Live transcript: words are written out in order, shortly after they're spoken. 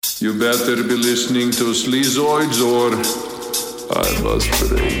You better be listening to Sleazoids or I must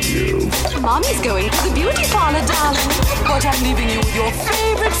break you. Mommy's going to the beauty parlor, darling. But I'm leaving you with your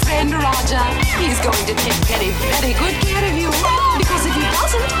favorite friend, Roger. He's going to take very, very good care of you. Because if he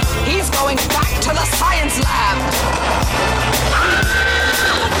doesn't, he's going back to the science lab.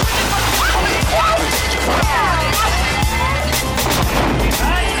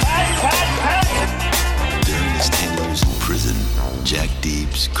 During his 10 years in prison, Jack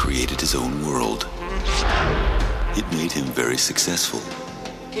Deebs created his own world. It made him very successful.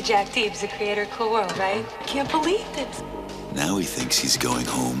 You're Jack Deebs, the creator of Cool World, right? Can't believe it. Now he thinks he's going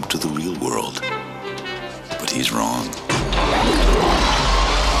home to the real world. But he's wrong.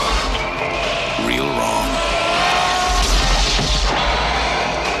 Real wrong.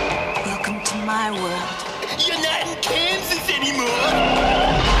 Welcome to my world. You're not in Kansas anymore.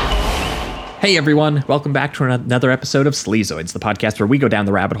 Hey everyone, welcome back to another episode of Sleazoids, the podcast where we go down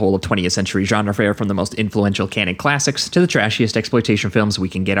the rabbit hole of 20th century genre fare from the most influential canon classics to the trashiest exploitation films we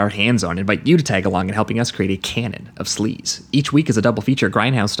can get our hands on and invite you to tag along in helping us create a canon of sleaze. Each week is a double feature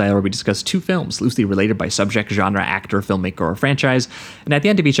Grindhouse style where we discuss two films loosely related by subject, genre, actor, filmmaker, or franchise, and at the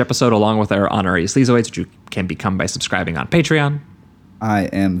end of each episode, along with our honorary Sleazoids, which you can become by subscribing on Patreon. I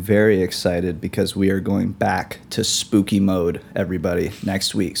am very excited because we are going back to spooky mode, everybody,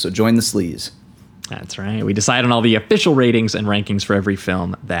 next week. So join the sleaze. That's right. We decide on all the official ratings and rankings for every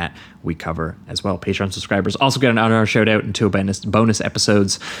film that we cover as well. Patreon subscribers also get an honor shout out and two bonus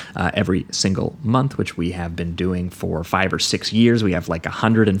episodes every single month, which we have been doing for 5 or 6 years. We have like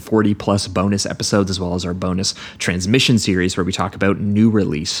 140 plus bonus episodes, as well as our bonus transmission series where we talk about new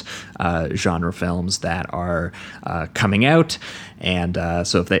release genre films that are coming out. And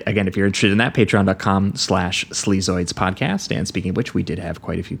so if you're interested in that, patreon.com/sleazoids podcast. And speaking of which, we did have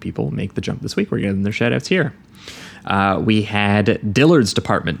quite a few people make the jump this week. We're getting their shout outs here. We had Dillard's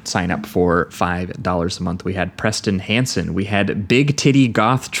Department sign up for $5 a month. We had Preston Hansen. We had Big Titty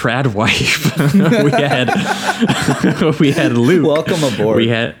Goth Tradwife. we had Luke. Welcome aboard.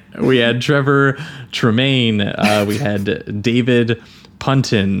 We had Trevor Tremaine. We had David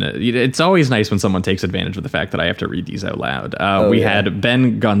Punton. It's always nice when someone takes advantage of the fact that I have to read these out loud. We had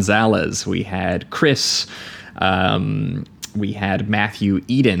Ben Gonzalez. We had Chris. We had Matthew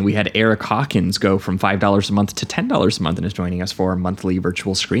Eden. We had Eric Hawkins go from $5 a month to $10 a month and is joining us for monthly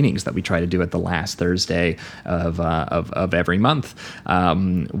virtual screenings that we try to do at the last Thursday of every month.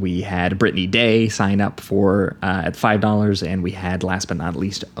 We had Brittany Day sign up for at $5, and we had, last but not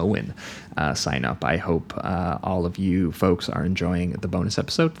least, Owen sign up. I hope all of you folks are enjoying the bonus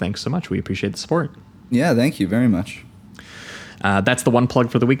episode. Thanks so much. We appreciate the support. Yeah, thank you very much. That's the one plug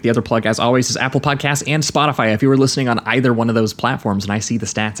for the week. The other plug, as always, is Apple Podcasts and Spotify. If you were listening on either one of those platforms, and I see the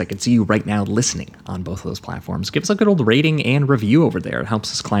stats, I can see you right now listening on both of those platforms. Give us a good old rating and review over there. It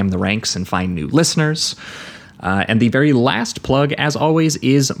helps us climb the ranks and find new listeners. And the very last plug, as always,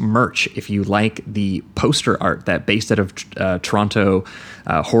 is merch. If you like the poster art that based out of Toronto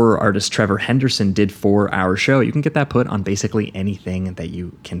horror artist Trevor Henderson did for our show, you can get that put on basically anything that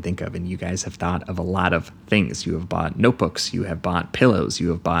you can think of. And you guys have thought of a lot of things. You have bought notebooks, you have bought pillows, you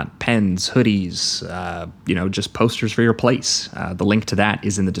have bought pens, hoodies, just posters for your place. The link to that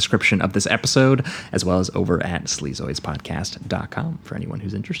is in the description of this episode, as well as over at sleazoidspodcast.com for anyone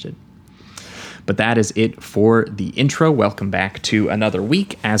who's interested. But that is it for the intro. Welcome back to another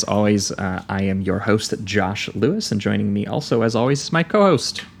week. As always, I am your host, Josh Lewis, and joining me also, as always, is my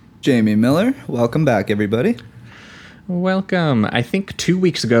co-host, Jamie Miller. Welcome back, everybody. Welcome. I think 2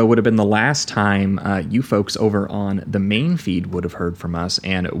 weeks ago would have been the last time you folks over on the main feed would have heard from us,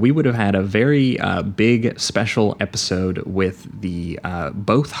 and we would have had a very big special episode with the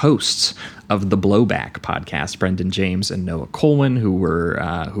both hosts of the Blowback podcast, Brendan James and Noah Coleman, who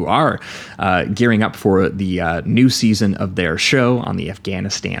are gearing up for the new season of their show on the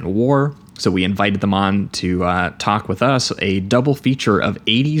Afghanistan war. So we invited them on to talk with us, a double feature of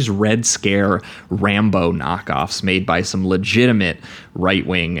 80s Red Scare Rambo knockoffs made by some legitimate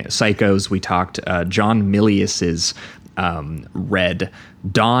right-wing psychos. We talked John Milius's Red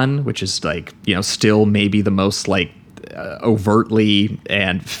Dawn, which is still maybe the most overtly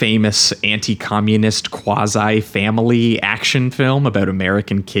and famous anti-communist quasi-family action film about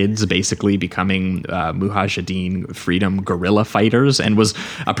American kids basically becoming mujahideen freedom guerrilla fighters, and was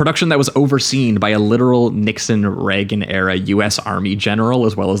a production that was overseen by a literal Nixon-Reagan era U.S. Army general,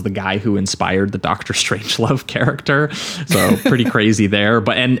 as well as the guy who inspired the Dr. Strangelove character. So pretty crazy there,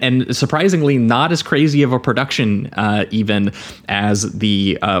 but and surprisingly not as crazy of a production even as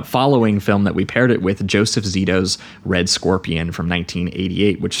the following film that we paired it with, Joseph Zito's Red Scorpion from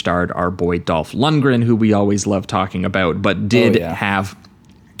 1988, which starred our boy Dolph Lundgren, who we always love talking about, but did have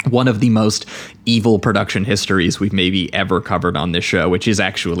one of the most evil production histories we've maybe ever covered on this show, which is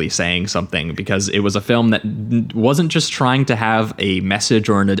actually saying something, because it was a film that wasn't just trying to have a message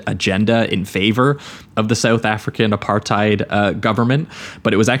or an agenda in favor of the South African apartheid government,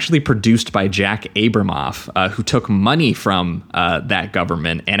 but it was actually produced by Jack Abramoff, who took money from that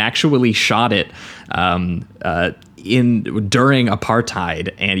government and actually shot it during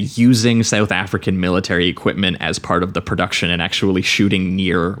apartheid and using South African military equipment as part of the production and actually shooting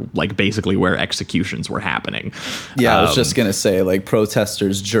near, like, basically where executions were happening. Yeah, I was just gonna say, like,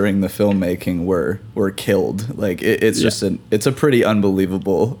 protesters during the filmmaking were killed. Like, it's just it's a pretty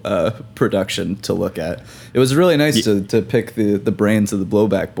unbelievable production to look at. It was really nice to pick the brains of the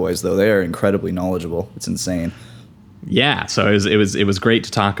Blowback Boys, though. They are incredibly knowledgeable. It's insane. Yeah, so it was great to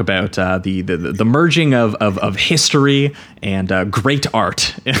talk about the merging of history and great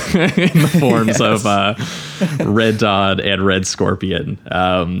art in the forms of Red Dawn and Red Scorpion.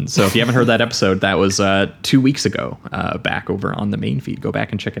 So if you haven't heard that episode, that was 2 weeks ago, back over on the main feed. Go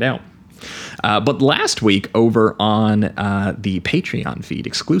back and check it out. But last week over on the Patreon feed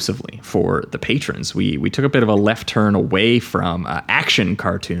exclusively for the patrons, we took a bit of a left turn away from action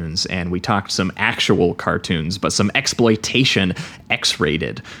cartoons, and we talked some actual cartoons, but some exploitation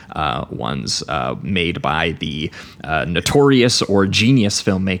X-rated ones made by the notorious or genius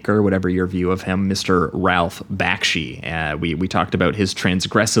filmmaker, whatever your view of him, Mr. Ralph Bakshi. We talked about his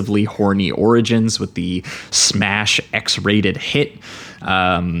transgressively horny origins with the smash X-rated hit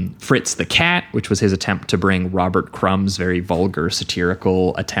Fritz the Cat, which was his attempt to bring Robert Crumb's very vulgar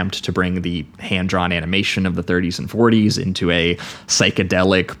satirical attempt to bring the hand-drawn animation of the 30s and 40s into a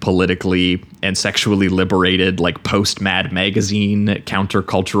psychedelic, politically and sexually liberated, like, post-Mad Magazine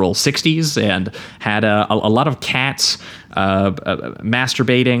countercultural 60s, and had a lot of cats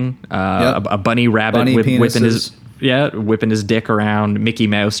masturbating, a bunny rabbit whipping his dick around, Mickey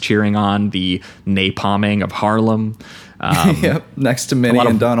Mouse cheering on the napalming of Harlem. Next to Minnie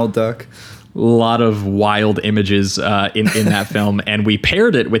and Donald Duck. A lot of wild images in that film, and we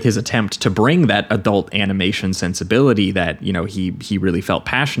paired it with his attempt to bring that adult animation sensibility that, you know, he really felt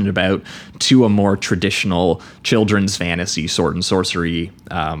passionate about to a more traditional children's fantasy sword and sorcery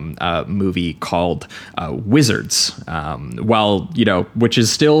movie called Wizards. While, you know, which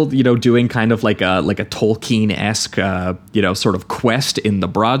is still, you know, doing kind of like a Tolkien-esque sort of quest in the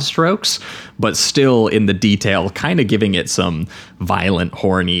broad strokes, but still in the detail, kind of giving it some violent,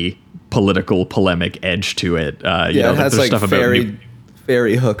 horny, political polemic edge to it. It has like stuff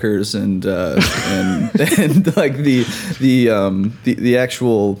fairy hookers and like the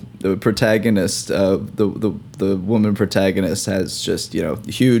actual protagonist, the woman protagonist has just, you know,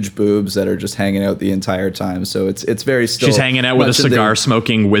 huge boobs that are just hanging out the entire time. So it's very still. She's hanging out with a cigar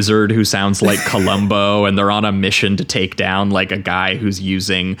smoking wizard who sounds like Columbo, and they're on a mission to take down like a guy who's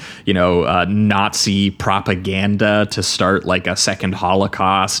using, you know, Nazi propaganda to start like a second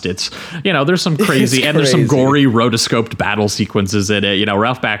Holocaust. It's, you know, there's some crazy and there's some gory rotoscoped battle sequences in it. You know,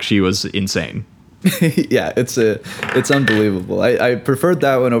 Ralph Bakshi was insane. Yeah, it's unbelievable. I preferred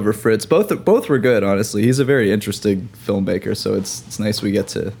that one over Fritz. Both were good, honestly. He's a very interesting filmmaker, so it's nice we get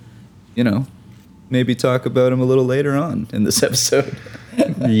to, you know, maybe talk about him a little later on in this episode.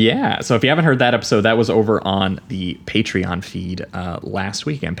 Yeah, so if you haven't heard that episode, that was over on the Patreon feed last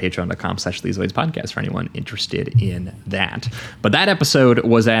week, and patreon.com/Sleazoids podcast for anyone interested in that. But that episode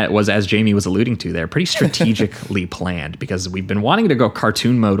was, as Jamie was alluding to there, pretty strategically planned, because we've been wanting to go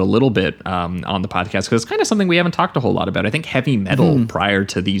cartoon mode a little bit on the podcast, because it's kind of something we haven't talked a whole lot about. I think heavy metal prior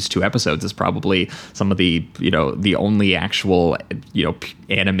to these two episodes is probably some of the, you know, the only actual, you know,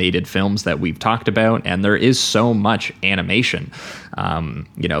 animated films that we've talked about, and there is so much animation.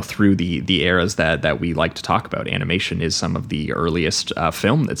 You know, through the eras that we like to talk about. Animation is some of the earliest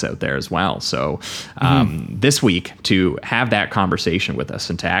film that's out there as well. So this week, to have that conversation with us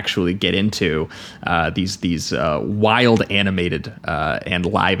and to actually get into these wild animated and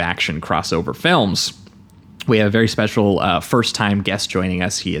live action crossover films, we have a very special first-time guest joining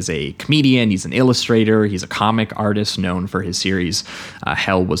us. He is a comedian, he's an illustrator, he's a comic artist known for his series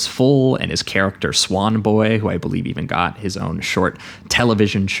Hell Was Full and his character Swan Boy, who I believe even got his own short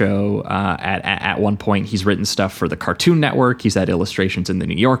television show at one point. He's written stuff for the Cartoon Network, he's had illustrations in The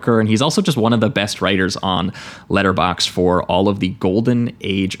New Yorker, and he's also just one of the best writers on Letterboxd for all of the golden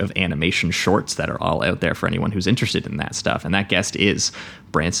age of animation shorts that are all out there for anyone who's interested in that stuff. And that guest is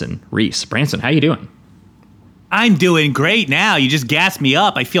Branson Reese. Branson, how you doing? I'm doing great now. You just gassed me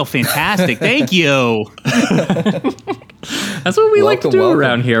up. I feel fantastic. Thank you. That's what we like to do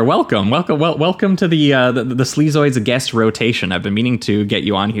around here. Welcome to the Sleazoids guest rotation. I've been meaning to get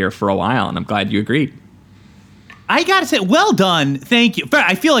you on here for a while, and I'm glad you agreed. I gotta say, well done. Thank you.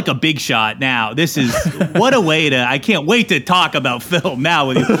 I feel like a big shot now. This is what a way to. I can't wait to talk about film now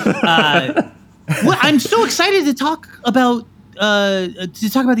with you. I'm so excited to talk about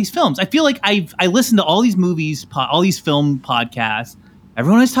these films. I feel like I listened to all these movies, all these film podcasts.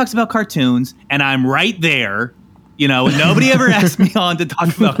 Everyone always talks about cartoons, and I'm right there. Nobody ever asked me on to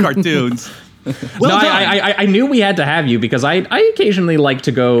talk about cartoons. Well, no, I knew we had to have you because I occasionally like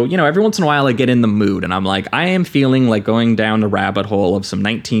to go, every once in a while I get in the mood and I'm like, I am feeling like going down the rabbit hole of some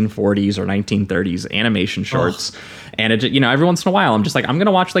 1940s or 1930s animation shorts. And every once in a while I'm just like, I'm going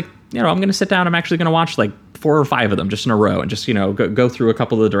to watch I'm going to sit down. I'm actually going to watch 4 or 5 of them just in a row and just, go through a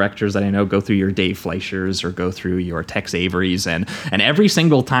couple of the directors that I know, go through your Dave Fleischers or go through your Tex Averys. And every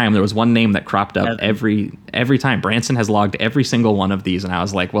single time there was one name that cropped up every time. Branson has logged every single one of these. And I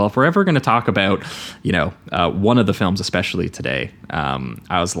was like, well, if we're ever going to talk about, one of the films, especially today,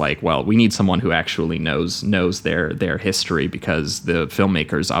 I was like, well, we need someone who actually knows their history because the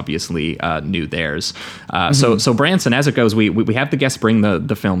filmmakers obviously knew theirs. So Branson, as it goes, we have the guests bring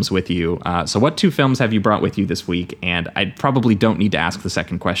the films with you. So what 2 films have you brought with you this week? And I probably don't need to ask the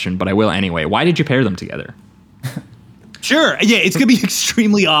second question, but I will anyway. Why did you pair them together? Sure. Yeah, it's going to be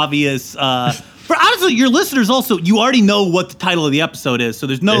extremely obvious. For honestly, your listeners also, you already know what the title of the episode is, so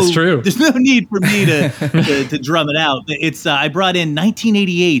there's no need for me to drum it out. It's I brought in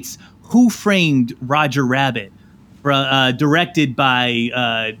 1988's Who Framed Roger Rabbit, directed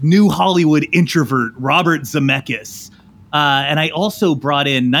by new Hollywood introvert Robert Zemeckis. And I also brought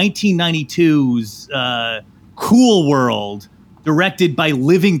in 1992's Cool World, directed by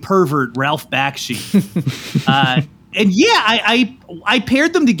living pervert Ralph Bakshi. And yeah, I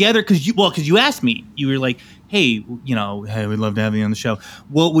paired them together because you asked me. You were like, hey, we'd love to have you on the show.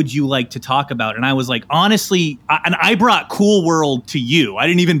 What would you like to talk about? And I was like, honestly, and I brought Cool World to you. I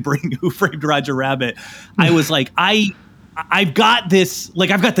didn't even bring Who Framed Roger Rabbit. I was like, I've got this,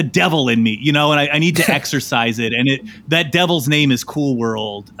 I've got the devil in me, and I need to exercise it. And that devil's name is Cool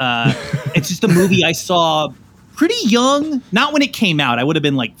World. It's just a movie I saw pretty young, not when it came out. I would have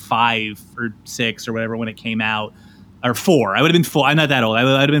been 5 or 6 or whatever when it came out, or 4. I would have been 4. I'm not that old. I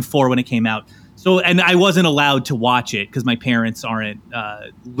would have been 4 when it came out. So, and I wasn't allowed to watch it because my parents aren't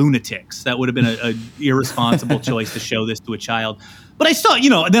lunatics. That would have been a irresponsible choice to show this to a child. But I saw,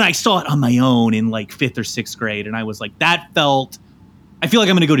 then I saw it on my own in 5th or 6th grade. And I was like, I feel like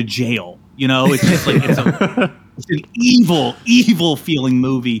I'm going to go to jail. It's just it's an evil feeling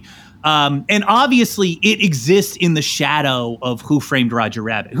movie. And obviously it exists in the shadow of Who Framed Roger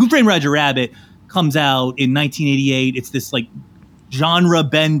Rabbit. Who Framed Roger Rabbit comes out in 1988. It's this genre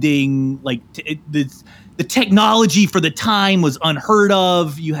bending, the technology for the time was unheard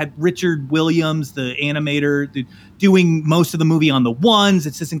of. You had Richard Williams, the animator, doing most of the movie on the ones.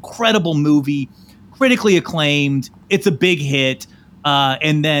 It's this incredible movie, critically acclaimed. It's a big hit.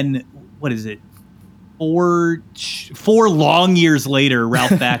 And then, what is it? 4 long years later,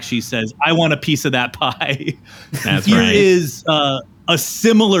 Ralph Bakshi says, I want a piece of that pie. That's Here right. is a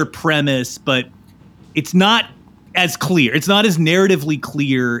similar premise, but it's not as clear. It's not as narratively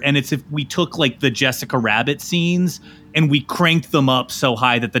clear. And it's if we took the Jessica Rabbit scenes and we cranked them up so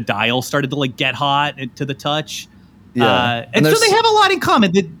high that the dial started to get hot to the touch. Yeah. And so they have a lot in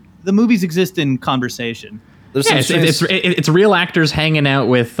common. The movies exist in conversation. It's real actors hanging out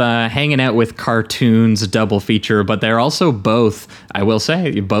with cartoons, double feature, but they're also both, I will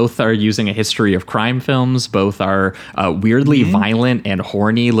say, both are using a history of crime films. Both are weirdly violent and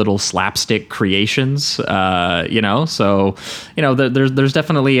horny little slapstick creations. So there's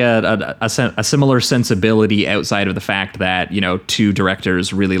definitely a similar sensibility outside of the fact that 2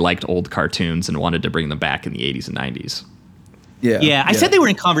 directors really liked old cartoons and wanted to bring them back in the 80s and 90s. Yeah. I said they were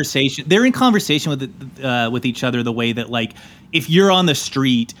in conversation. They're in conversation with each other the way that if you're on the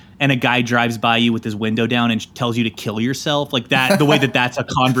street and a guy drives by you with his window down and tells you to kill yourself, the way that's a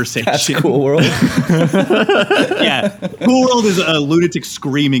conversation. That's Cool World. Yeah. Cool World is a lunatic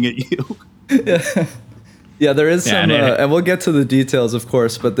screaming at you. Yeah, there is some, and we'll get to the details, of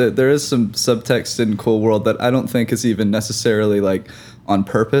course, but there is some subtext in Cool World that I don't think is even necessarily on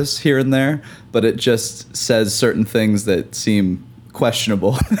purpose here and there, but it just says certain things that seem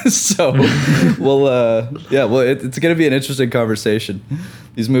questionable. So it's going to be an interesting conversation.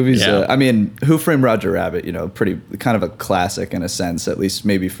 These movies, Who Framed Roger Rabbit, pretty kind of a classic in a sense, at least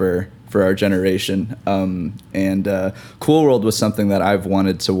maybe for our generation. And Cool World was something that I've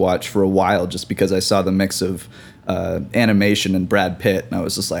wanted to watch for a while just because I saw the mix of animation and Brad Pitt, and I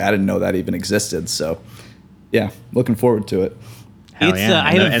was just I didn't know that even existed. So yeah, looking forward to it. I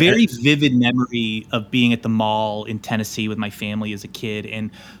have a very vivid memory of being at the mall in Tennessee with my family as a kid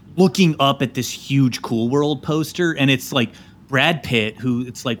and looking up at this huge Cool World poster, and it's like Brad Pitt, who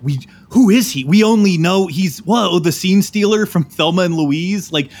it's like, who is he? We only know he's the scene stealer from Thelma and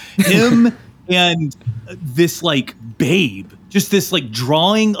Louise, like him and this like babe, just this like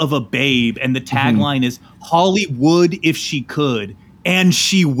drawing of a babe, and the tagline is Hollywood if she could, and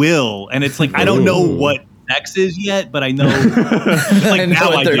she will. And it's like, I don't know what sex is yet, but I know like now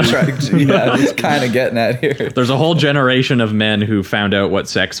I do. Yeah, it's kind of getting at here. There's a whole generation of men who found out what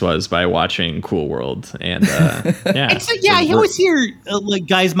sex was by watching Cool World, and it's like, you always hear like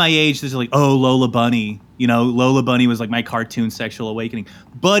guys my age, they're like, oh, Lola Bunny, Lola Bunny was like my cartoon sexual awakening.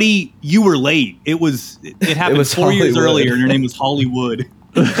 Buddy, you were late. It happened 4 years earlier, and her name was Hollywood.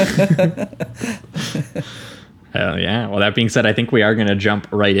 Oh yeah. Well, that being said, I think we are going to jump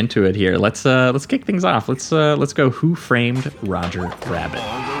right into it here. Let's kick things off. Let's go. Who Framed Roger Rabbit?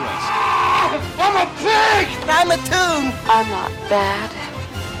 I'm a pig! I'm a tune! I'm not bad.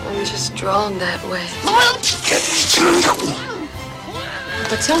 I'm just drawn that way.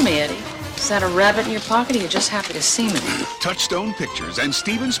 But tell me, Eddie, is that a rabbit in your pocket, or you're just happy to see me? Touchstone Pictures and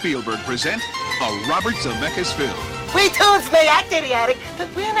Steven Spielberg present a Robert Zemeckis film. We tunes may act idiotic,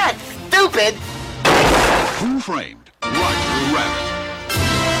 but we're not stupid. Who Framed Roger Rabbit?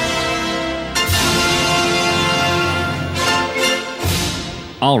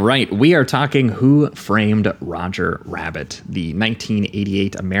 All right, we are talking Who Framed Roger Rabbit, the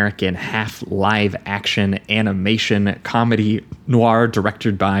 1988 American half-live action animation comedy noir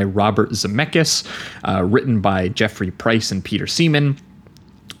directed by Robert Zemeckis, written by Jeffrey Price and Peter Seaman,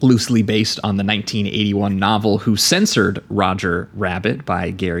 loosely based on the 1981 novel Who Censored Roger Rabbit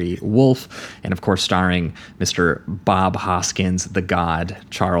by Gary Wolfe, and of course starring Mr. Bob Hoskins, the God,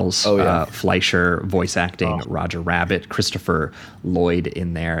 Charles Fleischer voice acting Roger Rabbit, Christopher Lloyd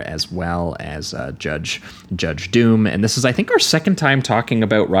in there, as well as Judge Doom. And this is, I think, our second time talking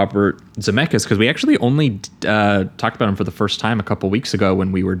about Robert Zemeckis, because we actually only talked about him for the first time a couple weeks ago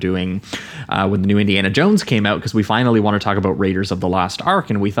when we were doing when the new Indiana Jones came out, because we finally want to talk about Raiders of the Lost Ark,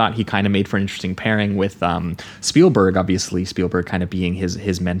 and we thought he kind of made for an interesting pairing with Spielberg. Obviously, Spielberg kind of being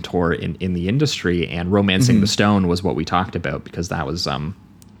his mentor in the industry, and Romancing the Stone was what we talked about, because that was kind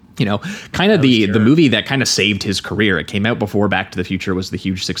of the movie that kind of saved his career. It came out before Back to the Future was the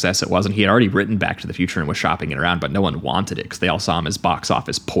huge success it was, and he had already written Back to the Future and was shopping it around, but no one wanted it because they all saw him as box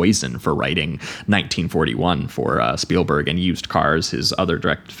office poison for writing 1941 for Spielberg, and Used Cars, his other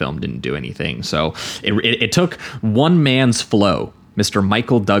direct film, didn't do anything. So it took one man's flow, Mr.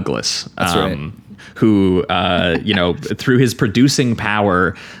 Michael Douglas, who, through his producing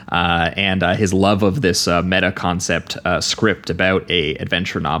power and his love of this meta concept script about a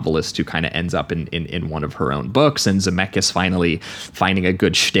adventure novelist who kind of ends up in one of her own books, and Zemeckis finally finding a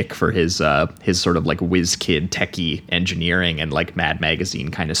good shtick for his sort of like whiz kid techie engineering and like Mad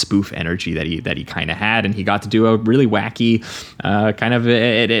Magazine kind of spoof energy that he kind of had, and he got to do a really wacky kind of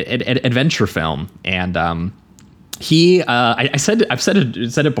adventure film. And I've said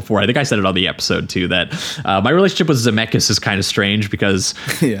it before. I think I said it on the episode too, that my relationship with Zemeckis is kind of strange because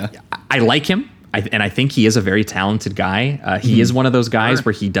I like him. I think he is a very talented guy. He is one of those guys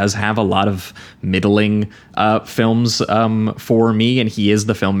where he does have a lot of middling films for me, and he is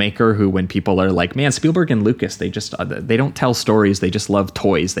the filmmaker who, when people are like, man, Spielberg and Lucas, they don't tell stories, they just love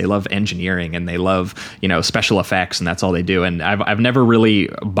toys, they love engineering, and they love special effects, and that's all they do. And I've never really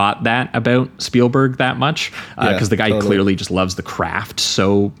bought that about Spielberg that much, because the guy clearly just loves the craft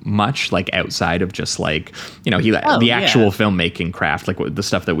so much, like outside of just like the actual filmmaking craft, like the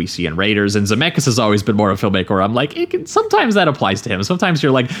stuff that we see in Raiders. And Zemeckis has always been more a filmmaker where I'm like, sometimes that applies to him. Sometimes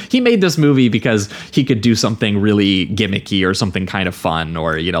you're like, he made this movie because he could do something really gimmicky or something kind of fun,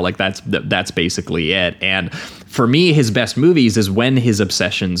 or like that's basically it. And for me, his best movies is when his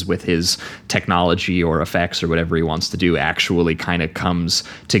obsessions with his technology or effects or whatever he wants to do actually kind of comes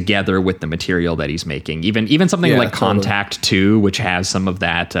together with the material that he's making. Even something like Contact 2, which has some of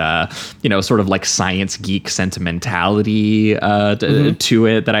that sort of like science geek sentimentality to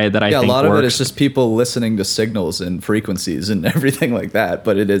it that I think a lot works. Of it is just people listening to signals and frequencies and everything like that.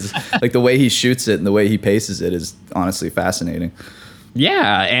 But it is like the way he shoots it and the way he paces it is honestly fascinating.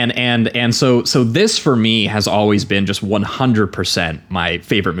 Yeah, and so this for me has always been just 100% my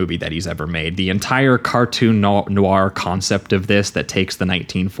favorite movie that he's ever made. The entire cartoon noir concept of this that takes the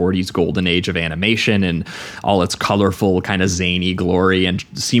 1940s golden age of animation and all its colorful kind of zany glory and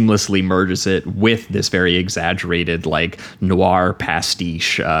seamlessly merges it with this very exaggerated like noir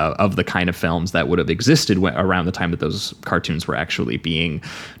pastiche of the kind of films that would have existed around the time that those cartoons were actually being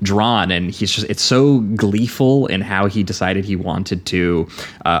drawn. And it's so gleeful in how he decided he wanted to to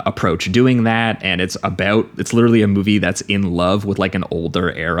approach doing that. And it's literally a movie that's in love with like an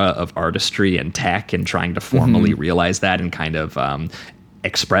older era of artistry and tech and trying to formally realize that and kind of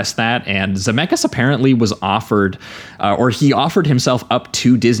express that. And Zemeckis apparently was offered, or he offered himself up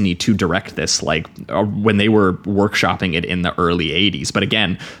to Disney to direct this, like when they were workshopping it in the early 80s. But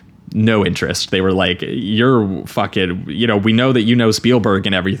again, no interest. They were like, you're fucking, we know that you know Spielberg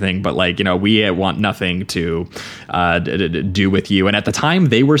and everything, but like, we want nothing to do with you. And at the time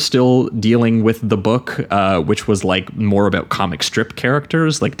they were still dealing with the book, which was like more about comic strip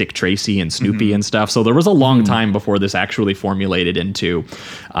characters like Dick Tracy and Snoopy and stuff. So there was a long time before this actually formulated into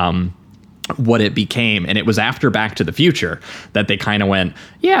what it became. And it was after Back to the Future that they kind of went,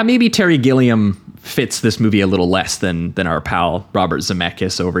 yeah, maybe Terry Gilliam fits this movie a little less than our pal Robert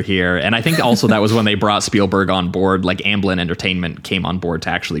Zemeckis over here. And I think also that was when they brought Spielberg on board, like Amblin Entertainment came on board to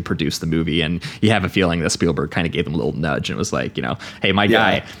actually produce the movie. And you have a feeling that Spielberg kind of gave them a little nudge and was like, hey, my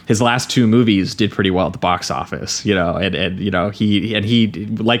guy, his last 2 movies did pretty well at the box office, and he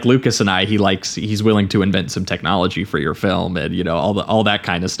like Lucas and I, he's willing to invent some technology for your film and, all that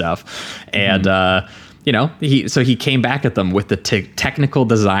kind of stuff. And, he came back at them with the technical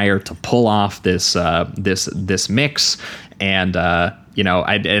desire to pull off this mix, and I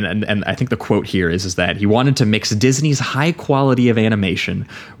think the quote here is that he wanted to mix Disney's high quality of animation,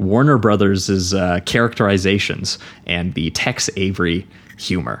 Warner Brothers' characterizations, and the Tex Avery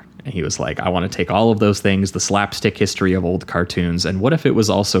humor. And he was like, I want to take all of those things, the slapstick history of old cartoons, and what if it was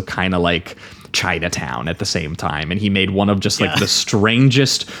also kind of like Chinatown at the same time? And he made one of just like the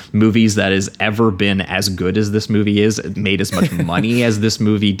strangest movies that has ever been as good as this movie is. It made as much money as this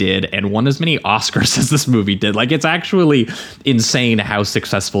movie did and won as many Oscars as this movie did. Like, it's actually insane how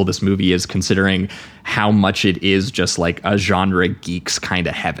successful this movie is, considering how much it is just like a genre geek's kind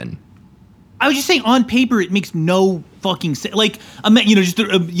of heaven. I was just saying, on paper, it makes no fucking sense. Like,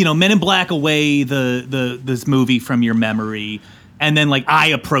 Men in Black away this movie from your memory, and then like I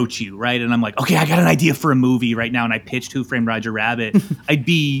approach you, right, and I'm like, okay, I got an idea for a movie right now, and I pitched Who Framed Roger Rabbit. I'd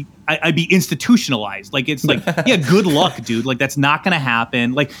be institutionalized. Like, it's like, yeah, good luck, dude. Like, that's not gonna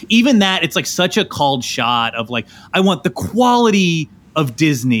happen. Like, even that, it's like such a called shot of like, I want the quality of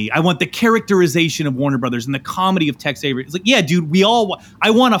Disney. I want the characterization of Warner Brothers and the comedy of Tex Avery. It's like, yeah, dude,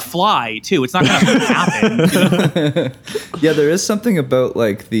 I want to fly too. It's not going to happen. Yeah, there is something about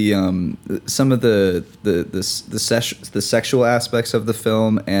like the some of the sexual aspects of the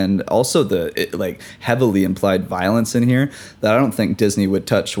film, and also the heavily implied violence in here that I don't think Disney would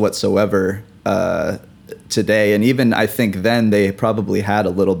touch whatsoever today. And even I think then they probably had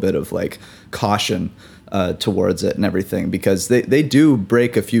a little bit of like caution towards it and everything, because they do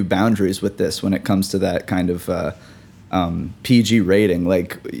break a few boundaries with this when it comes to that kind of PG rating.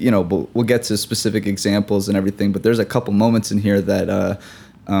 Like, we'll get to specific examples and everything, but there's a couple moments in here that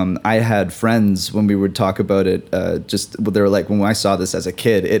I had friends, when we would talk about it, they were like, when I saw this as a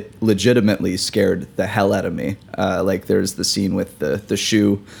kid, it legitimately scared the hell out of me. Like, there's the scene with the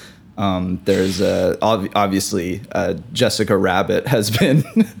shoe. There's obviously Jessica Rabbit has been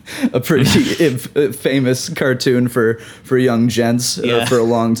a pretty famous cartoon for young gents for a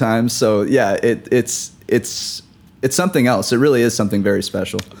long time. So yeah, it's something else. It really is something very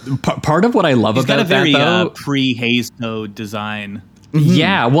special. Part of what I love about that, very though, pre-Hays Code design.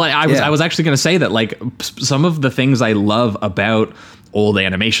 Yeah, well, I was actually going to say that, like, some of the things I love about old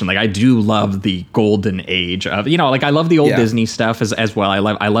animation, like I do love the golden age of, like I love the old Disney stuff as well. I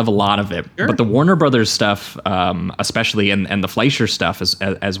love a lot of it, but the Warner Brothers stuff, especially, and the Fleischer stuff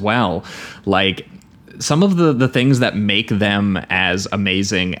as well, like some of the things that make them as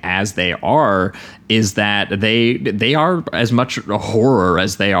amazing as they are is that they are as much a horror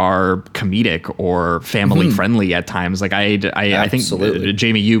as they are comedic or family friendly at times. Like I think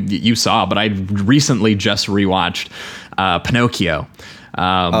Jamie, you saw, but I recently just rewatched Pinocchio.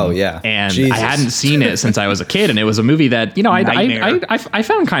 And Jesus. I hadn't seen it since I was a kid, and it was a movie that I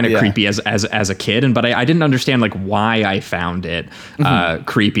found kind of creepy as a kid, but I didn't understand like why I found it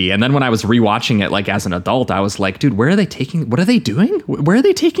creepy. And then when I was rewatching it like as an adult, I was like, dude, what are they doing? Where are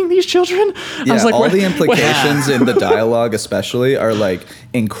they taking these children? Yeah, I was like, all the implications in the dialogue especially are like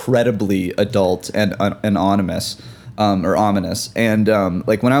incredibly adult and ominous. Or ominous. And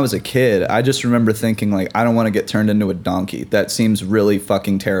like when I was a kid, I just remember thinking like, I don't want to get turned into a donkey. That seems really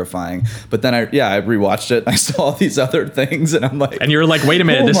fucking terrifying. But then I rewatched it. I saw all these other things, and I'm like, and you're like, wait a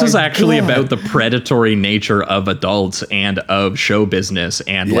minute, this is actually about the predatory nature of adults and of show business,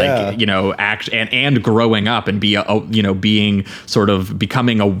 and like act and growing up and being sort of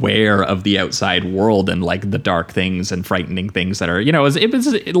becoming aware of the outside world and like the dark things and frightening things that are it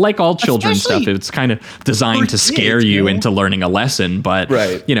was like all children's stuff. It's kind of designed to scare you you into learning a lesson, but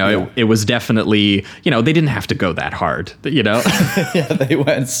it was definitely, they didn't have to go that hard, Yeah, they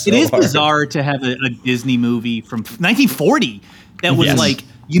went so It is hard. bizarre to have a Disney movie from 1940 that was like,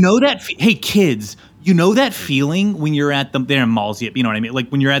 hey kids, that feeling when you're at they're in malls, you know what I mean? Like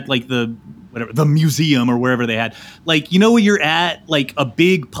when you're at like the museum or wherever they had, like, when you're at like a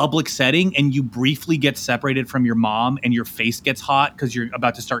big public setting and you briefly get separated from your mom and your face gets hot because you're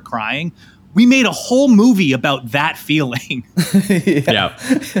about to start crying. We made a whole movie about that feeling. Yeah,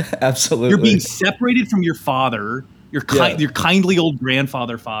 absolutely. You're being separated from your father, your kindly old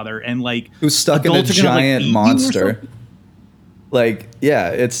father, and like who's stuck in a giant monster. Like,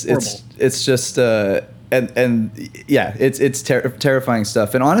 it's just it's terrifying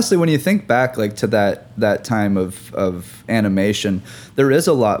stuff. And honestly, when you think back like to that time of animation, there is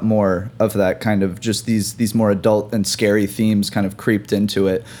a lot more of that kind of just these more adult and scary themes kind of creeped into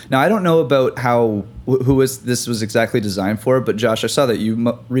it. Now, I don't know about this was exactly designed for, but Josh, I saw that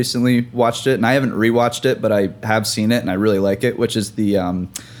you recently watched it, and I haven't rewatched it, but I have seen it and I really like it, which is the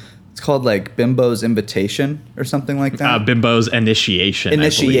it's called like Bimbo's Invitation or something like that. Bimbo's Initiation.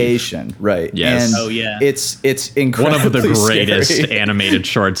 Initiation, right? Yes. And it's incredibly one of the greatest scary animated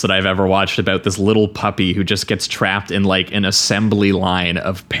shorts that I've ever watched about this little puppy who just gets trapped in like an assembly line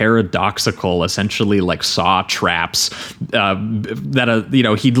of paradoxical, essentially like saw traps.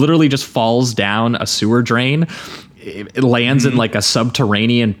 He literally just falls down a sewer drain. It lands in like a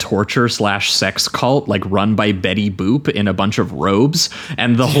subterranean torture / sex cult, like run by Betty Boop in a bunch of robes.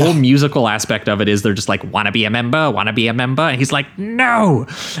 And the whole musical aspect of it is they're just like, wanna be a member? And he's like, no,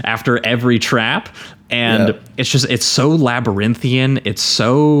 after every trap. And it's so labyrinthian. It's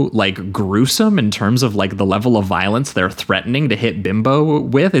so like gruesome in terms of like the level of violence they're threatening to hit Bimbo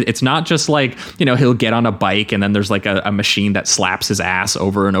with. It's not just like, he'll get on a bike and then there's like a machine that slaps his ass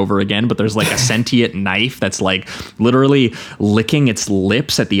over and over again. But there's like a sentient knife that's like literally licking its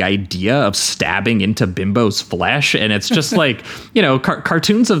lips at the idea of stabbing into Bimbo's flesh. And it's just like,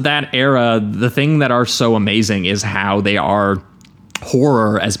 cartoons of that era, the thing that are so amazing is how they are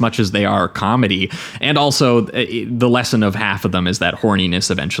horror as much as they are comedy. And also the lesson of half of them is that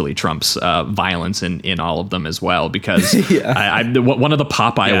horniness eventually trumps violence in all of them as well, because one of the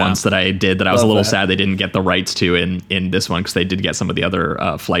Popeye ones that I did that I was a little sad they didn't get the rights to in this one, because they did get some of the other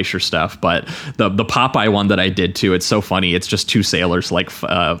Fleischer stuff, but the Popeye one that I did too, it's so funny. It's just two sailors like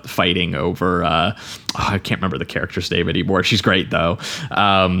fighting over I can't remember the character's name anymore. She's great though.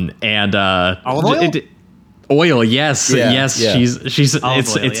 Olive Oil? Oil, yes. She's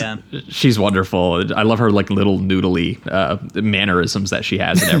wonderful. I love her like little noodly mannerisms that she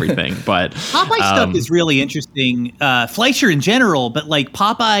has and everything. But Popeye stuff is really interesting. Fleischer in general, but like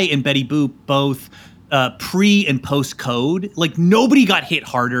Popeye and Betty Boop both pre and post Code. Like nobody got hit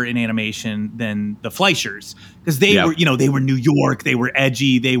harder in animation than the Fleischers, because they were, they were New York, they were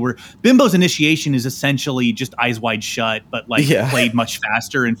edgy, Bimbo's Initiation is essentially just Eyes Wide Shut, but like played much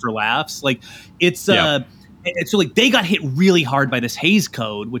faster and for laughs. Like it's and so like they got hit really hard by this Hays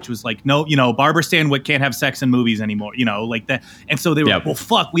Code, which was like, no, Barbara Stanwyck can't have sex in movies anymore, like that. And so they were like, well,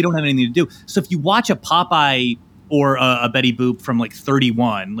 fuck, we don't have anything to do. So if you watch a Popeye or a Betty Boop from like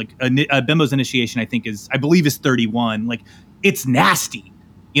 31, like a Bimbo's Initiation, I believe is 31. Like it's nasty,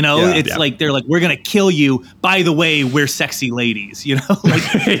 it's like, they're like, we're going to kill you. By the way, we're sexy ladies,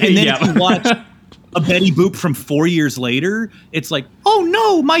 like, and then if you watch a Betty Boop from 4 years later, it's like, oh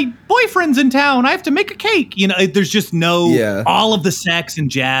no, my boyfriend's in town, I have to make a cake. There's just all of the sex and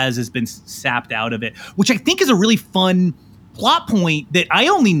jazz has been sapped out of it, which I think is a really fun plot point that I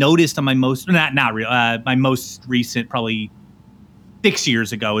only noticed on my most recent, probably 6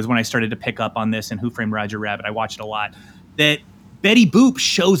 years ago, is when I started to pick up on this in Who Framed Roger Rabbit. I watched it a lot. That Betty Boop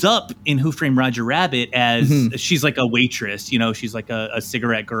shows up in Who Framed Roger Rabbit as she's like a waitress, she's like a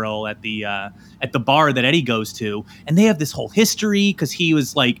cigarette girl at the bar that Eddie goes to, and they have this whole history because he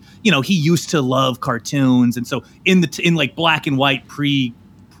was like, he used to love cartoons, and so in like black and white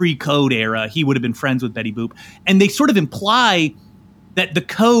pre-Code era, he would have been friends with Betty Boop, and they sort of imply that the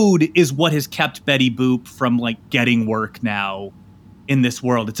Code is what has kept Betty Boop from like getting work now in this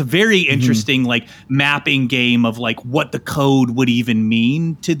world. It's a very interesting like mapping game of like what the Code would even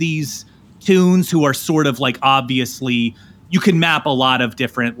mean to these tunes, who are sort of like, obviously you can map a lot of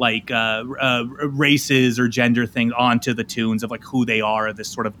different like races or gender things onto the tunes of like who they are, this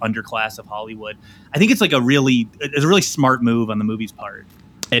sort of underclass of Hollywood. I think it's like a really smart move on the movie's part.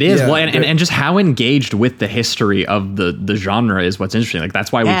 It is. Well, and just how engaged with the history of the genre is what's interesting. Like,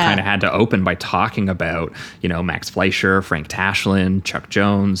 that's why we kind of had to open by talking about, Max Fleischer, Frank Tashlin, Chuck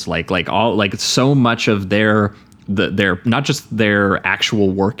Jones, like so much of their their not just their actual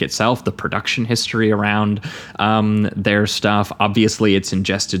work itself, the production history around their stuff. Obviously, it's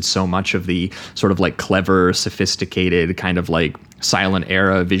ingested so much of the sort of like clever, sophisticated kind of like silent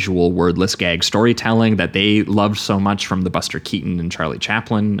era visual wordless gag storytelling that they loved so much from the Buster Keaton and Charlie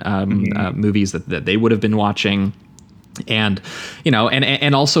Chaplin movies that they would have been watching. And,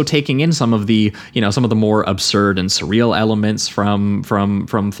 and also taking in some of the more absurd and surreal elements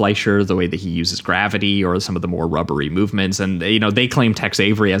from Fleischer, the way that he uses gravity or some of the more rubbery movements. And, they claim Tex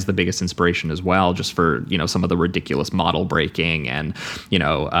Avery as the biggest inspiration as well, just for, some of the ridiculous model breaking and,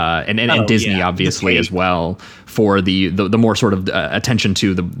 and Disney obviously as well for the more sort of attention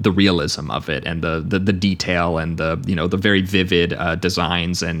to the realism of it and the detail and the very vivid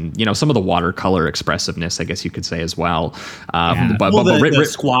designs and, some of the watercolor expressiveness, I guess you could say as well. But the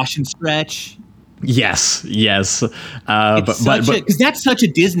squash and stretch. Yes. Because that's such a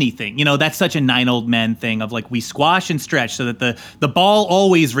Disney thing. That's such a 9 Old Men thing of like we squash and stretch so that the ball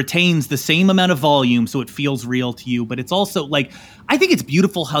always retains the same amount of volume so it feels real to you. But it's also like, I think it's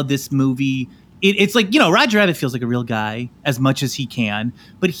beautiful how this movie, it's like, Roger Rabbit feels like a real guy as much as he can,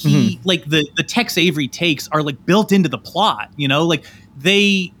 but he like the Tex Avery takes are like built into the plot, like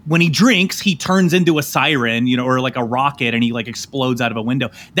when he drinks, he turns into a siren, or like a rocket and he like explodes out of a window.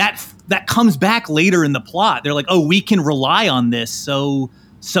 That comes back later in the plot. They're like, oh, we can rely on this so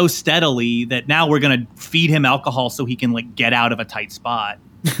steadily that now we're going to feed him alcohol so he can like get out of a tight spot.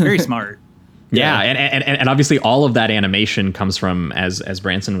 Very smart. Yeah, and obviously all of that animation comes from, as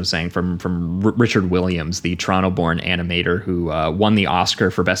Branson was saying, from Richard Williams, the Toronto-born animator who won the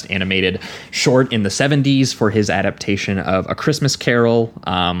Oscar for Best Animated Short in the 70s for his adaptation of A Christmas Carol.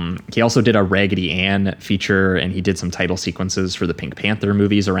 He also did a Raggedy Ann feature, and he did some title sequences for the Pink Panther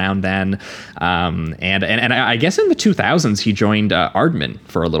movies around then. And I guess in the 2000s he joined Aardman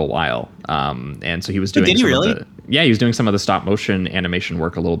for a little while, and so he was doing. Did he really? He was doing some of the stop motion animation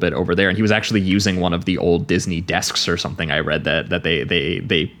work a little bit over there, and he was actually using one of the old Disney desks or something. I read that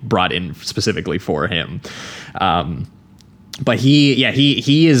they brought in specifically for him. But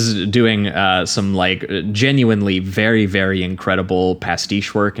he is doing some like genuinely very, very incredible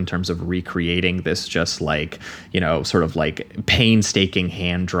pastiche work in terms of recreating this just like, sort of like painstaking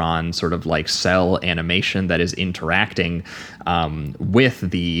hand-drawn sort of like cell animation that is interacting with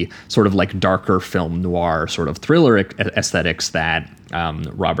the sort of like darker film noir sort of thriller aesthetics that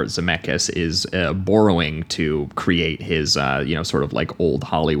Robert Zemeckis is borrowing to create his, sort of like old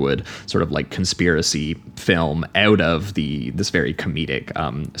Hollywood sort of like conspiracy film out of this very comedic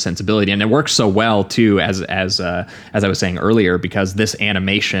sensibility. And it works so well too, as I was saying earlier, because this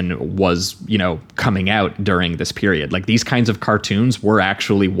animation was, coming out during this period. Like these kinds of cartoons were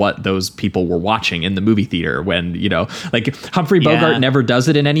actually what those people were watching in the movie theater when, like Humphrey Bogart never does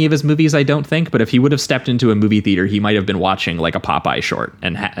it in any of his movies, I don't think. But if he would have stepped into a movie theater, he might have been watching like a Popeye short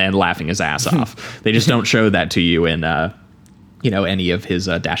and laughing his ass off. They just don't show that to you in any of his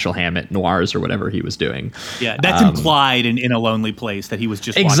Dashiell Hammett noirs or whatever he was doing. Yeah, that's implied in A Lonely Place that he was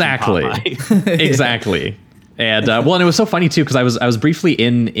just watching Popeye. Exactly. And and it was so funny too because I was briefly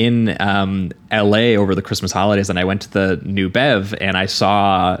in L.A. over the Christmas holidays, and I went to the New Bev and I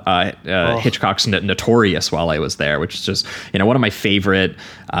saw Hitchcock's Notorious while I was there, which is just one of my favorite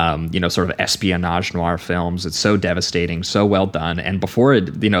sort of espionage noir films. It's so devastating, so well done. And before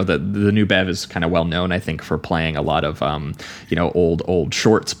it, the New Bev is kind of well known, I think, for playing a lot of old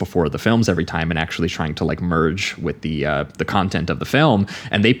shorts before the films every time, and actually trying to like merge with the content of the film.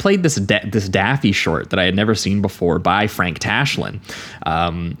 And they played this Daffy short that I had never seen before by Frank Tashlin,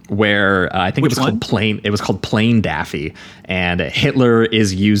 where I think it was called Plain Daffy, and Hitler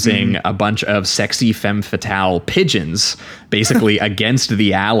is using a bunch of sexy femme fatale pigeons basically against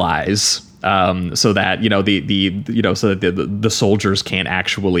the Allies. So that the soldiers can't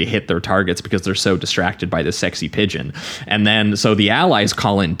actually hit their targets because they're so distracted by this sexy pigeon. And then so the Allies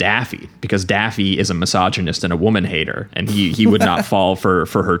call in Daffy because Daffy is a misogynist and a woman hater, and he would not fall for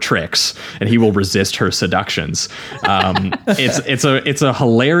her tricks, and he will resist her seductions. It's a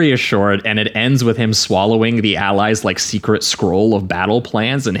hilarious short, and it ends with him swallowing the Allies like secret scroll of battle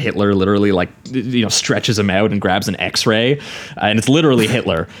plans, and Hitler literally like stretches him out and grabs an X-ray, and it's literally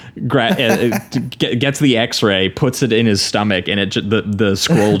Hitler gets the X-ray, puts it in his stomach, and the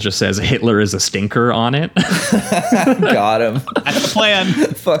scroll just says Hitler is a stinker on it. Got him. That's the plan.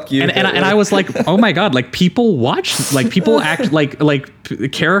 Fuck you. And I was like, oh my god, like people act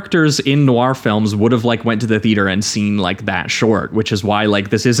like characters in noir films would have like went to the theater and seen like that short, which is why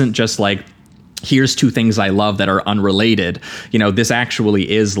like this isn't just like, here's two things I love that are unrelated. This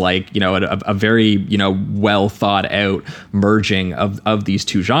actually is like, a very, well thought out merging of these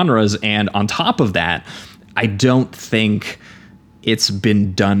two genres. And on top of that, I don't think it's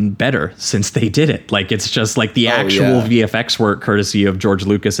been done better since they did it. Like, it's just like the actual VFX work, courtesy of George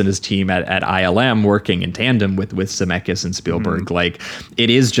Lucas and his team at ILM, working in tandem with Zemeckis and Spielberg. Mm-hmm. Like,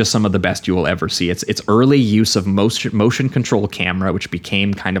 it is just some of the best you will ever see. It's early use of motion control camera, which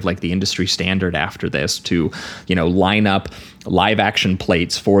became kind of like the industry standard after this, to, you know, line up live action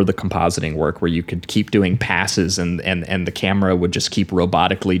plates for the compositing work, where you could keep doing passes and the camera would just keep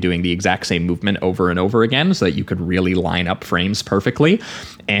robotically doing the exact same movement over and over again, so that you could really line up frames perfectly.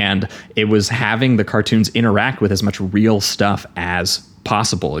 And it was having the cartoons interact with as much real stuff as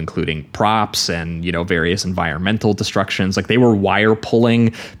possible, including props and, you know, various environmental destructions. Like, they were wire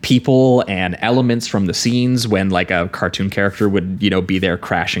pulling people and elements from the scenes when like a cartoon character would, you know, be there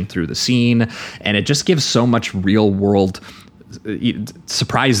crashing through the scene. And it just gives so much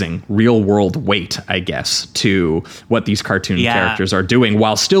surprising real world weight, I guess, to what these cartoon characters are doing,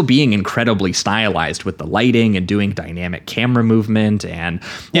 while still being incredibly stylized with the lighting and doing dynamic camera movement. And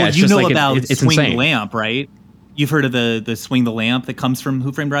it's you know, like about it's Swing insane. The Lamp, right? You've heard of the Swing the Lamp that comes from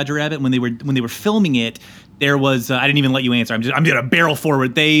Who Framed Roger Rabbit? When they were filming it, there was I didn't even let you answer. I'm gonna barrel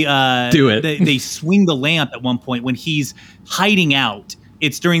forward. They do it. They swing the lamp at one point when he's hiding out.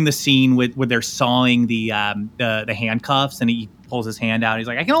 It's during the scene where they're sawing the handcuffs, and he pulls his hand out. He's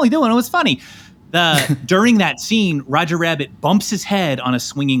like, I can only do it. It was funny. During that scene, Roger Rabbit bumps his head on a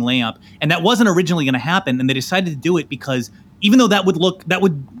swinging lamp, and that wasn't originally going to happen. And they decided to do it because even though that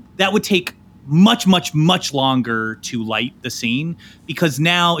would take much longer to light the scene, because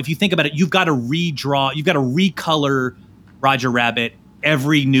now if you think about it, you've got to recolor Roger Rabbit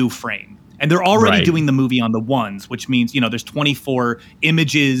every new frame. And they're already doing the movie on the ones, which means, you know, there's 24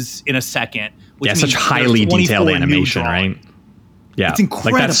 images in a second. Which means such highly detailed animation, right? Yeah, it's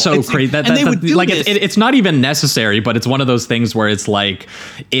incredible. Like, that's so crazy. It's not even necessary, but it's one of those things where it's like,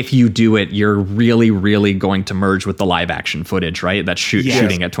 if you do it, you're really, really going to merge with the live action footage, right? That's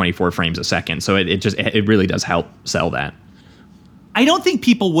shooting at 24 frames a second. So it really does help sell that. I don't think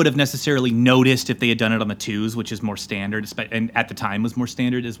people would have necessarily noticed if they had done it on the twos, which is more standard, and at the time was more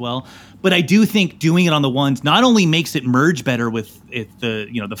standard as well. But I do think doing it on the ones not only makes it merge better with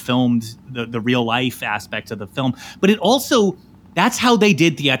the filmed, the real life aspects of the film, but it also, that's how they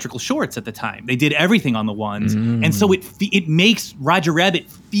did theatrical shorts at the time. They did everything on the ones. And so it makes Roger Rabbit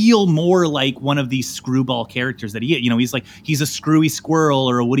feel more like one of these screwball characters that he's a screwy squirrel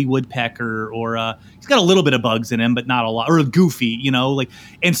or a Woody Woodpecker, or he's got a little bit of Bugs in him, but not a lot, or a Goofy,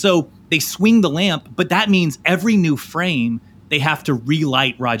 and so they swing the lamp, but that means every new frame they have to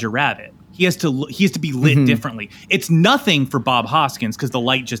relight Roger Rabbit. He has to be lit differently. It's nothing for Bob Hoskins because the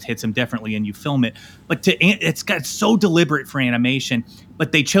light just hits him differently and you film it. But it's got so deliberate for animation.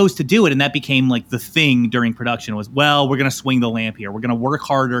 But they chose to do it, and that became like the thing during production was, well, we're going to swing the lamp here. We're going to work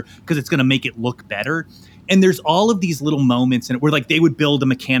harder because it's going to make it look better. And there's all of these little moments in it where like they would build a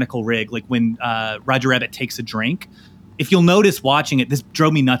mechanical rig, like when Roger Rabbit takes a drink. If you'll notice watching it, this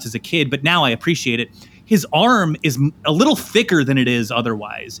drove me nuts as a kid, but now I appreciate it. His arm is a little thicker than it is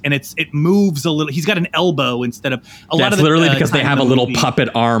otherwise, and it moves a little. He's got an elbow instead of a lot of. That's literally because they have a little puppet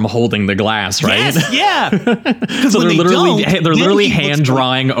arm holding the glass, right? Yes, yeah. So they're literally hand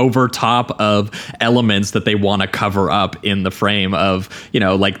drawing over top of elements that they want to cover up in the frame of,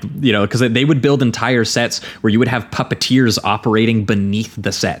 because they would build entire sets where you would have puppeteers operating beneath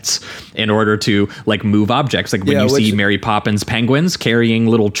the sets in order to like move objects, like when you see Mary Poppins penguins carrying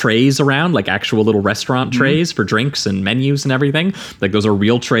little trays around, like actual little restaurant trays for drinks and menus and everything. Like those are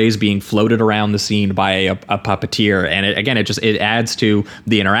real trays being floated around the scene by a puppeteer. And it adds to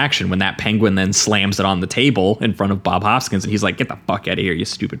the interaction when that penguin then slams it on the table in front of Bob Hoskins and he's like, get the fuck out of here, you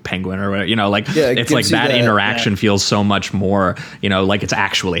stupid penguin, or whatever. It's like that interaction feels so much more, like it's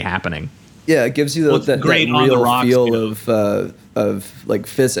actually happening. Yeah, it gives you that real feel of like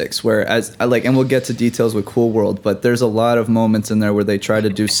physics, whereas and we'll get to details with Cool World, but there's a lot of moments in there where they try to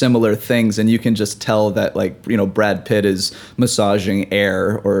do similar things, and you can just tell that Brad Pitt is massaging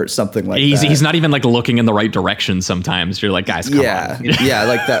air or something like that. He's not even like looking in the right direction sometimes. You're like, guys, come on. Yeah,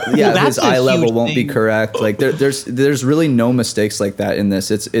 like that. Yeah, his eye level won't be correct. Like there's really no mistakes like that in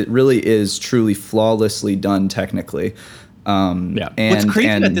this. It really is truly flawlessly done technically. What's crazy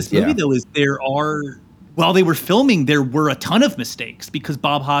about this movie though is while they were filming, there were a ton of mistakes because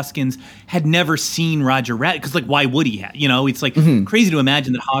Bob Hoskins had never seen Roger Rabbit. Because why would he have? It's like crazy to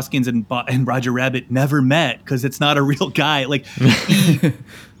imagine that Hoskins and Roger Rabbit never met because it's not a real guy. Like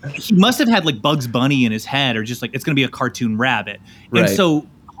he must have had like Bugs Bunny in his head, or just like it's going to be a cartoon rabbit. Right. And so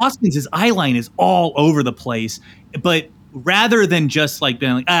Hoskins' eye line is all over the place, but rather than just like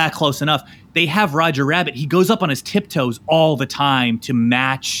being like, close enough, they have Roger Rabbit. He goes up on his tiptoes all the time to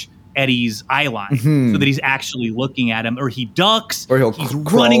match Eddie's eye line so that he's actually looking at him, or he ducks, or he's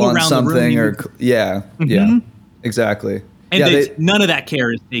running around something, the room. Yeah, exactly. And none of that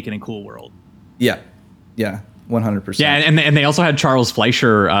care is taken in Cool World. Yeah, 100%. Yeah, and they also had Charles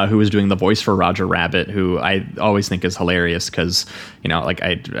Fleischer, who was doing the voice for Roger Rabbit, who I always think is hilarious because,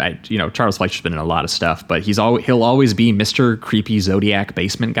 Charles Fleischer's been in a lot of stuff, but he'll always be Mr. Creepy Zodiac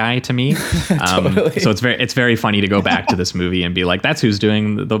Basement Guy to me. Totally. So it's very funny to go back to this movie and be like, that's who's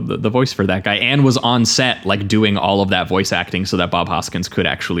doing the voice for that guy, and was on set like doing all of that voice acting so that Bob Hoskins could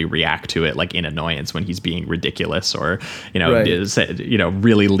actually react to it like in annoyance when he's being ridiculous or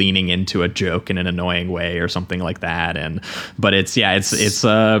really leaning into a joke in an annoying way or something like that. But it's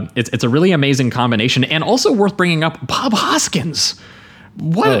a really amazing combination, and also worth bringing up Bob Hoskins.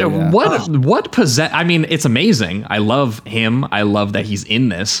 What possess? I mean, it's amazing. I love him. I love that he's in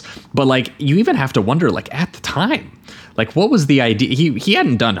this. But like, you even have to wonder, like, at the time, like, what was the idea? He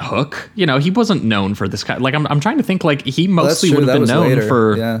hadn't done Hook. He wasn't known for this kind. Like, I'm trying to think. Like, he mostly would have been known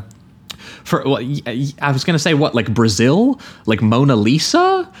later. I was gonna say like Brazil, like Mona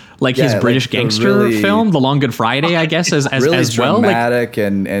Lisa, like his British gangster film, The Long Good Friday, I guess, as really as well, dramatic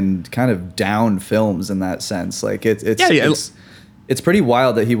and kind of down films in that sense. Like it's pretty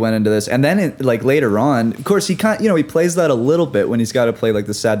wild that he went into this, and then later on, of course, he plays that a little bit when he's got to play like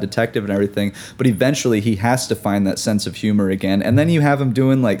the sad detective and everything, but eventually he has to find that sense of humor again, and then you have him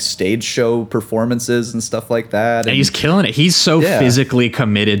doing like stage show performances and stuff like that, and he's killing it. He's so physically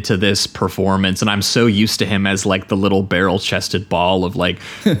committed to this performance, and I'm so used to him as like the little barrel-chested ball of like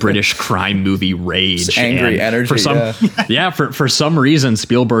British crime movie rage, just angry energy. For some reason,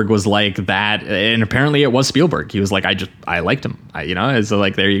 Spielberg was like that, and apparently it was Spielberg. He was like, I liked him. So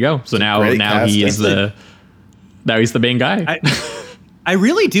like, there you go. So now he's the main guy. I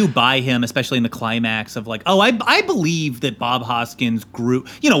really do buy him, especially in the climax of like, I believe that Bob Hoskins grew,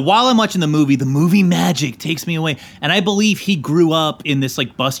 while I'm watching the movie magic takes me away. And I believe he grew up in this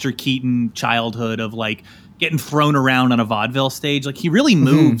like Buster Keaton childhood of like getting thrown around on a vaudeville stage. Like, he really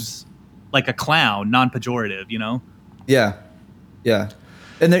moves like a clown, non-pejorative, Yeah. Yeah.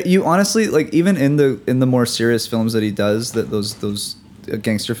 And you honestly, like, even in the more serious films that he does, that those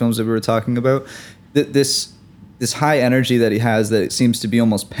gangster films that we were talking about, this high energy that he has, that it seems to be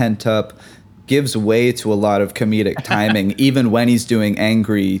almost pent up, gives way to a lot of comedic timing, even when he's doing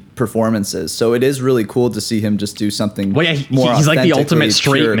angry performances. So it is really cool to see him just do something more he's like the ultimate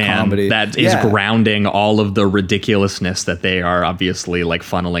straight man comedy. That is grounding all of the ridiculousness that they are obviously like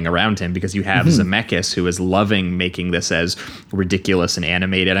funneling around him, because you have Zemeckis, who is loving making this as ridiculous and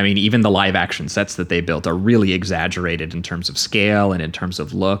animated. I mean, even the live action sets that they built are really exaggerated in terms of scale and in terms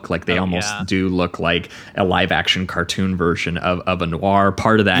of look. Like, they do look like a live action cartoon version of a noir.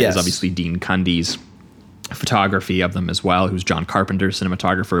 Part of that is obviously Dean Cundy's photography of them as well, who's John Carpenter's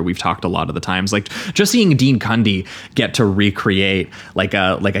cinematographer. We've talked a lot of the times, like, just seeing Dean Cundy get to recreate like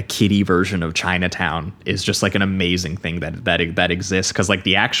a kiddie version of Chinatown is just like an amazing thing that exists, because like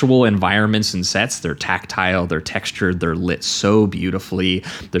the actual environments and sets, they're tactile, they're textured, they're lit so beautifully.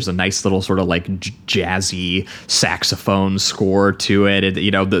 There's a nice little sort of like jazzy saxophone score to it.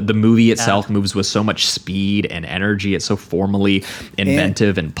 The movie itself moves with so much speed and energy. It's so formally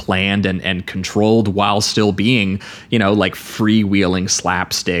inventive and planned and controlled, while still being, like freewheeling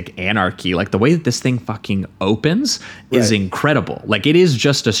slapstick anarchy. Like, the way that this thing fucking opens is incredible. Like, it is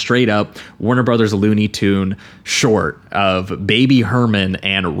just a straight up Warner Brothers Looney Tune short of Baby Herman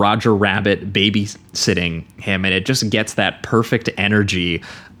and Roger Rabbit babysitting him, and it just gets that perfect energy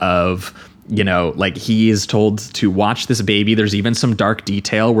of, like, he is told to watch this baby. There's even some dark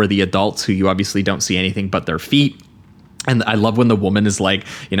detail where the adults, who you obviously don't see anything but their feet. And I love when the woman is like,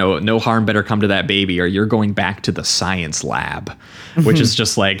 no harm better come to that baby, or you're going back to the science lab, which is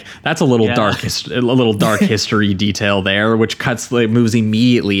just like, that's a little dark history detail there, which moves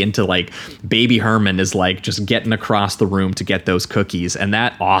immediately into like Baby Herman is like just getting across the room to get those cookies, and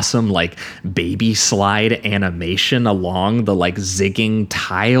that awesome like baby slide animation along the like zigging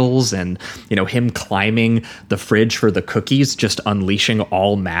tiles, and him climbing the fridge for the cookies, just unleashing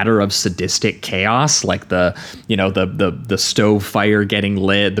all matter of sadistic chaos, like the stove fire getting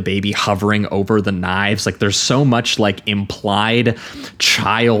lit, the baby hovering over the knives. Like, there's so much like implied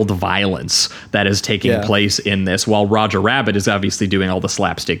child violence that is taking place in this, while Roger Rabbit is obviously doing all the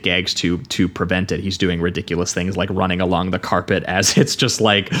slapstick gags to prevent it. He's doing ridiculous things like running along the carpet as it's just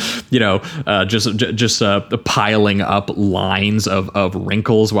like, just piling up lines of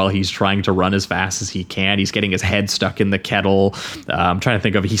wrinkles while he's trying to run as fast as he can. He's getting his head stuck in the kettle. I'm trying to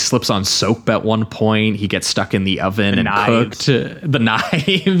think of, he slips on soap at one point. He gets stuck in the oven and cooked. The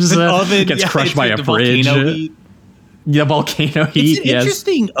knives oven, gets crushed by a fridge. The volcano heat. It's an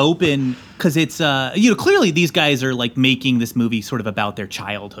interesting open because it's clearly these guys are like making this movie sort of about their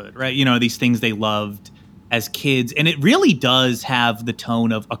childhood, right? You know, these things they loved as kids, and it really does have the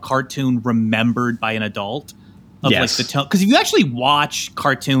tone of a cartoon remembered by an adult. Of like the tone, because if you actually watch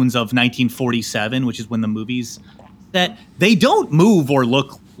cartoons of 1947, which is when the movie's set, they don't move or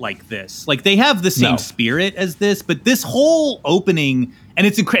look like this. Like they have the same spirit as this, but this whole opening, and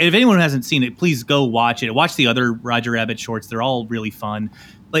it's incredible. If anyone hasn't seen it, please go watch it. Watch the other Roger Rabbit shorts; they're all really fun.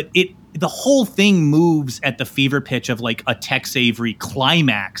 But the whole thing moves at the fever pitch of like a Tex Avery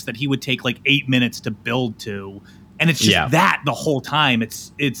climax that he would take like 8 minutes to build to, and it's just that the whole time.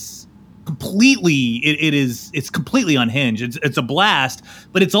 It's completely it's completely unhinged. It's a blast,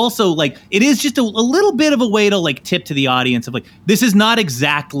 but it's also like it is just a little bit of a way to like tip to the audience of like this is not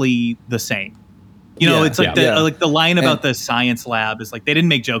exactly the same. You know, it's like like the line about the science lab is like they didn't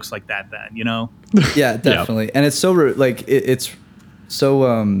make jokes like that then. You know? Yeah, definitely. And it's so like it's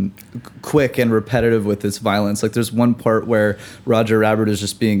so quick and repetitive with its violence. Like there's one part where Roger Rabbit is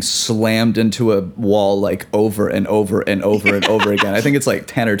just being slammed into a wall like over and over and over and over again. I think it's like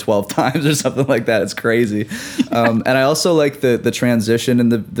 10 or 12 times or something like that. It's crazy. And I also like the transition in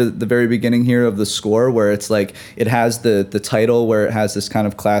the very beginning here of the score where it's like it has the title where it has this kind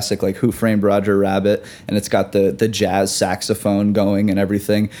of classic like Who Framed Roger Rabbit, and it's got the jazz saxophone going and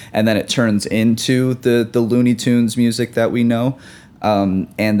everything, and then it turns into the Looney Tunes music that we know.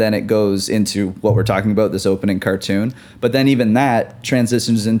 And then it goes into what we're talking about, this opening cartoon. But then even that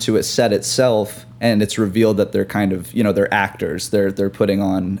transitions into a set itself, and it's revealed that they're kind of, you know, they're actors. They're putting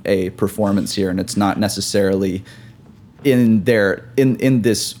on a performance here, and it's not necessarily in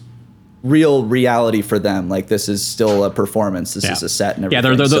this real reality for them. Like this is still a performance. This is a set and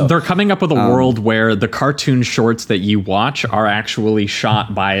everything. They're coming up with a world where the cartoon shorts that you watch are actually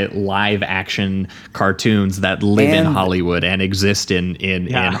shot by live action cartoons that live in Hollywood and exist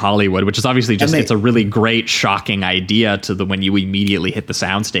in Hollywood, which is obviously just it's a really great shocking idea to when you immediately hit the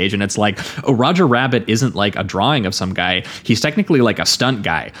soundstage, and it's like, oh, Roger Rabbit isn't like a drawing of some guy. He's technically like a stunt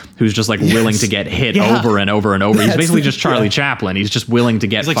guy who's just like willing to get hit over and over and over. He's basically just Charlie Chaplin. He's just willing to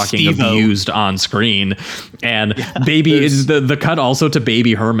get fucking used on screen. And Baby is the cut also to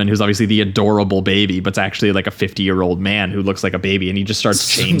Baby Herman, who's obviously the adorable baby, but it's actually like a 50-year-old man who looks like a baby, and he just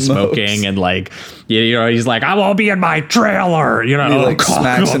starts chain smoking and like, you know, he's like, I won't be in my trailer, you know, he like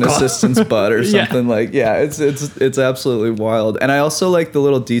smacks an assistant's butt or something. Like it's absolutely wild. And I also like the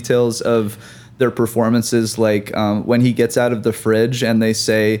little details of their performances, like when he gets out of the fridge and they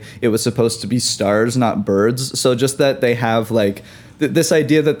say it was supposed to be stars, not birds. So just that they have like this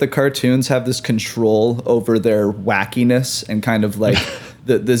idea that the cartoons have this control over their wackiness and kind of like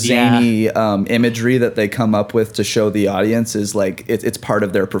the zany imagery that they come up with to show the audience is like it's part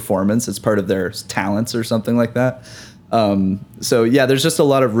of their performance. It's part of their talents or something like that. So yeah, there's just a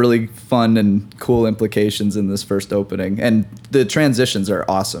lot of really fun and cool implications in this first opening, and the transitions are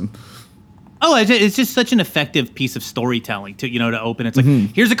awesome. Oh, it's just such an effective piece of storytelling to open. It's like,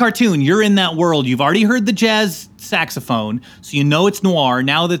 here's a cartoon. You're in that world. You've already heard the jazz saxophone, so you know it's noir.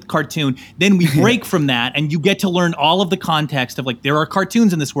 Now the cartoon. Then we break from that, and you get to learn all of the context of like, there are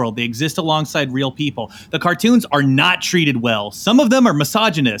cartoons in this world. They exist alongside real people. The cartoons are not treated well. Some of them are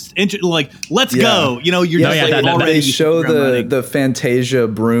misogynist. Like, let's go. You know, you're just like already. They show the Fantasia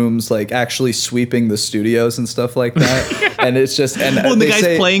brooms like actually sweeping the studios and stuff like that, and it's just and the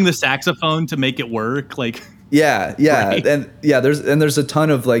guy's playing the saxophone to make it work, like right. and there's a ton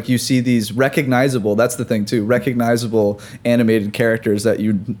of like, you see these recognizable, that's the thing too, recognizable animated characters that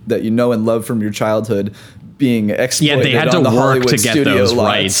you know and love from your childhood being exploited. Yeah, they had to work to get those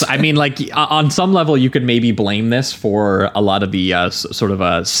rights. I mean, like on some level, you could maybe blame this for a lot of the sort of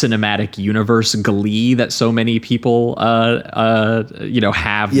a cinematic universe glee that so many people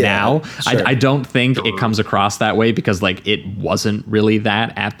have now. Sure. I don't think it comes across that way because like it wasn't really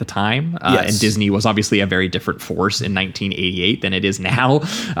that at the time, and Disney was obviously a very different force in 1988 than it is now.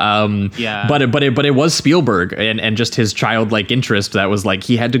 But it was Spielberg and just his childlike interest that was like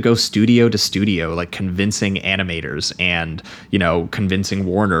he had to go studio to studio, like convincing animators and convincing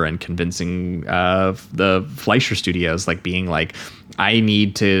Warner and convincing the Fleischer Studios, like being like, I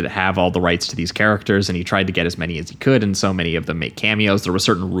need to have all the rights to these characters, and he tried to get as many as he could, and so many of them make cameos. There were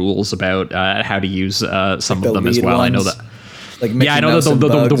certain rules about how to use some of them as well. Ones. I know that. Like I know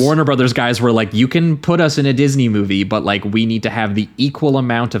that the Warner Brothers guys were like, you can put us in a Disney movie, but like we need to have the equal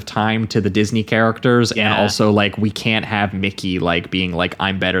amount of time to the Disney characters, and also like we can't have Mickey like being like,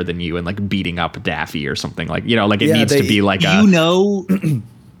 I'm better than you and like beating up Daffy or something, like like it needs to be like do you know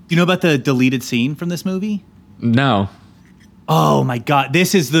about the deleted scene from this movie? No. Oh my God,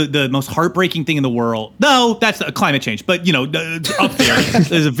 this is the most heartbreaking thing in the world. No, that's climate change, but up there.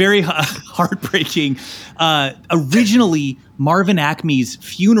 There's a very heartbreaking. Originally, Marvin Acme's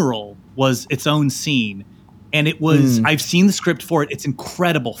funeral was its own scene. And it was, I've seen the script for it. It's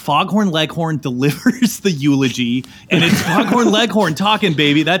incredible. Foghorn Leghorn delivers the eulogy, and it's Foghorn Leghorn talking,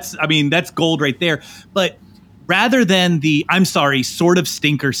 baby. That's gold right there. But rather than the, I'm sorry, sort of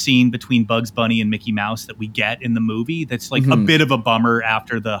stinker scene between Bugs Bunny and Mickey Mouse that we get in the movie, that's like a bit of a bummer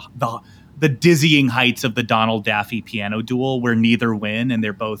after the dizzying heights of the Donald Daffy piano duel where neither win and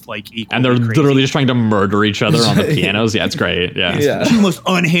they're both like equal. And they're literally just trying to murder each other on the pianos. Yeah, it's great. Yeah. It's the two most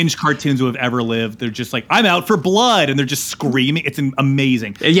unhinged cartoons who have ever lived. They're just like, I'm out for blood. And they're just screaming. It's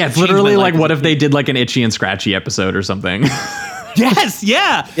amazing. Yeah, it's literally like, what if they did like an Itchy and Scratchy episode or something? Yes,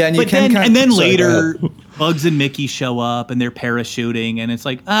 yeah. And then later, Bugs and Mickey show up and they're parachuting. And it's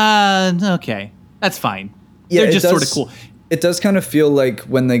like, okay, that's fine. Yeah, they're just sort of cool. It does kind of feel like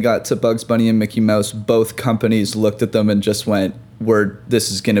when they got to Bugs Bunny and Mickey Mouse, both companies looked at them and just went, this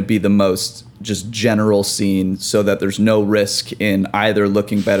is going to be the most just general scene so that there's no risk in either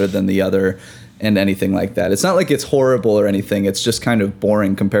looking better than the other and anything like that. It's not like it's horrible or anything. It's just kind of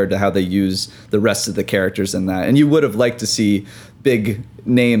boring compared to how they use the rest of the characters in that. And you would have liked to see big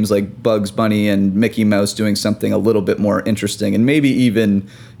names like Bugs Bunny and Mickey Mouse doing something a little bit more interesting and maybe even,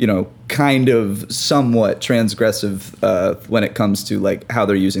 kind of somewhat transgressive when it comes to like how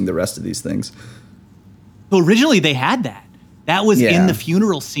they're using the rest of these things. So originally they had that. That was in the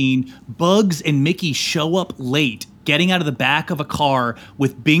funeral scene. Bugs and Mickey show up late, getting out of the back of a car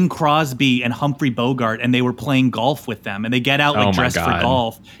with Bing Crosby and Humphrey Bogart, and they were playing golf with them. And they get out dressed for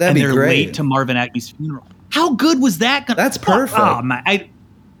golf, and they're late to Marvin Acme's funeral. How good was that? That's perfect. Oh, man.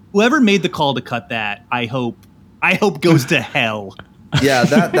 Whoever made the call to cut that, I hope goes to hell. Yeah,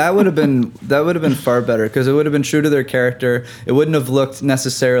 that would have been far better because it would have been true to their character. It wouldn't have looked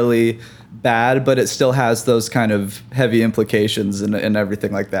necessarily bad, but it still has those kind of heavy implications and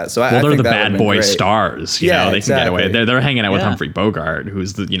everything like that. So they're think the bad boy stars. You know, they exactly. can get away. They're hanging out with Humphrey Bogart,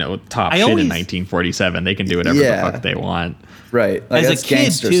 who's the top shit in 1947. They can do whatever the fuck they want. Right. Like, as a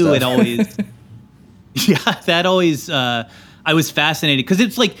kid too, stuff. It always. That always. I was fascinated because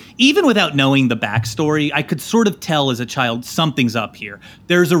it's like, even without knowing the backstory, I could sort of tell as a child something's up here.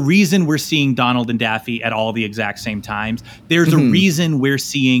 There's a reason we're seeing Donald and Daffy at all the exact same times. There's a reason we're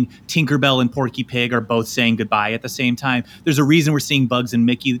seeing Tinkerbell and Porky Pig are both saying goodbye at the same time. There's a reason we're seeing Bugs and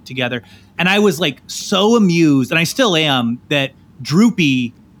Mickey together. And I was like so amused, and I still am, that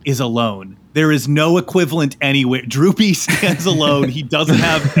Droopy is alone. There is no equivalent anywhere. Droopy stands alone. He doesn't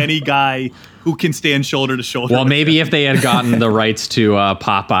have any guy who can stand shoulder to shoulder. Well, maybe if they had gotten the rights to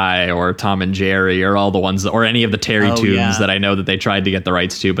Popeye or Tom and Jerry or all the ones, or any of the Terry Toons that I know that they tried to get the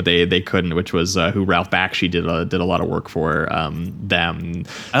rights to, but they couldn't, which was who Ralph Bakshi did a lot of work for them.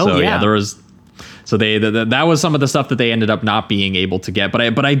 There was. So that was some of the stuff that they ended up not being able to get.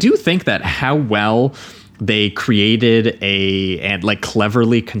 But I do think that how well they created and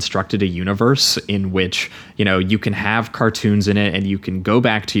cleverly constructed a universe in which, you can have cartoons in it and you can go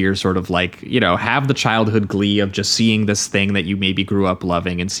back to your sort of have the childhood glee of just seeing this thing that you maybe grew up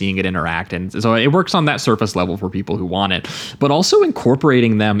loving and seeing it interact. And so it works on that surface level for people who want it, but also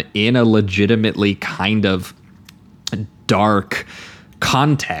incorporating them in a legitimately kind of dark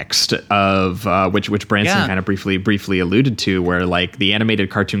context of which Branson kind of briefly alluded to, where the animated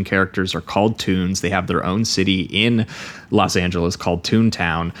cartoon characters are called Toons. They have their own city in Los Angeles called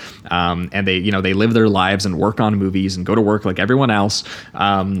Toontown, and they live their lives and work on movies and go to work like everyone else.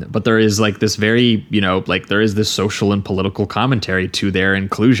 But there is this very there is this social and political commentary to their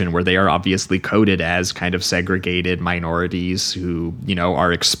inclusion, where they are obviously coded as kind of segregated minorities who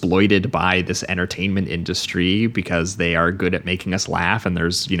are exploited by this entertainment industry because they are good at making us laugh. And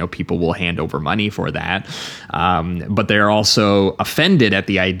there's, people will hand over money for that. But they're also offended at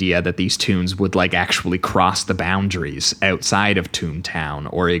the idea that these Toons would actually cross the boundaries outside of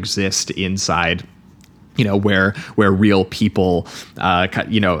Toontown or exist inside, where real people,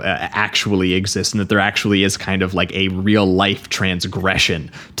 actually exist, and that there actually is kind of a real life transgression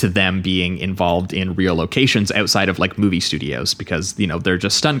to them being involved in real locations outside of movie studios, because, they're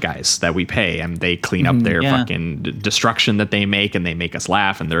just stunt guys that we pay and they clean up their fucking destruction that they make, and they make us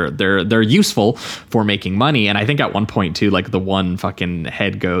laugh, and they're useful for making money. And I think at one point too, the one fucking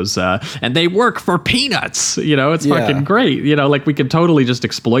head goes, and they work for peanuts, it's fucking great. We could totally just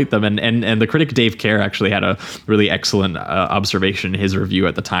exploit them. And the critic Dave Kerr actually actually had a really excellent observation in his review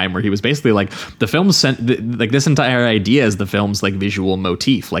at the time, where he was basically like, the film like this entire idea is the film's like visual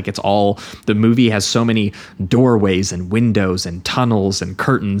motif. Like, it's all, the movie has so many doorways and windows and tunnels and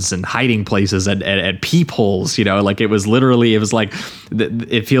curtains and hiding places and peepholes, you know, like it was like,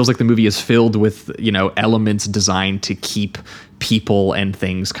 it feels like the movie is filled with, you know, elements designed to keep people and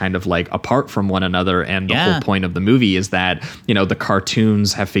things kind of like apart from one another. And the whole point of the movie is that, you know, the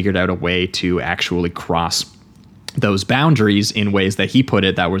cartoons have figured out a way to actually cross those boundaries in ways that he put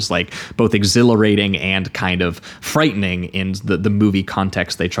it that was like both exhilarating and kind of frightening in the movie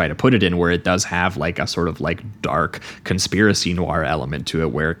context they try to put it in, where it does have like a sort of like dark conspiracy noir element to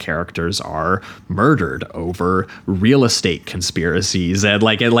it, where characters are murdered over real estate conspiracies, and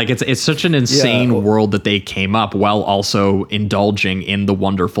it's such an insane world that they came up, while also indulging in the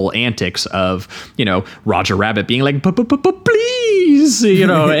wonderful antics of, you know, Roger Rabbit being like, please, you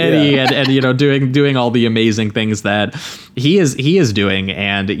know, Eddie, and you know, doing all the amazing things that he is doing.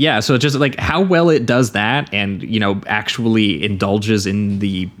 And so just like how well it does that, and, you know, actually indulges in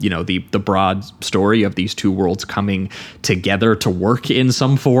the, you know, the broad story of these two worlds coming together to work in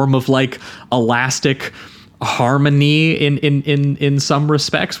some form of like elastic harmony in some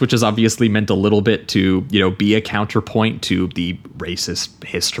respects, which is obviously meant a little bit to, you know, be a counterpoint to the racist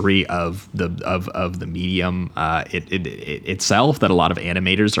history of the medium itself that a lot of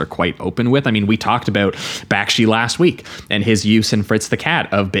animators are quite open with. I mean, we talked about Bakshi last week and his use in Fritz the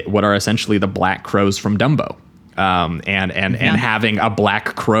Cat of what are essentially the black crows from Dumbo. And having a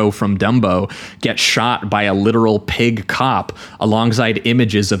black crow from Dumbo get shot by a literal pig cop alongside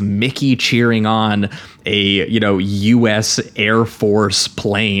images of Mickey cheering on a, you know, U.S. Air Force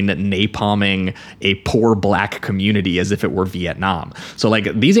plane napalming a poor black community as if it were Vietnam. So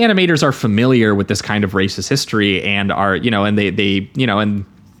like, these animators are familiar with this kind of racist history and are, you know, and they you know, and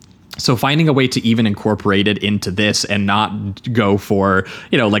so finding a way to even incorporate it into this and not go for,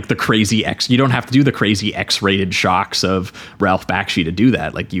 you know, like the crazy you don't have to do the crazy X-rated shocks of Ralph Bakshi to do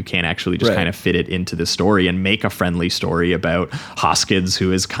that. Like, you can actually just kind of fit it into the story and make a friendly story about Hoskins,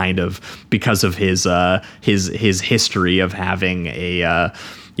 who is kind of, because of his history of having a,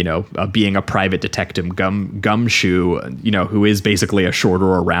 you know, being a private detective gumshoe, you know, who is basically a shorter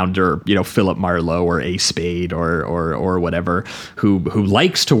or rounder, you know, Philip Marlowe or Ace Spade or whatever, who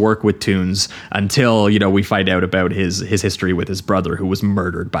likes to work with Toons until, you know, we find out about his history with his brother, who was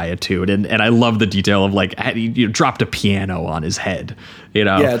murdered by a Toon. And I love the detail of like, he dropped a piano on his head, you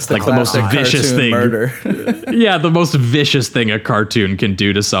know, it's like the most vicious thing. Murder. The most vicious thing a cartoon can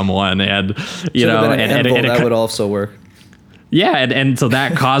do to someone. And, you know, and that would also work. Yeah, and so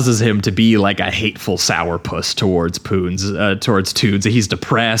that causes him to be like a hateful sourpuss towards Toons. He's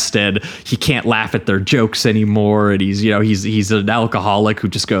depressed and he can't laugh at their jokes anymore. And he's an alcoholic who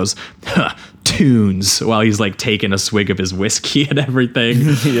just goes, Toons, while he's like taking a swig of his whiskey and everything.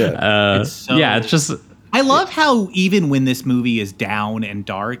 It's just. I love how even when this movie is down and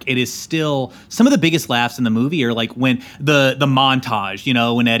dark, it is still, some of the biggest laughs in the movie are like when the montage, you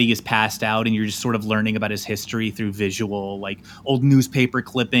know, when Eddie is passed out and you're just sort of learning about his history through visual, like old newspaper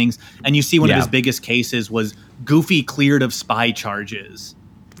clippings. And you see one of his biggest cases was Goofy cleared of spy charges.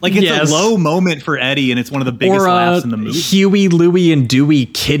 Like, it's a low moment for Eddie, and it's one of the biggest laughs in the movie. Huey, Louie, and Dewey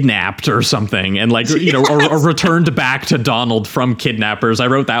kidnapped or something, and like, you know, or returned back to Donald from kidnappers. I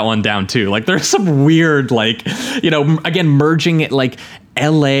wrote that one down too. Like, there's some weird, like, you know, again, merging it like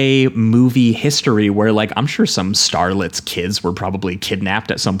LA movie history where, like, I'm sure some starlets' kids were probably kidnapped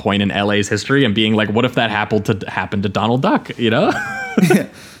at some point in LA's history, and being like, what if that happened to Donald Duck? You know?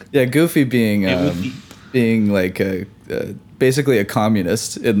 Goofy being like basically a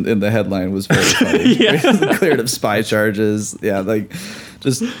communist in the headline was very funny. Cleared of spy charges. Like,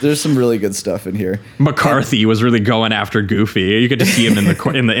 just there's some really good stuff in here. McCarthy was really going after Goofy. You get to see him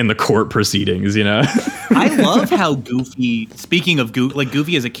in the court proceedings, you know. I love how Goofy, speaking of Goofy, like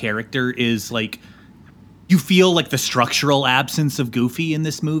Goofy as a character is like, you feel like the structural absence of Goofy in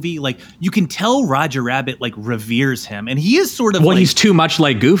this movie. Like, you can tell Roger Rabbit like reveres him, and he is sort of he's too much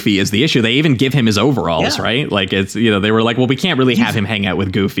like Goofy is the issue. They even give him his overalls, right? Like, it's, you know, they were like, well, we can't really have him hang out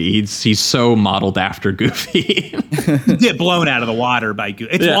with Goofy. He's so modeled after Goofy. Get blown out of the water by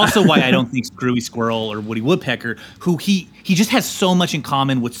Goofy. It's also why I don't think Screwy Squirrel or Woody Woodpecker, who he just has so much in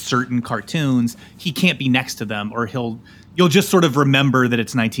common with certain cartoons, he can't be next to them, or you'll just sort of remember that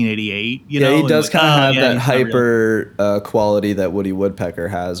it's 1988. You know? He does kind of have that hyper quality that Woody Woodpecker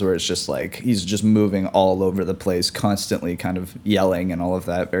has, where it's just like he's just moving all over the place, constantly kind of yelling and all of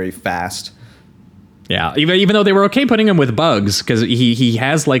that, very fast. Yeah, even though they were okay putting him with Bugs, because he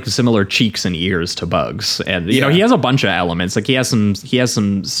has like similar cheeks and ears to Bugs, and you know, he has a bunch of elements. Like he has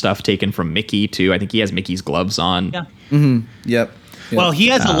some stuff taken from Mickey too. I think he has Mickey's gloves on. Yeah. Mm-hmm. Yep. Well, he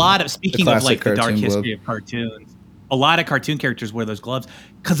has a lot of, speaking of like the dark history glove. of cartoons, a lot of cartoon characters wear those gloves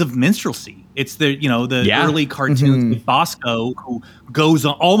because of minstrelsy. It's the early cartoons with Bosco, who goes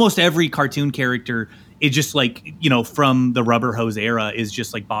on, almost every cartoon character. It's just like, from the Rubber Hose era is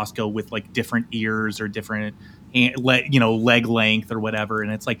just like Bosco with like different ears or different, leg length or whatever.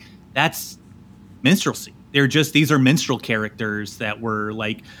 And it's like, that's minstrelsy. These are minstrel characters that were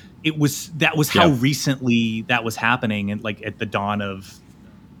like, that was how recently that was happening, and like at the dawn of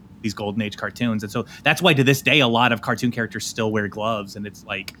these golden age cartoons. And so that's why to this day, a lot of cartoon characters still wear gloves. And it's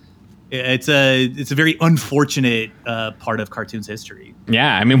like, it's a very unfortunate part of cartoons history.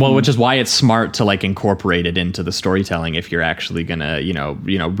 Yeah, I mean, well, which is why it's smart to like incorporate it into the storytelling. If you're actually gonna,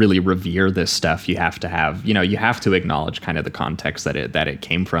 really revere this stuff, you have to have, you have to acknowledge kind of the context that it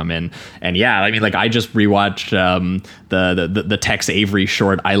came from. And yeah, I mean, like I just rewatched the Tex Avery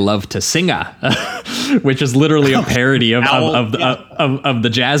short "I Love to Singa," which is literally a parody of the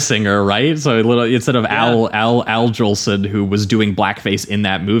jazz singer, right? So instead of Al Jolson, who was doing blackface in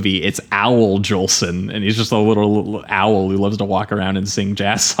that movie, it's Owl Jolson, and he's just a little owl who loves to walk around and sing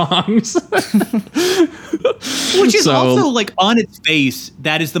jazz songs. Which is also like, on its face,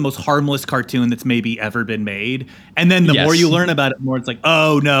 that is the most harmless cartoon that's maybe ever been made. And then the more you learn about it, more it's like,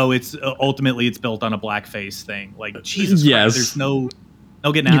 oh no, it's ultimately it's built on a blackface thing. Like, Jesus Christ, there's no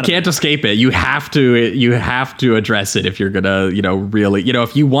getting out of it. You can't escape it. You have to address it if you're gonna, really,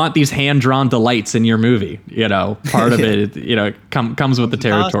 if you want these hand-drawn delights in your movie, part of it, comes with the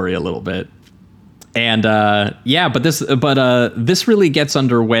territory a little bit. And but this really gets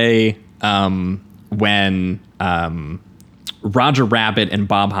underway when Roger Rabbit and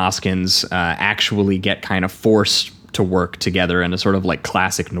Bob Hoskins actually get kind of forced to work together in a sort of like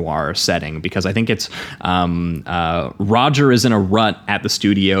classic noir setting, because I think it's Roger is in a rut at the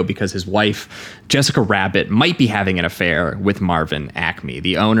studio because his wife Jessica Rabbit might be having an affair with Marvin Acme,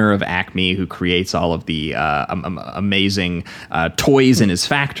 the owner of Acme, who creates all of the amazing toys in his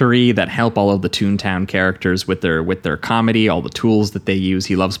factory that help all of the Toontown characters with their comedy, all the tools that they use.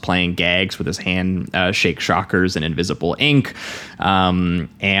 He loves playing gags with his hand shake shockers and invisible ink,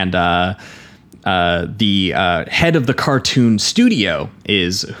 the head of the cartoon studio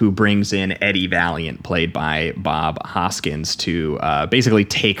is who brings in Eddie Valiant, played by Bob Hoskins, to basically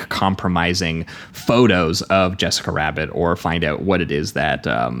take compromising photos of Jessica Rabbit or find out what it is that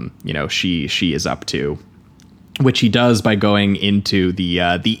she is up to. Which he does by going into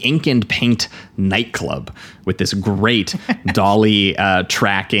the Ink and Paint nightclub with this great dolly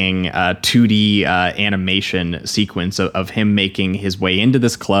tracking 2D animation sequence of him making his way into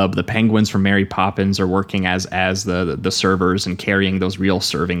this club. The penguins from Mary Poppins are working as the servers and carrying those real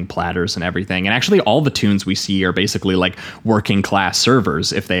serving platters and everything. And actually, all the tunes we see are basically like working class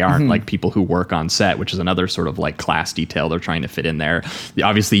servers, if they aren't like people who work on set, which is another sort of like class detail they're trying to fit in there.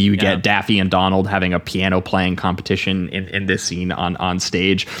 Obviously, you get Daffy and Donald having a piano playing competition in this scene on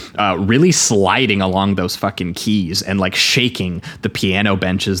stage, really sliding along those fucking keys and like shaking the piano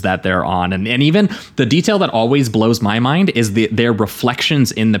benches that they're on. And even the detail that always blows my mind is their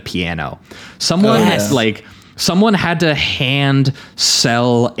reflections in the piano. Someone had to hand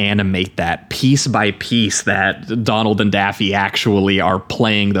cell animate that piece by piece, that Donald and Daffy actually are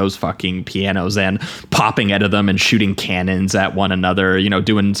playing those fucking pianos and popping out of them and shooting cannons at one another,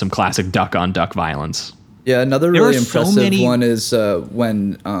 doing some classic duck on duck violence. Yeah, another really impressive one is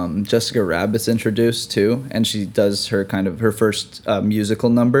when Jessica Rabbit's introduced too, and she does her first musical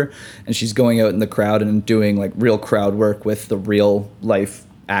number, and she's going out in the crowd and doing like real crowd work with the real life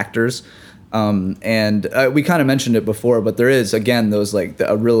actors. And we kind of mentioned it before, but there is again those like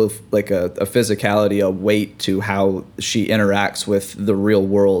a real like a physicality, a weight to how she interacts with the real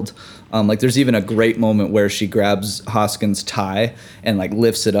world. Like there's even a great moment where she grabs Hoskins' tie and like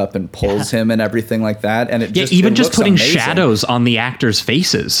lifts it up and pulls him and everything like that. And it just putting amazing. shadows on the actors'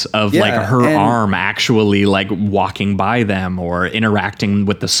 faces of like her arm actually like walking by them or interacting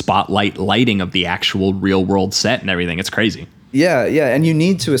with the spotlight lighting of the actual real world set and everything. It's crazy. Yeah, and you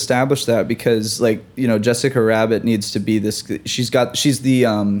need to establish that because, like, Jessica Rabbit needs to be this. She's the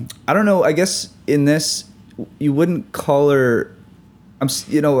I don't know. I guess in this you wouldn't call her. I'm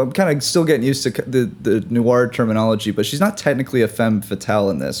kind of still getting used to the noir terminology, but she's not technically a femme fatale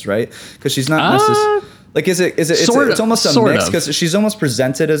in this, right? Because she's not necessarily. Like, it's almost a mix because she's almost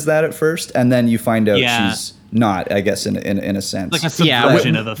presented as that at first, and then you find out not, I guess, in a sense. Like a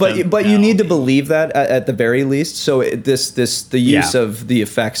subversion of a film. But you need to believe that at the very least. So the use of the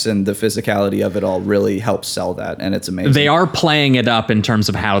effects and the physicality of it all really helps sell that, and it's amazing. They are playing it up in terms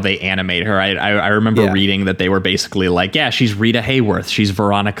of how they animate her. I remember reading that they were basically like, yeah, she's Rita Hayworth, she's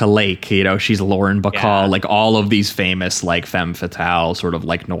Veronica Lake, she's Lauren Bacall, like all of these famous like femme fatale sort of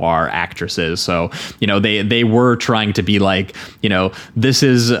like noir actresses. So they were trying to be like, this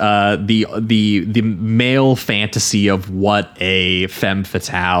is the male fantasy of what a femme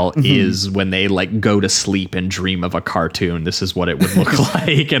fatale is when they like go to sleep and dream of a cartoon. This is what it would look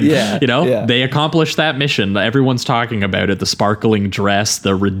like. And they accomplished that mission. Everyone's talking about it. The sparkling dress,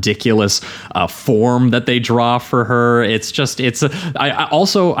 the ridiculous form that they draw for her. I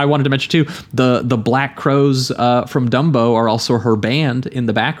wanted to mention too, the Black Crows from Dumbo are also her band in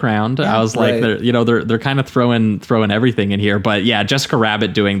the background. I was like, they're kind of throwing everything in here. But yeah, Jessica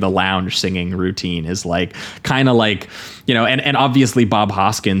Rabbit doing the lounge singing routine is like kind of like, and obviously Bob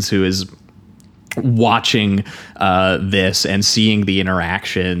Hoskins, who is watching this and seeing the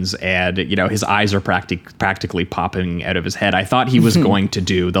interactions, and his eyes are practically popping out of his head. I thought he was going to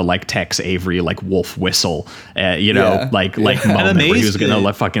do the like Tex Avery like wolf whistle, moment where he was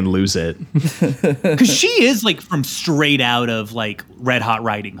gonna fucking lose it. Because she is like from straight out of like Red Hot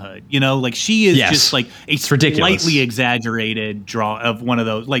Riding Hood, like she is just like a slightly exaggerated draw of one of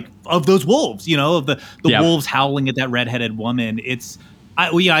those like of those wolves, of the wolves howling at that redheaded woman.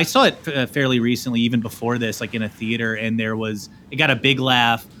 I saw it fairly recently, even before this, like in a theater, and it got a big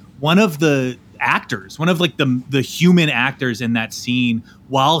laugh. One of the actors, one of like the human actors in that scene,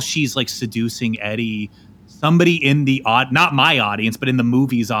 while she's like seducing Eddie, somebody in the not my audience, but in the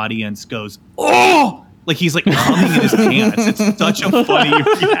movie's audience goes, "Oh!" Like he's like humming in his pants. It's such a funny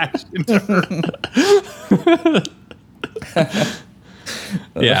reaction to her.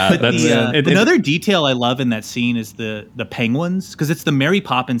 Yeah, another detail I love in that scene is the penguins, because it's the Mary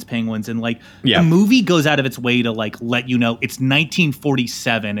Poppins penguins, and like the movie goes out of its way to like let you know it's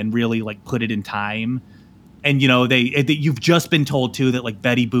 1947 and really like put it in time. And you've just been told too that like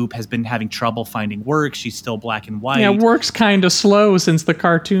Betty Boop has been having trouble finding work. She's still black and white. Yeah, work's kind of slow since the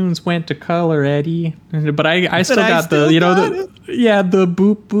cartoons went to color, Eddie. But I still got the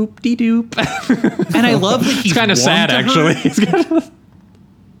boop boop dee doop. And I love that he's kind of sad actually.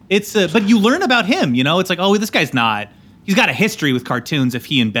 But you learn about him. It's like, oh, this guy's not. He's got a history with cartoons if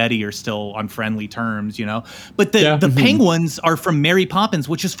he and Betty are still on friendly terms, But the penguins are from Mary Poppins,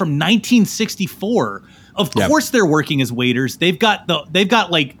 which is from 1964. Of course, they're working as waiters. They've got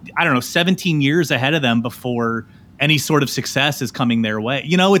like, I don't know, 17 years ahead of them before any sort of success is coming their way.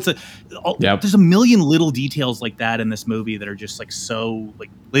 There's a million little details like that in this movie that are just like so like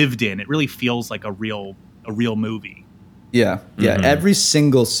lived in. It really feels like a real movie. Yeah. Every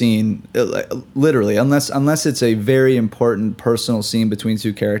single scene, literally, unless it's a very important personal scene between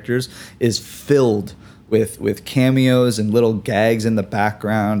two characters, is filled with cameos and little gags in the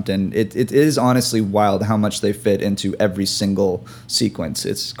background, and it is honestly wild how much they fit into every single sequence.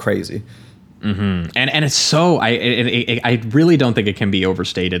 It's crazy. Mm-hmm. And it's so I really don't think it can be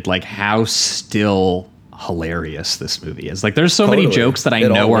overstated like how still hilarious this movie is. Like there's so many jokes that I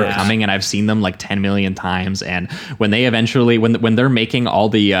know are coming, and I've seen them like 10 million times, and when they eventually when they're making all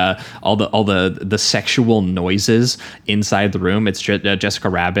the sexual noises inside the room, it's Jessica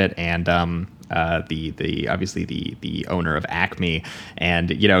Rabbit and the obviously the owner of Acme, and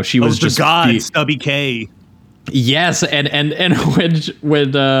she was just Stubby K. Yes, and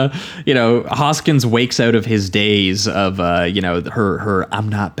when Hoskins wakes out of his daze of her I'm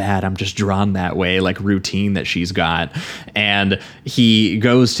not bad, I'm just drawn that way like routine that she's got, and he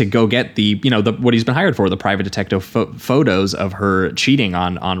goes to go get the what he's been hired for, the private detective photos of her cheating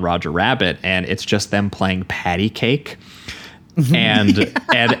on Roger Rabbit, and it's just them playing patty cake, and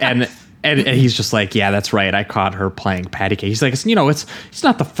And he's just like, yeah, that's right, I caught her playing patty cake. He's like, it's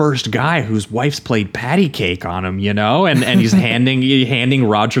not the first guy whose wife's played patty cake on him, and he's handing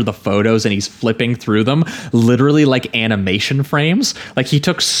Roger the photos, and he's flipping through them, literally like animation frames. Like he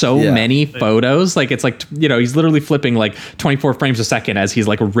took so many photos, like it's like he's literally flipping like 24 frames a second as he's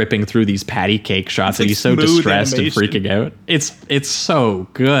like ripping through these patty cake shots, and he's so distressed animation. And freaking out. It's so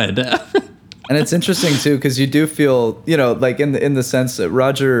good. And it's interesting too, because you do feel, like in the sense that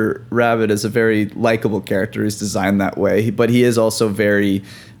Roger Rabbit is a very likable character. He's designed that way, but he is also very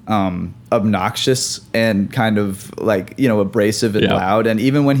obnoxious and kind of like abrasive and loud. And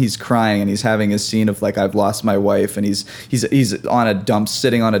even when he's crying and he's having a scene of like, I've lost my wife, and he's on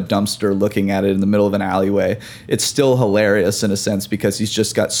sitting on a dumpster looking at it in the middle of an alleyway, it's still hilarious in a sense, because he's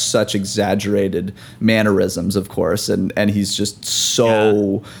just got such exaggerated mannerisms, of course, and he's just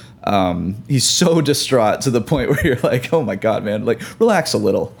so he's so distraught to the point where you're like, oh my God, man, like relax a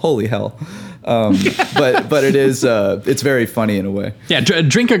little. Holy hell. But it is it's very funny in a way. Yeah,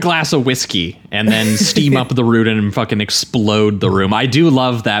 drink a glass of whiskey and then steam up the root and fucking explode the room. I do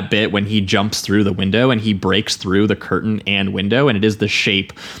love that bit when he jumps through the window and he breaks through the curtain and window, and it is the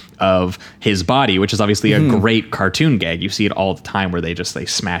shape of his body, which is obviously a great cartoon gag. You see it all the time where they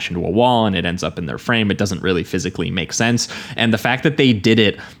smash into a wall and it ends up in their frame. It doesn't really physically make sense. And the fact that they did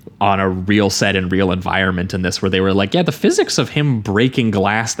it on a real set and real environment in this, where they were like, yeah, the physics of him breaking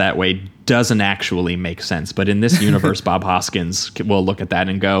glass that way doesn't actually make sense. But in this universe, Bob Hoskins will look at that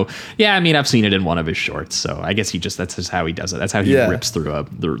and go, yeah, I mean, I've seen it in one of his shorts. So I guess that's just how he does it. That's how he rips through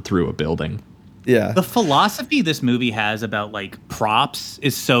a building. Yeah. The philosophy this movie has about like props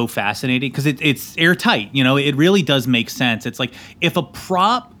is so fascinating because it's airtight. You know, it really does make sense. It's like if a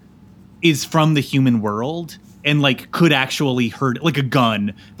prop is from the human world and like could actually hurt, like a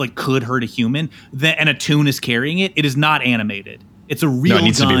gun, like could hurt a human, and a toon is carrying it, it is not animated. It's a real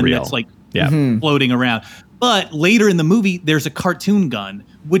gun that's like floating around. But later in the movie, there's a cartoon gun,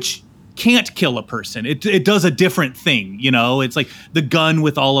 which can't kill a person. It does a different thing, you know? It's like the gun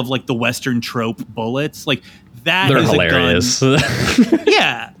with all of like the Western trope bullets. Like that They're is hilarious. A gun.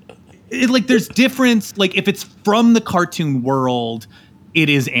 Yeah. Like there's difference. Like if it's from the cartoon world, it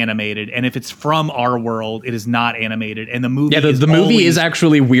is animated. And if it's from our world, it is not animated. And the movie the movie is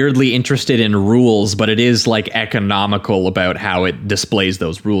actually weirdly interested in rules, but it is like economical about how it displays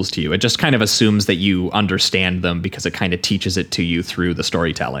those rules to you. It just kind of assumes that you understand them because it kind of teaches it to you through the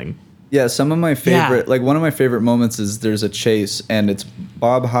storytelling. Yeah, some of my favorite, like one of my favorite moments is there's a chase and it's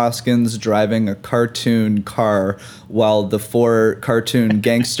Bob Hoskins driving a cartoon car while the 4 cartoon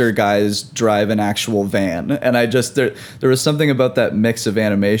gangster guys drive an actual van. And I just, there was something about that mix of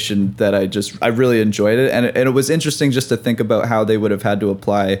animation that I really enjoyed it. And it was interesting just to think about how they would have had to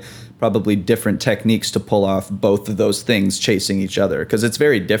apply probably different techniques to pull off both of those things chasing each other. Because it's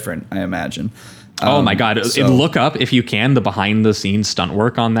very different, I imagine. Oh my God. Look up, if you can, the behind the scenes stunt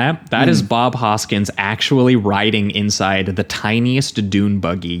work on that. That is Bob Hoskins actually riding inside the tiniest dune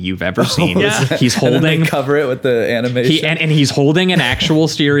buggy you've ever seen. He's holding, and they cover it with the animation. And he's holding an actual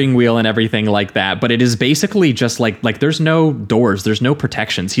steering wheel and everything like that. But it is basically just like there's no doors, there's no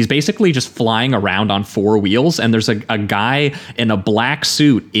protections. He's basically just flying around on 4 wheels. And there's a guy in a black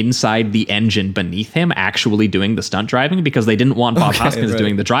suit inside the engine beneath him actually doing the stunt driving, because they didn't want Bob Hoskins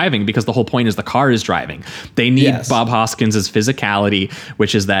doing the driving, because the whole point is the car is driving. They need Bob Hoskins's physicality,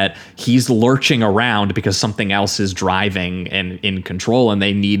 which is that he's lurching around because something else is driving and in control, and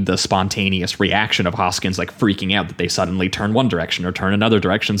they need the spontaneous reaction of Hoskins like freaking out that they suddenly turn one direction or turn another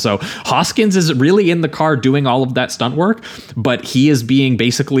direction. So Hoskins is really in the car doing all of that stunt work, but he is being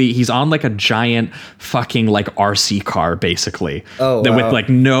he's on like a giant fucking like RC car basically.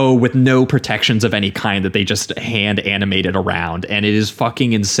 With no protections of any kind that they just hand animated around, and it is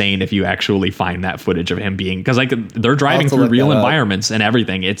fucking insane if you actually find that footage of him being, because like they're driving through real environments and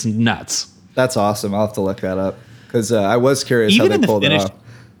everything. It's nuts. That's awesome. I'll have to look that up because I was curious how they pulled it off.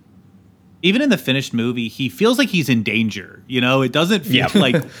 Even in the finished movie, he feels like he's in danger. You know, it doesn't feel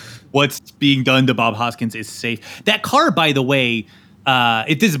like what's being done to Bob Hoskins is safe. That car, by the way,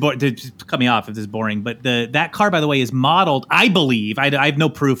 cut me off if this is boring, but that car, by the way, is modeled, I believe, I have no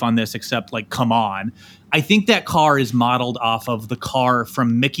proof on this except like, come on. I think that car is modeled off of the car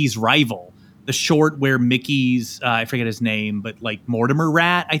from Mickey's Rival. The short where Mickey's, I forget his name, but like Mortimer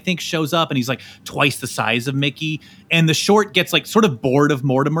Rat, I think, shows up and he's like twice the size of Mickey. And the short gets like sort of bored of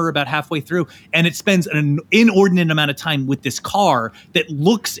Mortimer about halfway through. And it spends an inordinate amount of time with this car that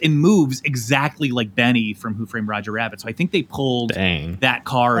looks and moves exactly like Benny from Who Framed Roger Rabbit. So I think they pulled that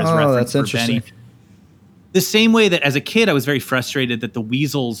car as reference for Benny. The same way that as a kid, I was very frustrated that the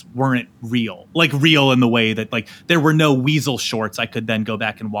weasels weren't real in the way that like there were no weasel shorts I could then go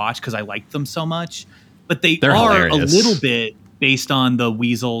back and watch because I liked them so much. But they're hilarious. A little bit based on the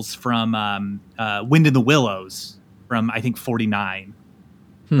weasels from Wind in the Willows from, I think, 49,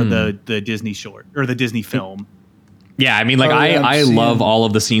 the Disney short or the Disney film. Yeah, I mean, like I love all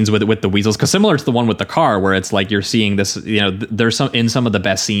of the scenes with the weasels, because similar to the one with the car, where it's like you're seeing this, you know, there's some of the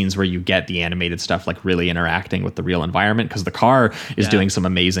best scenes where you get the animated stuff like really interacting with the real environment, because the car is doing some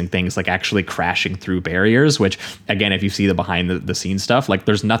amazing things, like actually crashing through barriers. Which, again, if you see the behind the scenes stuff, like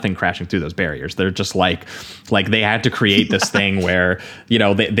there's nothing crashing through those barriers. They're just like they had to create this thing where, you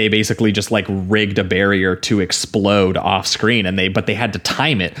know, they basically just like rigged a barrier to explode off screen, but they had to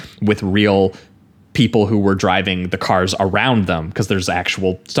time it with real people who were driving the cars around them, because there's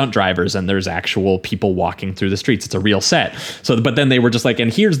actual stunt drivers and there's actual people walking through the streets. It's a real set. So, but then they were just like,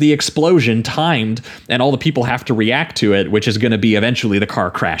 and here's the explosion timed, and all the people have to react to it, which is going to be eventually the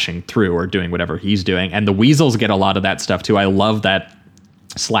car crashing through or doing whatever he's doing. And the weasels get a lot of that stuff too. I love that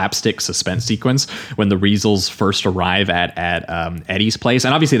slapstick suspense sequence when the weasels first arrive at Eddie's place,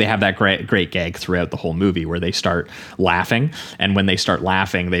 and obviously they have that great gag throughout the whole movie where they start laughing, and when they start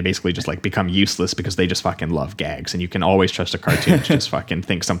laughing they basically just like become useless because they just fucking love gags, and you can always trust a cartoon to just fucking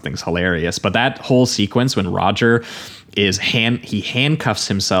think something's hilarious. But that whole sequence when Roger he handcuffs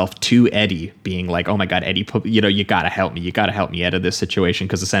himself to Eddie, being like, oh my God, Eddie, you gotta help me out of this situation,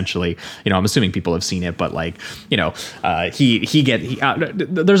 because essentially, I'm assuming people have seen it, but like,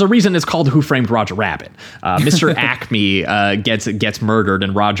 there's a reason it's called Who Framed Roger Rabbit. Mr. Acme gets murdered,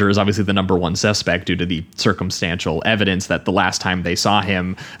 and Roger is obviously the number one suspect due to the circumstantial evidence that the last time they saw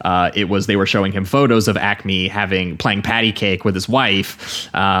him, they were showing him photos of Acme playing patty cake with his wife,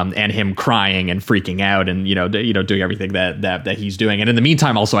 and him crying and freaking out and doing everything that he's doing. And in the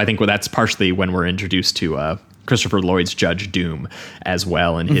meantime, also, I think that's partially when we're introduced to Christopher Lloyd's Judge Doom as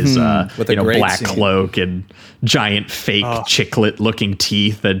well, and his black cloak and giant fake chiclet looking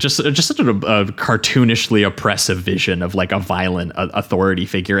teeth, and just sort of a cartoonishly oppressive vision of like a violent authority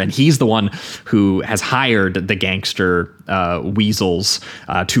figure. And he's the one who has hired the gangster weasels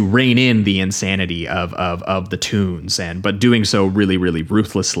to rein in the insanity of the Toons, but doing so really, really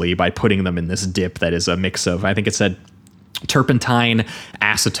ruthlessly by putting them in this dip that is a mix of, I think it said, turpentine,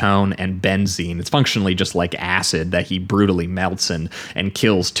 acetone, and benzene. It's functionally just like acid that he brutally melts and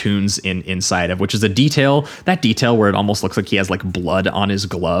kills Toons inside of, which is a detail where it almost looks like he has like blood on his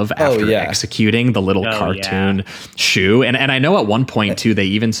glove after executing the little cartoon shoe. And I know at one point too, they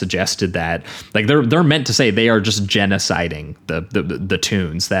even suggested that like they're meant to say they are just genociding the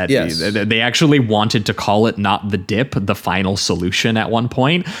Toons, that they actually wanted to call it not the dip, the final solution at one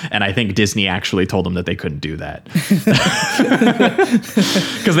point. And I think Disney actually told them that they couldn't do that.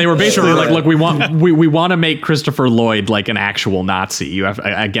 Because they were basically like, look, we want to make Christopher Lloyd like an actual Nazi. You have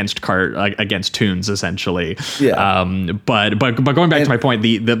against Toons essentially. Yeah. But going back to my point,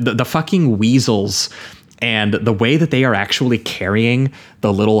 the fucking weasels and the way that they are actually carrying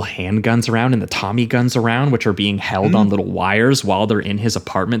the little handguns around and the Tommy guns around, which are being held on little wires while they're in his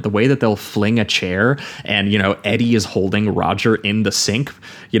apartment, the way that they'll fling a chair and, Eddie is holding Roger in the sink,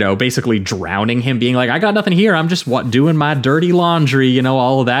 basically drowning him, being like, I got nothing here. I'm just doing my dirty laundry,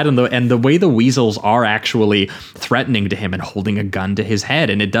 all of that. And the way the weasels are actually threatening to him and holding a gun to his head.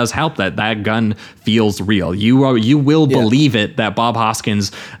 And it does help that gun feels real. You will believe it that Bob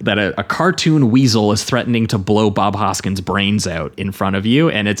Hoskins, that a cartoon weasel is threatening to blow Bob Hoskins' brains out in front of you.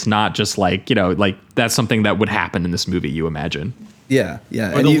 And it's not just like, like that's something that would happen in this movie, you imagine. Yeah.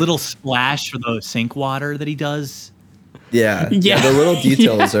 Or the little splash for the sink water that he does. Yeah. The little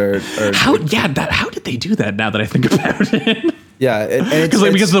details are how did they do that now that I think about it? Yeah.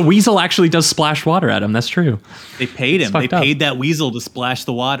 Because the weasel actually does splash water at him. That's true. They paid him. They paid that weasel to splash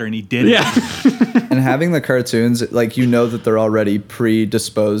the water, and he did it. Yeah. And having the cartoons, like, that they're already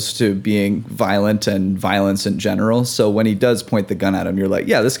predisposed to being violent and violence in general. So when he does point the gun at him, you're like,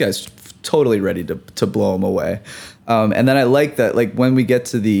 yeah, this guy's totally ready to blow him away. And then I like that, like, when we get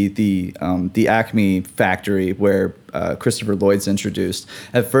to the Acme factory where Christopher Lloyd's introduced,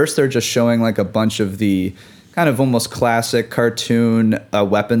 at first they're just showing like a bunch of the kind of almost classic cartoon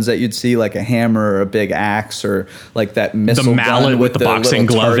weapons that you'd see, like a hammer or a big axe or like that missile the mallet with the boxing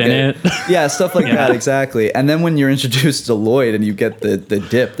glove in it. Yeah, stuff like that, exactly. And then when you're introduced to Lloyd and you get the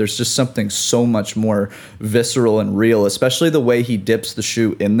dip, there's just something so much more visceral and real, especially the way he dips the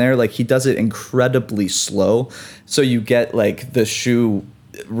shoe in there. Like, he does it incredibly slow, so you get like the shoe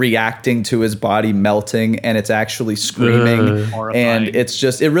reacting to his body melting, and it's actually screaming, and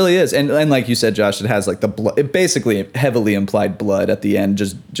it really is. And like you said, Josh, it has like the blood, it basically heavily implied blood at the end,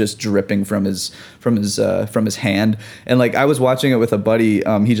 just dripping from his hand. And like, I was watching it with a buddy,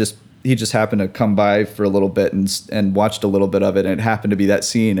 he just happened to come by for a little bit and watched a little bit of it, and it happened to be that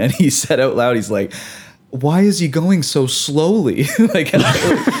scene, and he said out loud, he's like, why is he going so slowly? Like,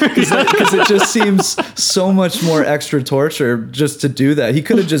 because it just seems so much more extra torture just to do that. He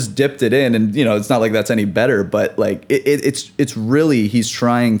could have just dipped it in, and it's not like that's any better. But like, it's really, he's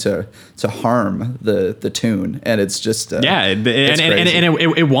trying to harm the Toon, and it's just and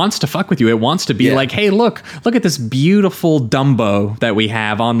it wants to fuck with you. It wants to be like, hey, look at this beautiful Dumbo that we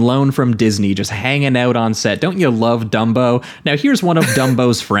have on loan from Disney, just hanging out on set. Don't you love Dumbo? Now here's one of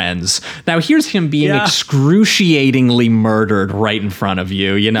Dumbo's friends. Now here's him being excruciatingly murdered right in front of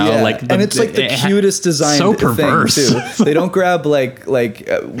you, you know, and it's like the cutest design. So perverse thing too. They don't grab like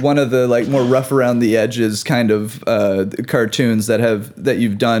one of the like more rough around the edges kind of cartoons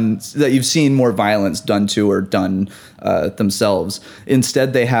that you've seen more violence done to or done themselves.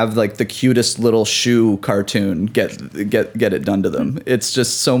 Instead, they have like the cutest little shoe cartoon get it done to them. It's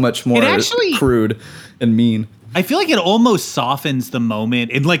just so much more crude and mean. I feel like it almost softens the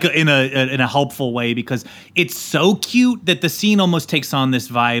moment in a helpful way, because it's so cute that the scene almost takes on this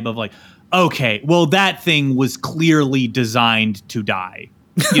vibe of like, okay, well, that thing was clearly designed to die.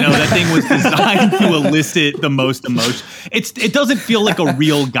 You know, that thing was designed to elicit the most emotion. It doesn't feel like a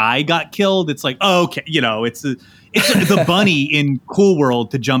real guy got killed. It's like, oh, okay, you know, it's the bunny in Cool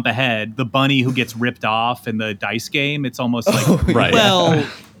World, to jump ahead, the bunny who gets ripped off in the dice game. It's almost like,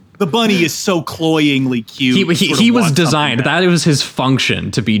 the bunny is so cloyingly cute. He was designed. That was his function,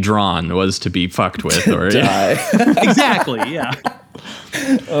 to be drawn, was to be fucked with. Or Exactly, yeah.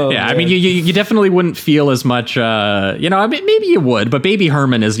 I mean, you definitely wouldn't feel as much, maybe you would, but Baby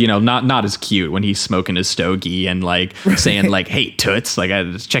Herman is, not as cute when he's smoking his stogie and like saying like, hey, toots, like,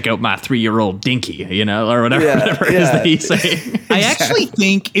 check out my 3-year-old dinky, or whatever it is that he's saying. I actually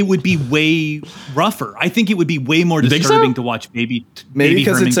think it would be way rougher. I think it would be way more disturbing to watch Maybe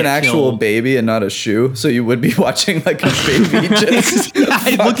because Herman it's an actual killed. Baby and not a shoe, so you would be watching like a baby just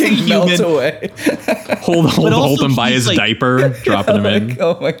fucking melt away. Hold him by his diaper, dropping him in.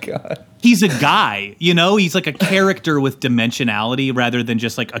 Oh my God. He's a guy, he's like a character with dimensionality rather than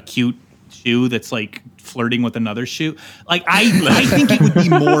just like a cute shoe that's like flirting with another shoe. Like I think it would be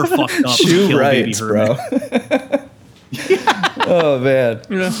more fucked up shoe to kill rights, Baby Herman. bro. Oh man.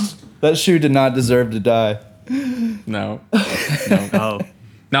 That shoe did not deserve to die. No. Oh.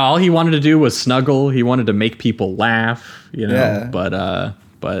 No, all he wanted to do was snuggle. He wanted to make people laugh, but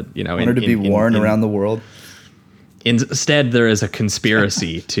wanted to be worn around the world. Instead, there is a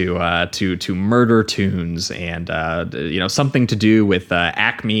conspiracy to murder Toons, and something to do with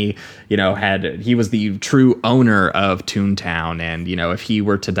Acme. He was the true owner of Toontown, and if he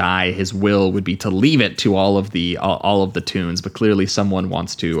were to die, his will would be to leave it to all of the Toons. But clearly, someone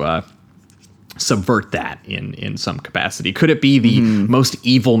wants to subvert that in some capacity. Could it be the most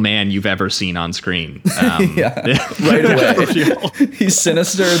evil man you've ever seen on screen? Right away. He's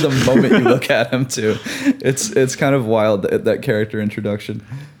sinister the moment you look at him too. It's kind of wild, that character introduction.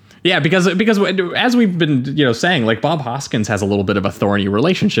 Yeah, because as we've been saying, like, Bob Hoskins has a little bit of a thorny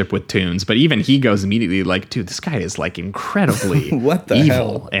relationship with Toons, but even he goes immediately like, dude, this guy is like incredibly what the evil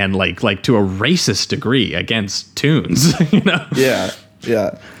hell? And like to a racist degree against Toons. Yeah.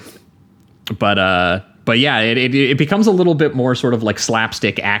 But yeah, it becomes a little bit more sort of like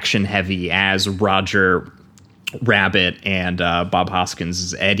slapstick action heavy as Roger Rabbit and Bob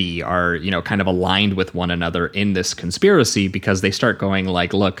Hoskins' Eddie are, kind of aligned with one another in this conspiracy, because they start going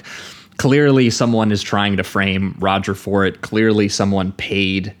like, look, clearly someone is trying to frame Roger for it. Clearly someone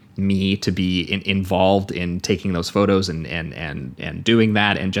paid me to be involved in taking those photos and doing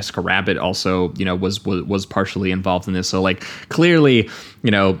that, and Jessica Rabbit also was partially involved in this, so like clearly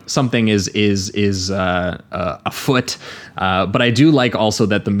something is afoot, but I do like also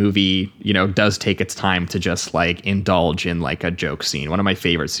that the movie does take its time to just like indulge in like a joke scene. One of my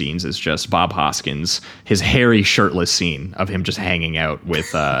favorite scenes is just Bob Hoskins, his hairy shirtless scene of him just hanging out with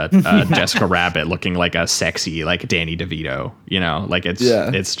Jessica Rabbit looking like a sexy like Danny DeVito, like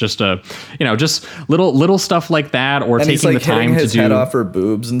it's just just little stuff like that, or and taking he's, like, the time his to do head off her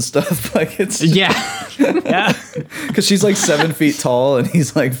boobs and stuff, like it's because she's like 7 feet tall and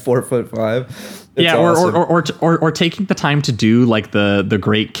he's like 4'5". It's awesome. or taking the time to do like the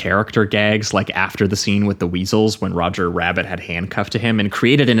great character gags, like after the scene with the weasels when Roger Rabbit had handcuffed to him, and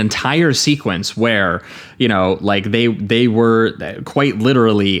created an entire sequence where like they were quite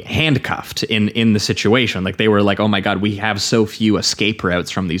literally handcuffed in the situation. Like they were like, oh my God, we have so few escape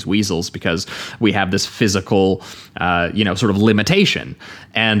routes from these weasels because we have this physical sort of limitation.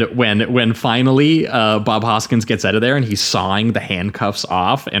 And when finally Bob Hoskins gets out of there and he's sawing the handcuffs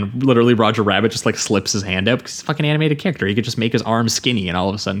off, and literally Roger Rabbit just like slips his hand out, because he's a fucking animated character. He could just make his arms skinny and all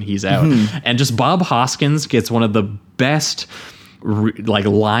of a sudden he's out. And just Bob Hoskins gets one of the best like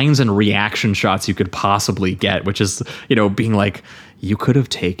lines and reaction shots you could possibly get, which is being like, you could have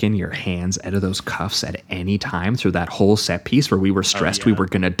taken your hands out of those cuffs at any time through that whole set piece where we were stressed we were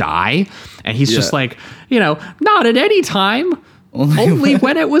gonna die. And he's just like, not at any time. Only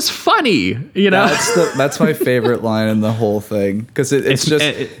when it was funny, you know. That's my favorite line in the whole thing, because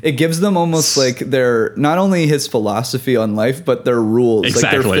it gives them almost like their, not only his philosophy on life, but their rules,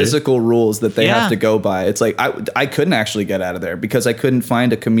 exactly. like their physical rules that they have to go by. It's like I couldn't actually get out of there because I couldn't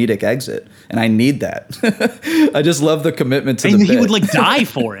find a comedic exit, and I need that. I just love the commitment to the bit. He would like die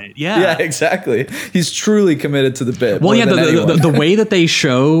for it. Yeah, yeah, exactly. He's truly committed to the bit. Well, yeah, the way that they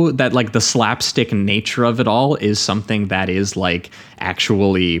show that, like, the slapstick nature of it all is something that is like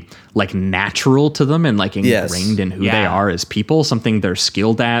actually like natural to them and like ingrained in who they are as people, something they're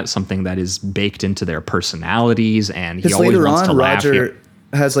skilled at, something that is baked into their personalities. And he always wants to laugh. Roger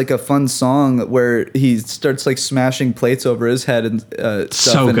has like a fun song where he starts like smashing plates over his head and stuff,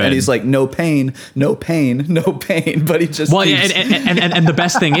 so good. And he's like, no pain, no pain, no pain, but he just and the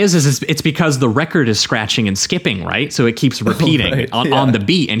best thing is it's because the record is scratching and skipping, right? So it keeps repeating on the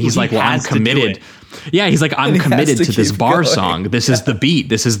beat, and he's like, well, I'm committed. Yeah, he's like, I'm committed to this bar song. This is the beat.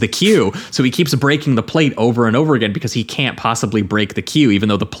 This is the cue. So he keeps breaking the plate over and over again because he can't possibly break the cue, even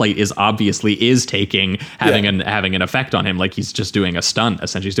though the plate is obviously having an effect on him. Like he's just doing a stunt.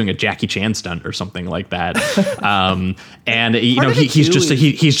 Essentially, he's doing a Jackie Chan stunt or something like that. And you know, he's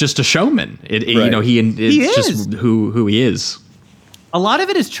just a showman. You know, it's just who he is. A lot of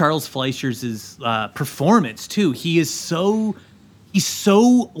it is Charles Fleischer's performance too. He's so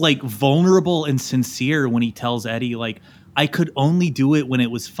like vulnerable and sincere when he tells Eddie, like, I could only do it when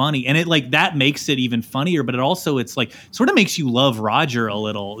it was funny. And it like that makes it even funnier, but it's like sort of makes you love Roger a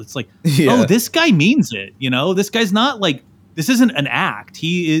little. It's like, oh, this guy means it. You know, this guy's not like, this isn't an act.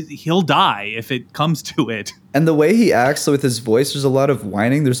 He'll die if it comes to it. And the way he acts with his voice, there's a lot of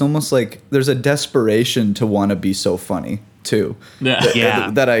whining. There's almost like there's a desperation to want to be so funny too.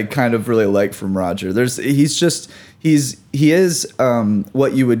 That I kind of really like from Roger. He is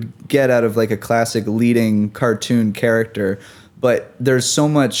what you would get out of like a classic leading cartoon character, but there's so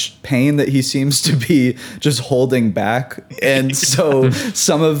much pain that he seems to be just holding back. And so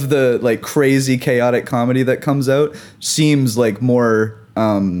some of the like crazy chaotic comedy that comes out seems like more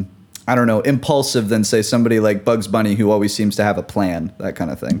I don't know, impulsive than say somebody like Bugs Bunny, who always seems to have a plan, that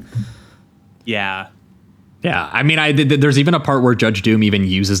kind of thing. Yeah. Yeah, I mean, there's even a part where Judge Doom even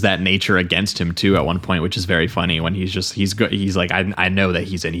uses that nature against him too at one point, which is very funny when he's like, I know that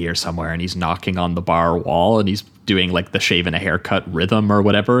he's in here somewhere, and he's knocking on the bar wall, and he's doing like the shaving a haircut rhythm or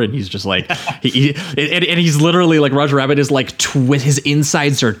whatever, and he's just like he's literally like, Roger Rabbit is like his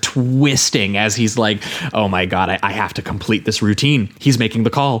insides are twisting as he's like, oh my god, I have to complete this routine. He's making the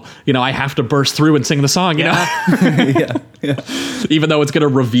call, you know, I have to burst through and sing the song, you know. Yeah. Even though it's going to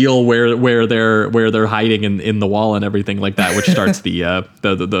reveal where they're hiding in the wall and everything like that, which starts the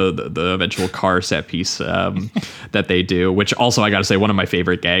eventual car set piece that they do. Which also, I got to say, one of my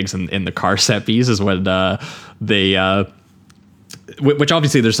favorite gags in the car set piece is when which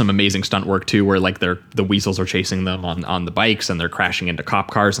obviously there's some amazing stunt work too, where like the weasels are chasing them on the bikes, and they're crashing into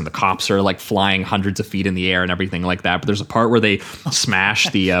cop cars, and the cops are like flying hundreds of feet in the air and everything like that. But there's a part where they smash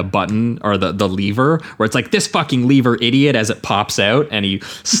the button or the lever, where it's like, this fucking lever, idiot, as it pops out, and he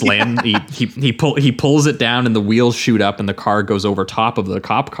pulls it down, and the wheels shoot up, and the car goes over top of the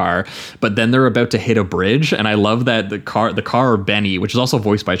cop car. But then they're about to hit a bridge, and I love that the car Benny, which is also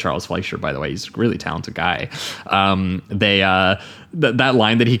voiced by Charles Fleischer, by the way, he's a really talented guy. That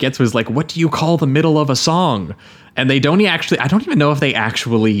line that he gets was like, what do you call the middle of a song? And I don't even know if they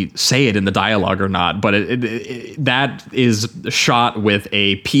actually say it in the dialogue or not, but that is shot with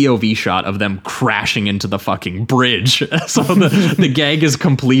a POV shot of them crashing into the fucking bridge. So the gag is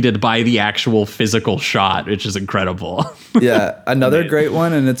completed by the actual physical shot, which is incredible. Yeah, another great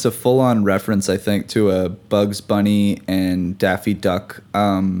one, and it's a full-on reference, I think, to a Bugs Bunny and Daffy Duck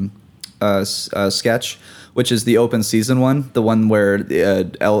sketch, which is the open season one, the one where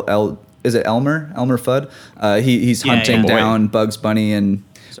is it Elmer Fudd? He's hunting down Bugs Bunny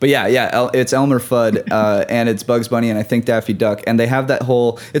it's Elmer Fudd and it's Bugs Bunny and I think Daffy Duck, and they have that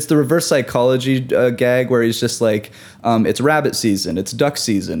whole, it's the reverse psychology gag where he's just like, it's rabbit season, it's duck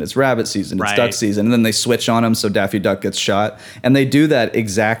season, it's rabbit season, it's duck season, and then they switch on him so Daffy Duck gets shot, and they do that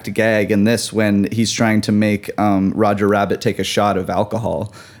exact gag in this when he's trying to make Roger Rabbit take a shot of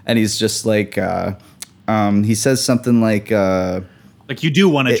alcohol, and he's just like, he says something like you do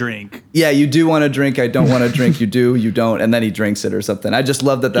want to drink. Yeah, you do want to drink. I don't want to drink. You do, you don't. And then he drinks it or something. I just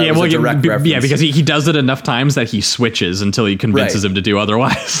love that was a direct reference. Yeah, because he does it enough times that he switches until he convinces him to do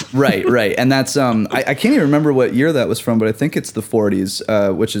otherwise. Right. And that's, I can't even remember what year that was from, but I think it's the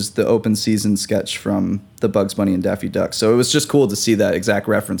 40s, which is the open season sketch from the Bugs Bunny and Daffy Duck. So it was just cool to see that exact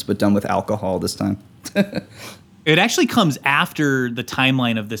reference, but done with alcohol this time. It actually comes after the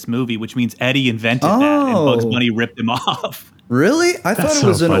timeline of this movie, which means Eddie invented that and Bugs Bunny ripped him off. Really? I thought it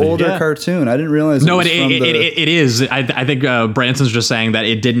was an older cartoon. I didn't realize. No, it is. I think Branson's just saying that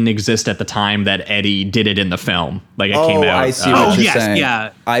it didn't exist at the time that Eddie did it in the film. Like it came out. I see what you're saying.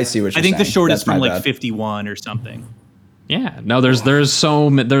 Yeah. I see what you're saying. I think the short is from like 51 or something. Yeah, no, there's so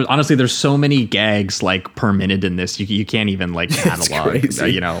many gags like per minute in this. You can't even like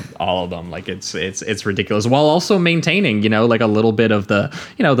catalog, all of them. Like it's ridiculous. While also maintaining, like a little bit of the,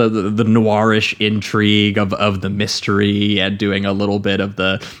 the noirish intrigue of the mystery, and doing a little bit of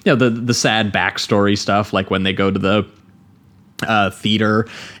the, the sad backstory stuff, like when they go to the theater,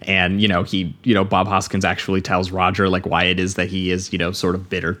 and Bob Hoskins actually tells Roger like why it is that he is sort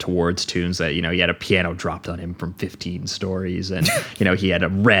of bitter towards Toons, that he had a piano dropped on him from 15 stories, and he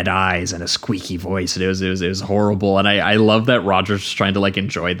had red eyes and a squeaky voice, and it was horrible. And I love that Roger's just trying to like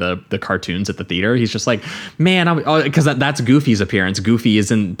enjoy the cartoons at the theater. He's just like, man, because that's Goofy's appearance. Goofy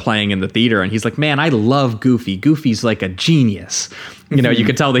isn't playing in the theater, and he's like, man, I love Goofy. Goofy's like a genius. You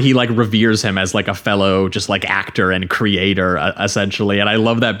could tell that he like reveres him as like a fellow just like actor and creator, essentially. And I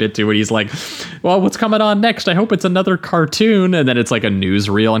love that bit too, when he's like, well, what's coming on next? I hope it's another cartoon. And then it's like a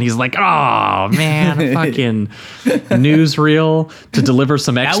newsreel, and he's like, oh man, a fucking newsreel to deliver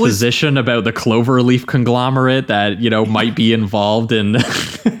some exposition about the Cloverleaf conglomerate that, might be involved in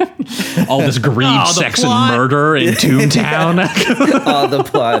all this greed, sex, and murder in Toontown. The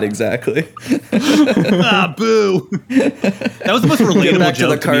plot, exactly. Boo. That was the most relatable back joke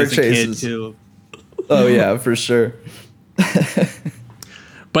to the car to chases. Kid, too. Oh yeah, for sure.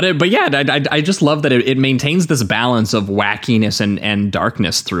 But yeah, I just love that it maintains this balance of wackiness and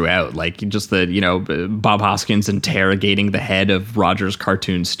darkness throughout. Like just the, Bob Hoskins interrogating the head of Roger's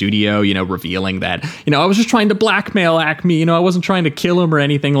cartoon studio, revealing that, I was just trying to blackmail Acme, I wasn't trying to kill him or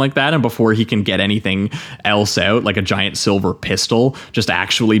anything like that. And before he can get anything else out, like a giant silver pistol just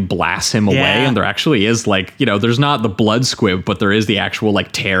actually blasts him away. And there actually is like, there's not the blood squib, but there is the actual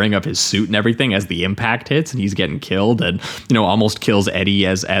like tearing of his suit and everything as the impact hits, and he's getting killed, and, almost kills Eddie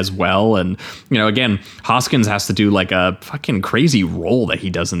as well. And again, Hoskins has to do like a fucking crazy role that he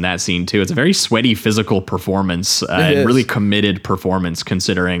does in that scene too. It's a very sweaty physical performance, and really committed performance,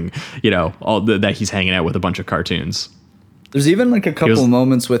 considering that he's hanging out with a bunch of cartoons. There's even like a couple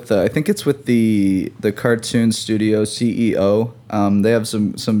moments with I think it's with the cartoon studio CEO. They have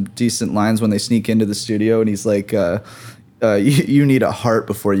some decent lines when they sneak into the studio, and he's like, you need a heart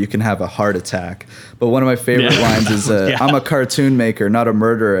before you can have a heart attack. But one of my favorite lines is, I'm a cartoon maker, not a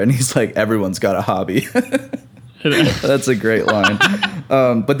murderer. And he's like, everyone's got a hobby. That's a great line.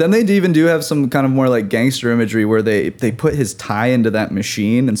 But then they even do have some kind of more like gangster imagery where they put his tie into that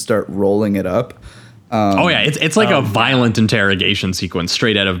machine and start rolling it up. It's like a violent interrogation sequence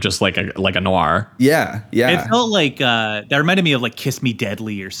straight out of just like a noir. Yeah. It felt like that reminded me of like Kiss Me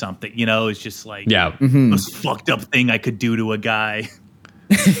Deadly or something. It's just like the most fucked up thing I could do to a guy.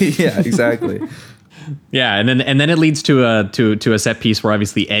 Yeah, exactly. Yeah, and then it leads to a set piece where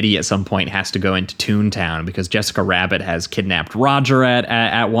obviously Eddie at some point has to go into Toontown because Jessica Rabbit has kidnapped Roger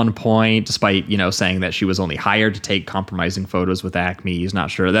at one point, despite saying that she was only hired to take compromising photos with Acme. He's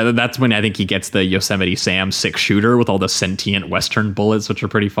not sure. That's when I think he gets the Yosemite Sam 6-shooter with all the sentient Western bullets, which are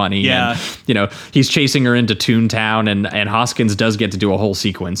pretty funny. Yeah, and, he's chasing her into Toontown, and Hoskins does get to do a whole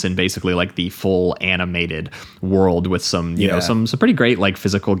sequence in basically like the full animated world with some some pretty great like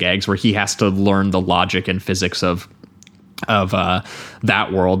physical gags where he has to learn the logic and physics of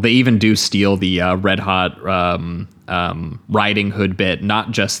that world. They even do steal the Red Hot Riding Hood bit,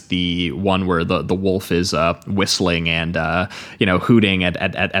 not just the one where the wolf is whistling and hooting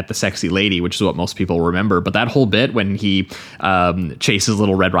at the sexy lady, which is what most people remember, but that whole bit when he chases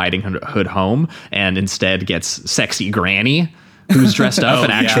Little Red Riding Hood home and instead gets sexy Granny, who's dressed up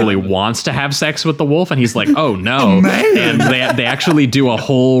and actually wants to have sex with the wolf, and he's like, oh no. And they actually do a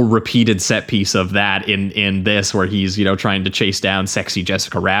whole repeated set piece of that in this, where he's trying to chase down sexy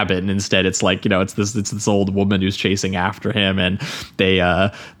Jessica Rabbit, and instead it's like it's this old woman who's chasing after him. And they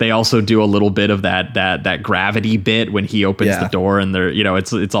also do a little bit of that gravity bit when he opens the door, and they're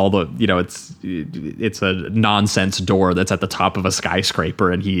it's all the it's a nonsense door that's at the top of a skyscraper,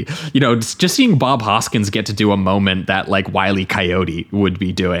 and he just seeing Bob Hoskins get to do a moment that like Wile E. Coyote would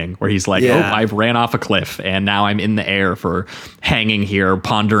be doing, where he's like, I've ran off a cliff and now I'm in the air for hanging here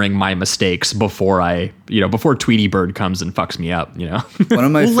pondering my mistakes before before Tweety Bird comes and fucks me up. One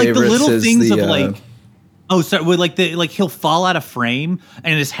of my favorites like the little is things of like he'll fall out of frame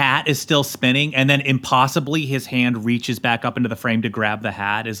and his hat is still spinning, and then impossibly his hand reaches back up into the frame to grab the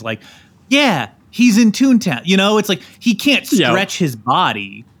hat. Is like, he's in Toontown. It's like he can't stretch his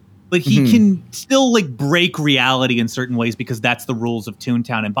body, but he can still like break reality in certain ways because that's the rules of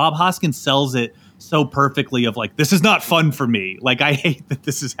Toontown. And Bob Hoskins sells it so perfectly of like, this is not fun for me. Like, I hate that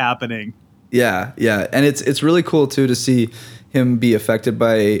this is happening. Yeah, yeah. And it's really cool, too, to see him be affected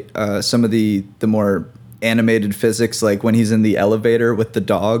by some of the more animated physics, like when he's in the elevator with the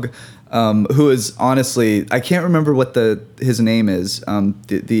dog. Who is honestly, I can't remember what his name is.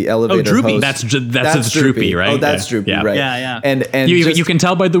 The elevator Droopy. host. That's Droopy, right? Oh, that's Droopy, right? Yeah. And you can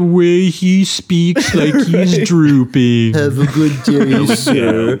tell by the way he speaks, like he's droopy. Have a good day,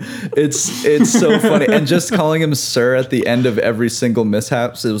 sir. It's so funny, and just calling him sir at the end of every single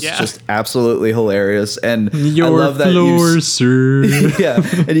mishaps is just absolutely hilarious. And I love that floor, sir. Yeah,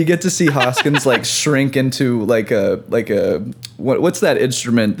 and you get to see Hoskins like shrink into like a what's that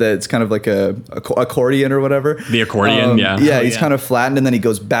instrument that's kind of like a accordion or whatever. The accordion, yeah. Yeah, he's kind of flattened, and then he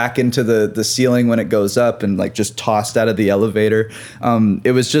goes back into the ceiling when it goes up, and like just tossed out of the elevator.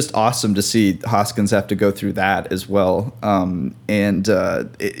 It was just awesome to see Hoskins have to go through that as well.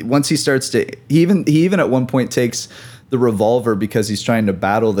 Once he starts to, he even at one point takes the revolver because he's trying to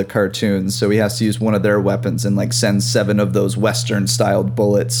battle the cartoons, so he has to use one of their weapons and like send 7 of those Western styled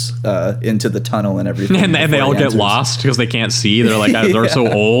bullets into the tunnel and everything. And they all get lost because they can't see. They're like they're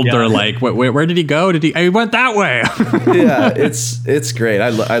so old. Yeah. They're like, where did he go? He went that way. Yeah, it's great.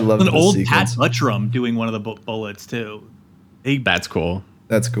 I love an the old sequence. Pat Buttram doing one of the bullets too. That's cool.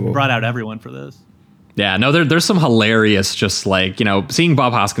 That's cool. Brought out everyone for this. Yeah, no, there's some hilarious, just like, seeing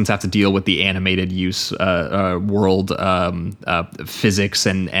Bob Hoskins have to deal with the animated use world physics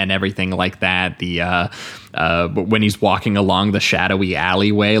and everything like that. When he's walking along the shadowy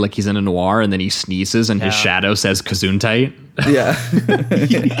alleyway, like he's in a noir, and then he sneezes and his shadow says Gesundheit. Yeah.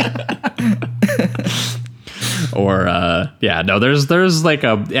 Or there's like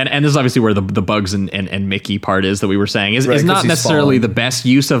and this is obviously where the Bugs and Mickey part is that we were saying is not necessarily the best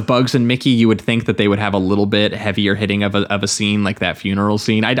use of Bugs and Mickey. You would think that they would have a little bit heavier hitting of a scene like that funeral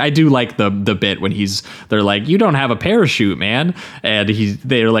scene. I do like the bit when they're like, you don't have a parachute, man, and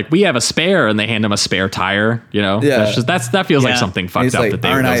they're like, we have a spare, and they hand him a spare tire. That feels like something fucked up like, that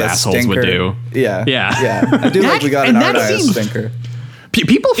those assholes would do. Yeah. I do like we got an Aren't I a stinker.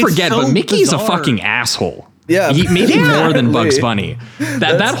 People forget, so but Mickey's bizarre. a fucking asshole. Yeah, maybe more than Bugs Bunny.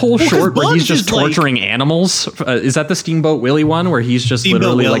 That whole short where he's just Bugs is torturing animals. Is that the Steamboat Willie one where he's just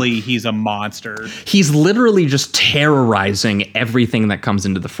Steamboat literally Willie? He's a monster. He's literally just terrorizing everything that comes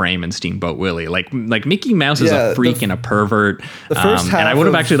into the frame in Steamboat Willie. Like Mickey Mouse is a freak and a pervert. The first half and I would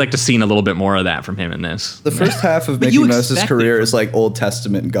have actually liked to seen a little bit more of that from him in this. The first half of Mickey Mouse's career is like Old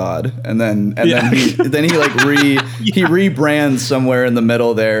Testament God, and then he like he rebrands somewhere in the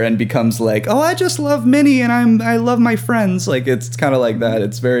middle there and becomes like, oh, I just love Minnie and I love my friends. Like it's kind of like that.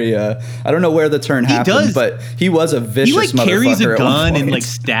 It's very I don't know where the turn happened, but he was a vicious motherfucker. He carries a gun and like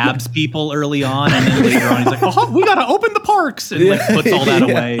stabs people early on, and then later on he's like, oh, we gotta open the parks, and like puts all that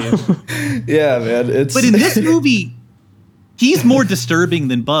away. Yeah, man. But in this movie, he's more disturbing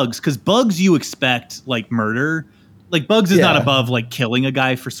than Bugs, because Bugs you expect like murder. Like Bugs is not above like killing a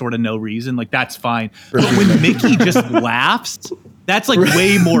guy for sort of no reason. Like that's fine. But when Mickey just laughs, that's like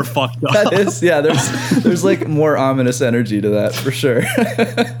way more fucked up. That is, yeah. There's like more ominous energy to that for sure.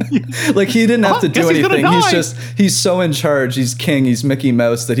 Like he didn't have to do anything. He's so in charge. He's king. He's Mickey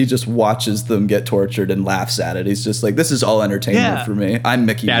Mouse that he just watches them get tortured and laughs at it. He's just like, this is all entertainment for me. I'm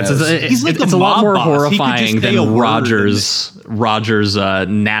Mickey Mouse. It's a lot more horrifying than Roger's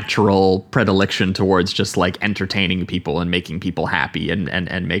natural predilection towards just like entertaining people and making people happy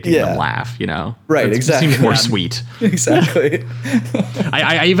and making them laugh. Right? Exactly. It seems more sweet. Exactly.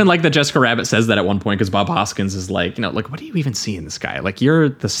 I even like that Jessica Rabbit says that at one point, because Bob Hoskins is like, like, what do you even see in this guy? Like, you're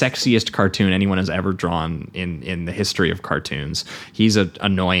the sexiest cartoon anyone has ever drawn in the history of cartoons. He's an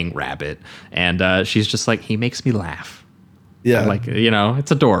annoying rabbit. And she's just like, he makes me laugh. Yeah. Like,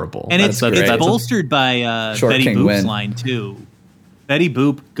 it's adorable. And it's bolstered by Betty Boop's line, too. Betty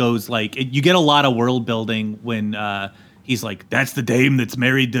Boop goes like, you get a lot of world building when he's like, that's the dame that's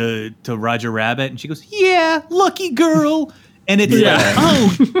married to Roger Rabbit. And she goes, yeah, lucky girl. And it's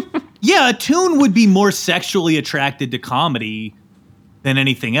a Toon would be more sexually attracted to comedy than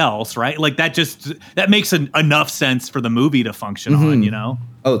anything else, right? Like that makes enough sense for the movie to function on,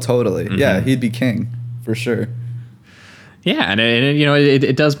 Oh, totally. Mm-hmm. Yeah, he'd be king for sure. Yeah, and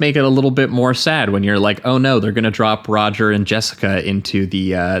it does make it a little bit more sad when you're like, oh no, they're going to drop Roger and Jessica into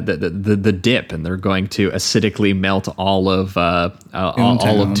the dip, and they're going to acidically melt all of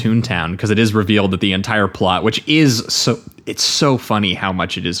Toontown, because it is revealed that the entire plot, which is it's so funny how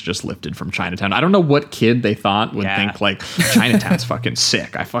much it is just lifted from Chinatown. I don't know what kid they thought would think like Chinatown's fucking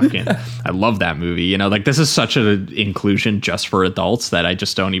sick. I love that movie. Like this is such an inclusion just for adults that I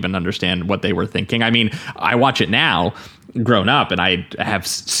just don't even understand what they were thinking. I mean, I watch it now grown up, and I have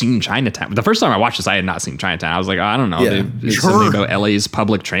seen Chinatown. The first time I watched this, I had not seen Chinatown. I was like, I don't know. It's something about LA's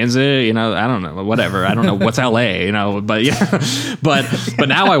public transit, I don't know, whatever. I don't know what's LA, but yeah. but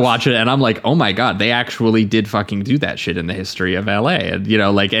now I watch it and I'm like, oh my God, they actually did fucking do that shit in the history of LA. And,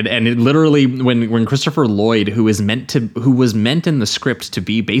 and it literally, when Christopher Lloyd, who was meant in the script to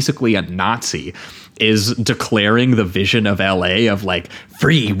be basically a Nazi, is declaring the vision of LA of like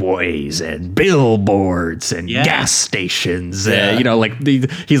freeways and billboards and gas stations.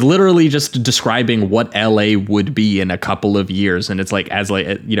 He's literally just describing what LA would be in a couple of years. And it's like, as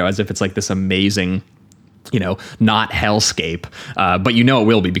if it's like this amazing, not hellscape, but it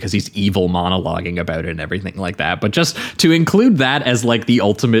will be because he's evil monologuing about it and everything like that. But just to include that as like the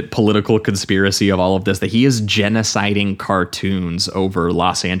ultimate political conspiracy of all of this, that he is genociding cartoons over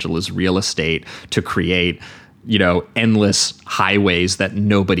Los Angeles real estate to create endless highways that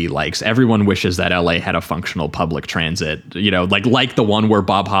nobody likes. Everyone wishes that LA had a functional public transit, like the one where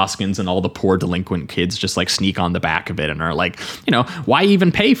Bob Hoskins and all the poor delinquent kids just like sneak on the back of it and are like, why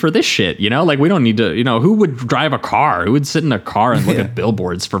even pay for this shit? Like, we don't need to, who would drive a car? Who would sit in a car and look at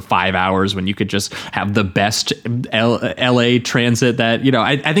billboards for 5 hours when you could just have the best LA transit that,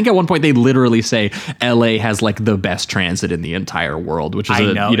 I think at one point they literally say LA has like the best transit in the entire world, which is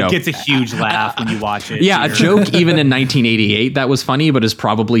it gets a huge laugh when you watch it. Yeah, a joke even in 1988 that was funny, but is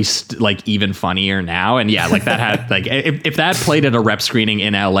probably like even funnier now. And yeah, like that had like if that played at a rep screening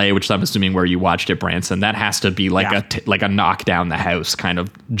in LA, which I'm assuming where you watched it, Branson, that has to be like a knock down the house kind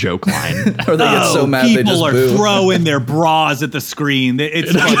of joke line. Or they get so mad they just people are throwing their bras at the screen.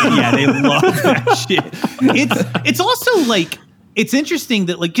 It's funny. Yeah, they love that shit. It's also like, it's interesting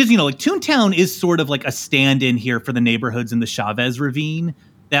that like, because Toontown is sort of like a stand-in here for the neighborhoods in the Chavez Ravine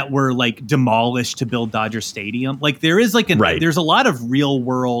that were like demolished to build Dodger Stadium. Like there is like there's a lot of real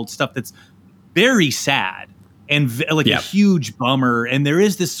world stuff that's very sad and a huge bummer. And there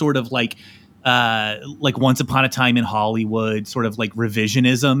is this sort of like Once Upon a Time in Hollywood sort of like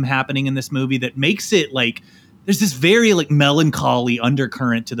revisionism happening in this movie that makes it like, there's this very like melancholy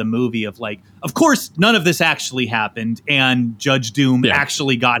undercurrent to the movie of like, of course, none of this actually happened and Judge Doom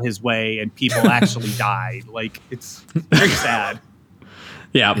actually got his way and people actually died. Like it's very sad.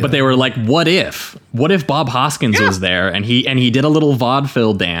 Yeah, but they were like, what if Bob Hoskins was there and he did a little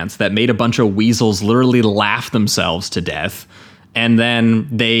vaudeville dance that made a bunch of weasels literally laugh themselves to death, and then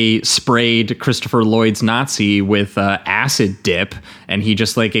they sprayed Christopher Lloyd's Nazi with acid dip and he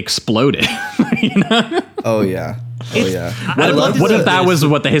just like exploded. Oh yeah. What if that was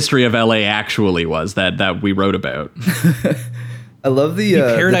what the history of LA actually was that we wrote about? I love the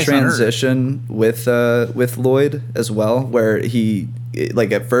transition with Lloyd as well, where he,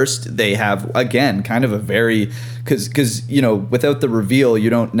 like, at first they have, again, kind of a very, because without the reveal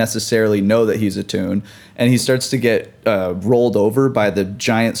you don't necessarily know that he's a toon, and he starts to get rolled over by the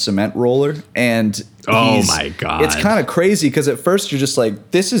giant cement roller, and oh my God, it's kind of crazy because at first you're just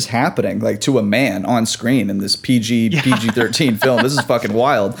like, this is happening like to a man on screen in this PG-13 film. This is fucking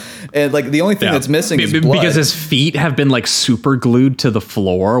wild. And like the only thing that's missing is blood. Because his feet have been like super glued to the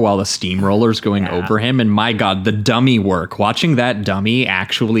floor while the steamroller's going over him. And my God, the dummy work, watching that dummy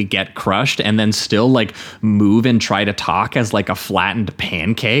actually get crushed and then still like move and try to talk as like a flattened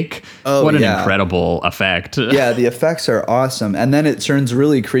pancake. What an incredible effect. Yeah, the effects are awesome. And then it turns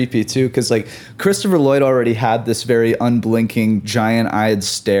really creepy too, because like Christopher Lloyd already had this very unblinking, giant-eyed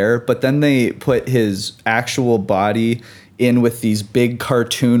stare, but then they put his actual body in with these big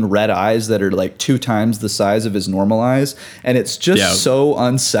cartoon red eyes that are like 2 times the size of his normal eyes, and it's just so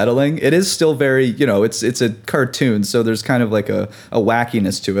unsettling. It is still very, it's a cartoon, so there's kind of like a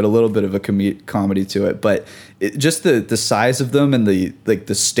wackiness to it, a little bit of a comedy to it, but just the size of them and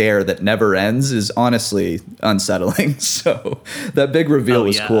the stare that never ends is honestly unsettling. So that big reveal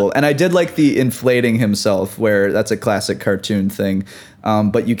was cool, and I did like the inflating himself, where that's a classic cartoon thing,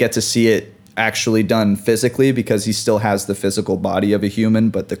 but you get to see it actually done physically because he still has the physical body of a human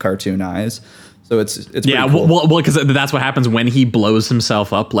but the cartoon eyes. So it's cool. well, because that's what happens when he blows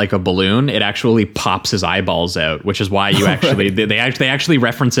himself up like a balloon. It actually pops his eyeballs out, which is why you actually they actually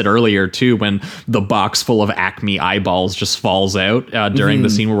reference it earlier too, when the box full of Acme eyeballs just falls out during the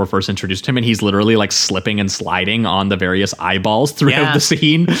scene where we're first introduced to him, and he's literally like slipping and sliding on the various eyeballs throughout the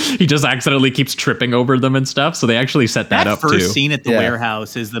scene. He just accidentally keeps tripping over them and stuff. So they actually set that up too. That first scene at the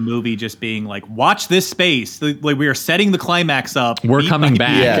warehouse is the movie just being like, watch this space. Like we are setting the climax up. We're coming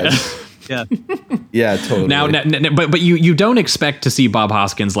back. Yeah. Yeah, totally. Now, but you don't expect to see Bob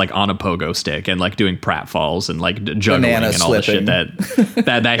Hoskins like on a pogo stick and like doing pratfalls and like juggling Banana and all slipping. the shit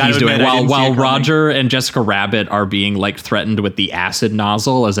that he's doing while Roger and Jessica Rabbit are being like threatened with the acid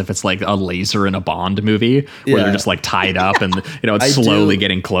nozzle as if it's like a laser in a Bond movie where they're just like tied up and it's slowly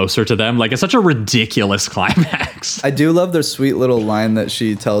getting closer to them. Like it's such a ridiculous climax. I do love the sweet little line that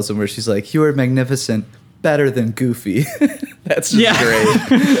she tells him where she's like, "You are magnificent. Better than Goofy." That's just great.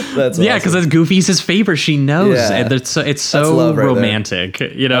 That's yeah, because awesome. Goofy's his favorite. She knows, and it's so romantic.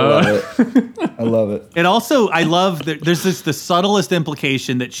 I love it. And also, I love that there's the subtlest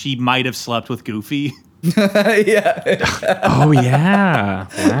implication that she might have slept with Goofy. Yeah. Oh yeah.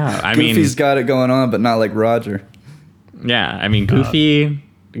 Wow. Goofy's got it going on, but not like Roger. Yeah, I mean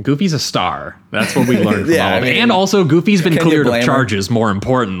Goofy's a star. That's what we learned from all of it. And also Goofy's been cleared of charges, more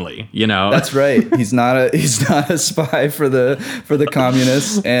importantly, That's right. He's not a spy for the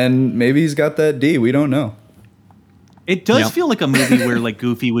communists, and maybe he's got that D. We don't know. It does feel like a movie where like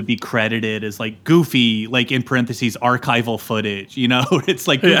Goofy would be credited as like Goofy, like in parentheses, archival footage, It's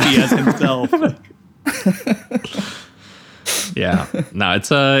like Goofy as himself. Yeah, no,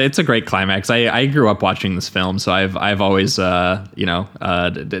 it's a great climax. I grew up watching this film, so I've always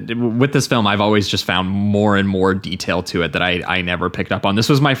with this film I've always just found more and more detail to it that I never picked up on. This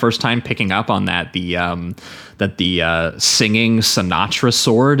was my first time picking up on that the singing Sinatra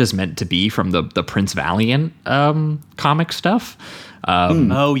sword is meant to be from the Prince Valiant comic stuff.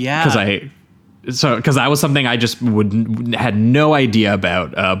 Oh yeah, because that was something I just had no idea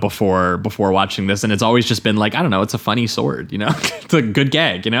about before watching this, and it's always just been like, I don't know, it's a funny sword, it's a good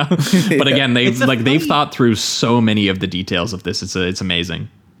gag, But again, they've thought through so many of the details of this. It's amazing.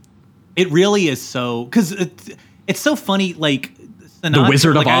 It really is so, because it's so funny, like Sinatra, the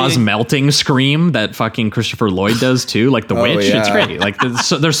Wizard of Oz melting scream that fucking Christopher Lloyd does too, like the witch. Yeah. It's great. Like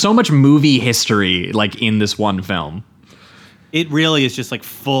there's so much movie history like in this one film. It really is just like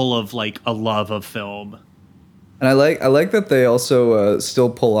full of like a love of film. And I like that they also still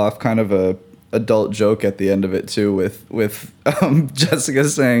pull off kind of a adult joke at the end of it too, with Jessica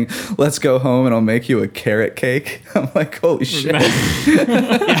saying, "Let's go home and I'll make you a carrot cake." I'm like, holy shit.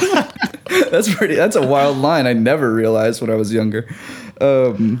 That's a wild line. I never realized when I was younger.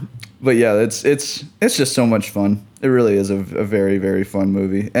 But yeah, it's just so much fun. It really is a very, very fun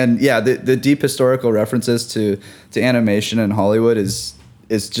movie. And yeah, the deep historical references to animation and Hollywood is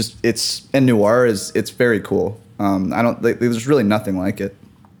just, and noir it's very cool. There's really nothing like it.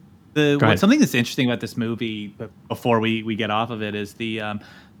 Something that's interesting about this movie before we get off of it is the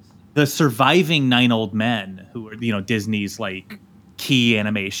surviving 9 old men who are Disney's like key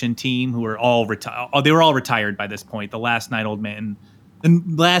animation team, who are all retired. They were all retired by this point. The last 9 old men. The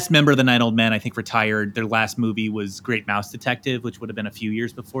last member of the 9 old men, I think, retired. Their last movie was Great Mouse Detective, which would have been a few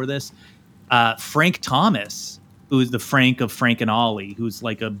years before this. Frank Thomas, who is the Frank of Frank and Ollie, who's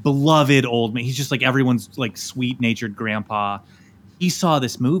like a beloved old man. He's just like everyone's like sweet-natured grandpa. He saw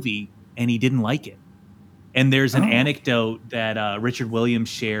this movie and he didn't like it. And there's an anecdote that Richard Williams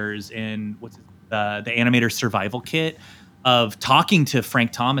shares in the Animator Survival Kit of talking to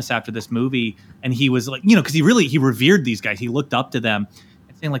Frank Thomas after this movie. And he was like, because he revered these guys. He looked up to them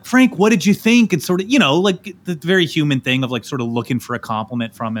and saying like, "Frank, what did you think?" And sort of, like the very human thing of like sort of looking for a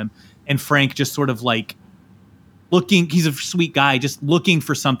compliment from him. And Frank just sort of like he's a sweet guy, just looking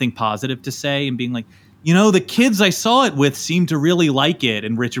for something positive to say and being like, the kids I saw it with seemed to really like it.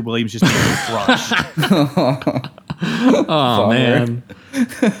 And Richard Williams just made him crush. Oh man.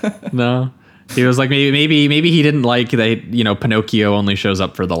 No. He was like, maybe he didn't like that, Pinocchio only shows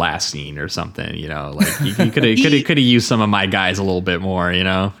up for the last scene or something, like he could have used some of my guys a little bit more,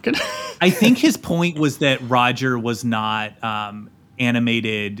 I think his point was that Roger was not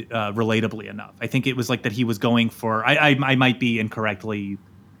animated relatably enough. I think it was like that he was going for, I might be incorrectly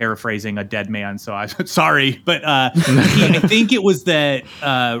paraphrasing a dead man, so I'm sorry, but I think it was that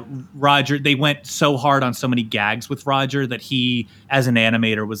Roger, they went so hard on so many gags with Roger that he, as an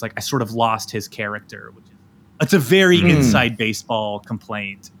animator, was like, I sort of lost his character. It's a very inside baseball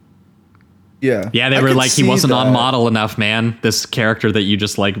complaint. Yeah. Yeah, they were like, he wasn't on model enough, man. This character that you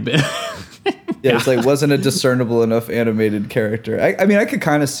just like... Yeah, it's like wasn't a discernible enough animated character. I mean, I could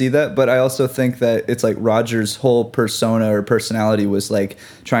kind of see that, but I also think that it's like Roger's whole persona or personality was like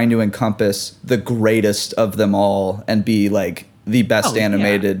trying to encompass the greatest of them all and be like the best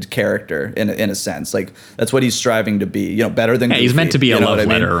animated character in a sense. Like that's what he's striving to be. Better than Goofy, he's meant to be a love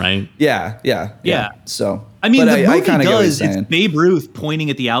letter, right? Yeah. So I mean, the movie does. It's Babe Ruth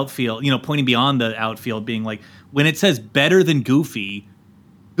pointing at the outfield, pointing beyond the outfield, being like, when it says better than Goofy.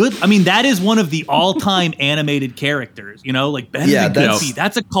 Good. I mean, that is one of the all-time animated characters. You know, like Benedict Cumberbatch.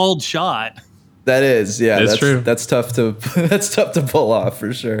 That's a called shot. That is, yeah. That's true. That's tough to pull off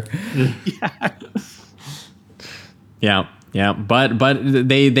for sure. Yeah, but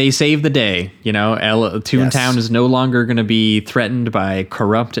they save the day. You know, Toontown is no longer going to be threatened by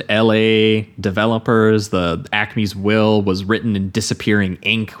corrupt LA developers. The Acme's will was written in disappearing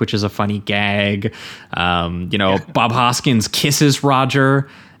ink, which is a funny gag. Bob Hoskins kisses Roger,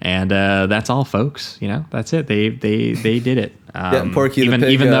 and that's all, folks. You know, that's it. They did it. Porky the Pig,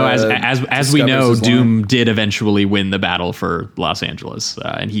 even though as we know, Doom did eventually win the battle for Los Angeles,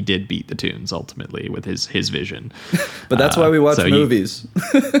 and he did beat the Toons ultimately with his vision. But that's why we watch movies.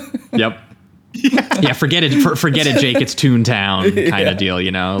 Yep. Yeah, forget it, Jake. It's Toontown kind of deal,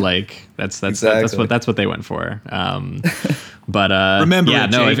 you know. Like that's what they went for. But remember,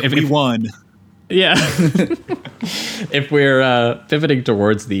 Jake, if we won. Yeah. If we're pivoting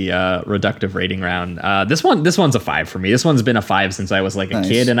towards the reductive rating round, this one's a 5 for me. This one's been a 5 since I was like a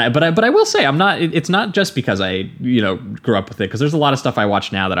kid, but I will say it's not just because I grew up with it, because there's a lot of stuff I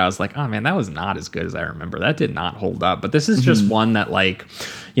watch now that I was like, oh man, that was not as good as I remember. That did not hold up. But this is just one that, like,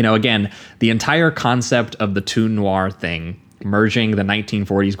 again, the entire concept of the toon noir thing, merging the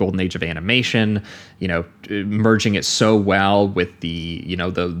 1940s golden age of animation, merging it so well with the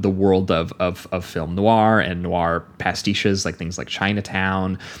the world of film noir and noir pastiches, like things like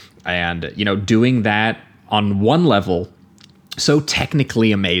Chinatown, and doing that on one level so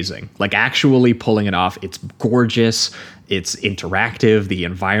technically amazing, like actually pulling it off. It's gorgeous. It's interactive. The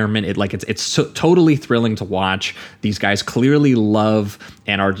environment, it's so totally thrilling to watch. These guys clearly love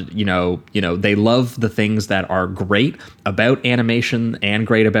and are, they love the things that are great about animation and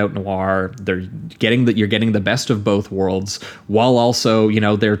great about noir. You're getting the best of both worlds, while also,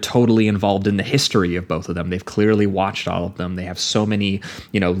 they're totally involved in the history of both of them. They've clearly watched all of them. They have so many,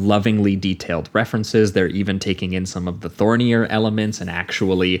 lovingly detailed references. They're even taking in some of the thornier elements and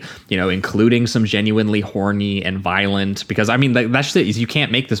actually, including some genuinely horny and violent. Because I mean, that's it. You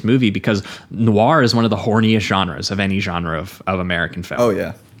can't make this movie because noir is one of the horniest genres of any genre of American film. Oh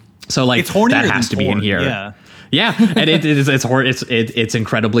yeah. So like that has to be in here. Yeah. Yeah, and it's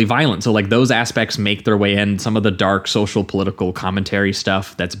incredibly violent. So like those aspects make their way in. Some of the dark social political commentary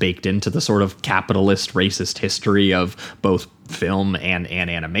stuff that's baked into the sort of capitalist racist history of both film and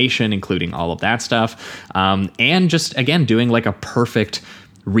animation, including all of that stuff, and just again doing like a perfect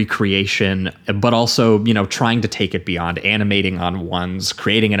recreation, but also trying to take it beyond, animating on ones,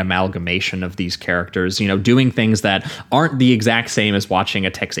 creating an amalgamation of these characters, doing things that aren't the exact same as watching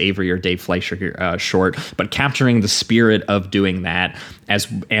a Tex Avery or Dave Fleischer short, but capturing the spirit of doing that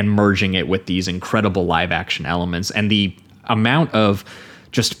and merging it with these incredible live action elements, and the amount of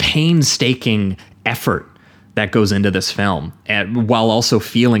just painstaking effort that goes into this film, and while also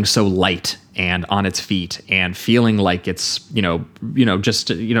feeling so light and on its feet and feeling like it's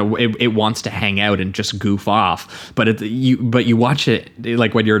it wants to hang out and just goof off, but you watch it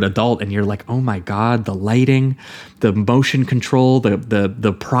like when you're an adult and you're like, oh my god, the lighting, the motion control,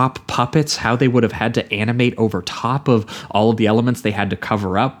 the prop puppets, how they would have had to animate over top of all of the elements they had to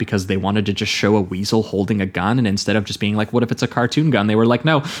cover up because they wanted to just show a weasel holding a gun, and instead of just being like, what if it's a cartoon gun, they were like,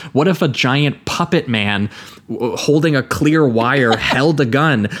 no, what if a giant puppet man holding a clear wire held a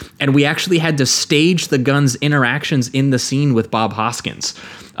gun, and we actually had to stage the gun's interactions in the scene with Bob Hoskins,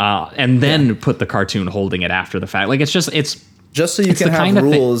 and then put the cartoon holding it after the fact. Like it's just so you can have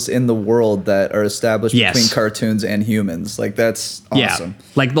rules in the world that are established between cartoons and humans. Like that's awesome.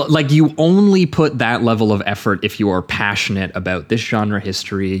 Yeah. Like you only put that level of effort if you are passionate about this genre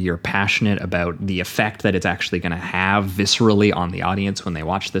history. You're passionate about the effect that it's actually going to have viscerally on the audience when they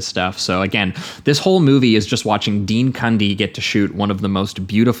watch this stuff. So again, this whole movie is just watching Dean Cundey get to shoot one of the most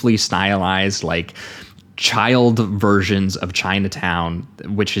beautifully stylized, like, child versions of Chinatown,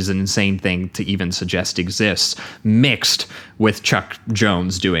 which is an insane thing to even suggest exists, mixed with Chuck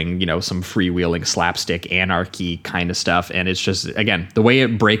Jones doing, some freewheeling slapstick anarchy kind of stuff. And it's just, again, the way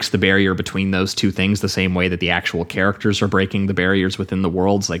it breaks the barrier between those two things, the same way that the actual characters are breaking the barriers within the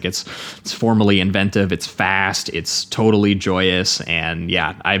worlds. Like it's formally inventive, it's fast, it's totally joyous. And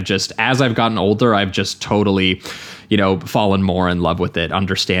yeah, as I've gotten older, I've just totally fallen more in love with it,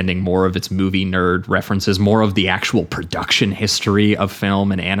 understanding more of its movie nerd references, more of the actual production history of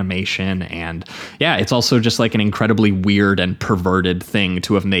film and animation. And yeah, it's also just like an incredibly weird and perverted thing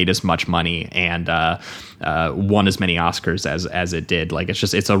to have made as much money and won as many Oscars as it did. Like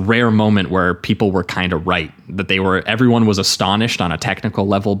it's a rare moment where people were kind of right, that everyone was astonished on a technical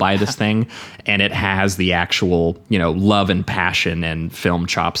level by this thing, and it has the actual love and passion and film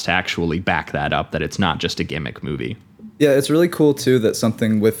chops to actually back that up, that it's not just a gimmick movie. Yeah, it's really cool too that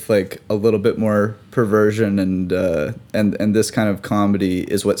something with like a little bit more perversion and this kind of comedy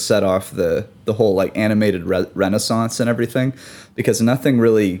is what set off the whole like animated renaissance and everything, because nothing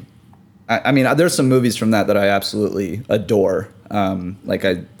really. I mean, there's some movies from that I absolutely adore, like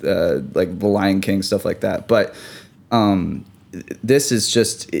The Lion King, stuff like that. But this is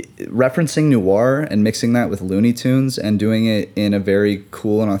just referencing noir and mixing that with Looney Tunes and doing it in a very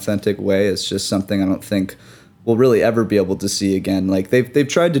cool and authentic way. Is just something I don't think we'll really ever be able to see again. Like they've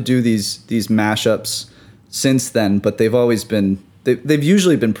tried to do these mashups since then, but they've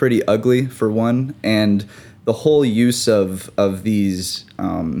usually been pretty ugly for one, and the whole use of these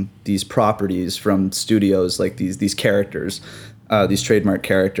properties from studios, like these characters, these trademark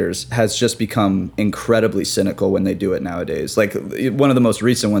characters, has just become incredibly cynical when they do it nowadays. Like one of the most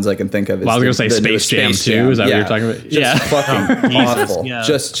recent ones I can think of is I was going to say Space Jam 2. Is that what you're talking about? Just fucking awful. Yeah.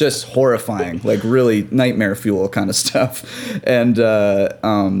 Just horrifying, like really nightmare fuel kind of stuff. And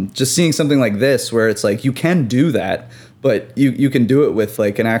just seeing something like this where it's like you can do that, but you can do it with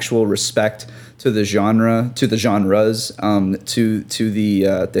like an actual respect to the genre, to the genres, to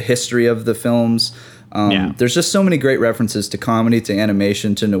the history of the films. There's just so many great references to comedy, to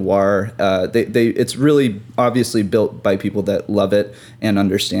animation, to noir. It's really obviously built by people that love it and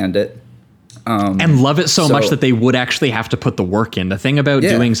understand it. And love it so much that they would actually have to put the work in. The thing about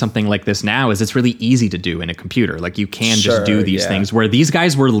doing something like this now is it's really easy to do in a computer. Like you can just do these things, where these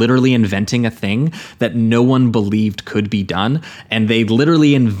guys were literally inventing a thing that no one believed could be done. And they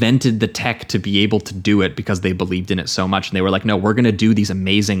literally invented the tech to be able to do it because they believed in it so much. And they were like, no, we're going to do these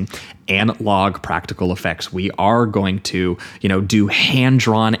amazing analog practical effects. We are going to, do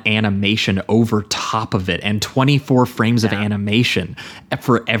hand-drawn animation over top of it and 24 frames of animation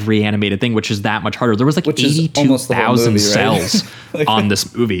for every animated thing, which is that much harder. There was like 82,000 cells on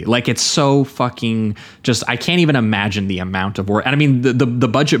this movie. Like it's so fucking just, I can't even imagine the amount of work. And I mean, the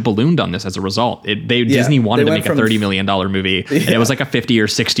budget ballooned on this as a result. Disney wanted to make a $30 million movie, and it was like a $50 or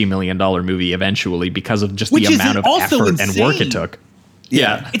 $60 million movie eventually because of just the amount of effort and work it took.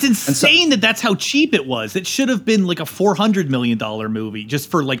 Yeah. It's insane that's how cheap it was. It should have been like a $400 million movie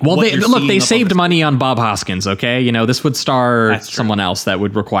just for like, they saved money on Bob Hoskins. Okay. This would star someone else that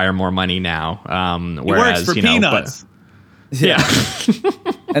would require more money now. Whereas, it works for peanuts.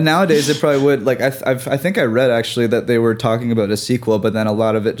 And nowadays it probably would, like, I think I read actually that they were talking about a sequel, but then a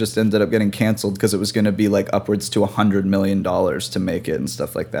lot of it just ended up getting canceled because it was going to be like upwards to $100 million to make it and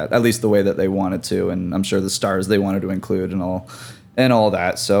stuff like that. At least the way that they wanted to. And I'm sure the stars they wanted to include and all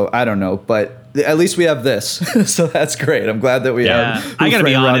that. So I don't know, but at least we have this. So that's great. I'm glad that we have. I gotta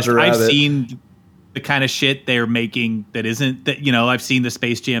be honest. I've seen the kind of shit they're making that isn't that, I've seen the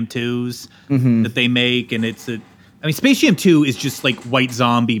Space Jam 2s that they make. And Space Jam 2 is just like White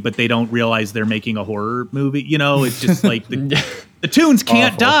Zombie, but they don't realize they're making a horror movie. It's just like the tunes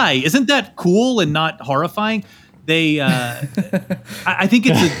can't die. Isn't that cool and not horrifying? I think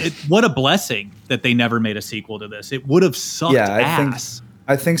what a blessing that they never made a sequel to this. It would have sucked ass.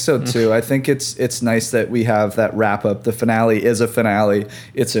 I think so too. I think it's nice that we have that wrap up. The finale is a finale.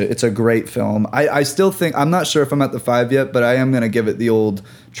 It's a great film. I still think, I'm not sure if I'm at the 5 yet, but I am going to give it the old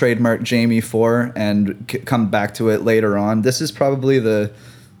trademark Jamie 4 and come back to it later on. This is probably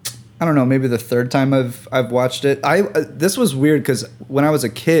maybe the third time I've watched it. This was weird because when I was a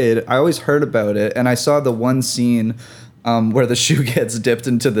kid, I always heard about it, and I saw the one scene where the shoe gets dipped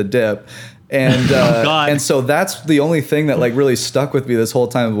into the dip, and and so that's the only thing that like really stuck with me this whole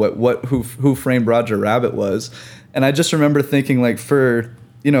time. Who Framed Roger Rabbit was, and I just remember thinking like for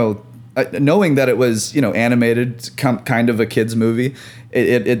knowing that it was animated, kind of a kids movie.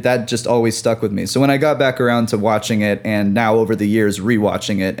 It that just always stuck with me. So when I got back around to watching it, and now over the years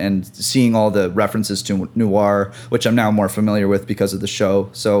rewatching it and seeing all the references to noir, which I'm now more familiar with because of the show,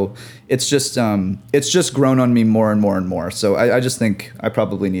 so it's just grown on me more and more and more. So I just think I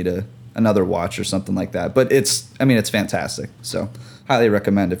probably need another watch or something like that. But it's fantastic. So highly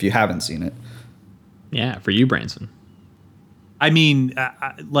recommend if you haven't seen it. Yeah, for you, Branson.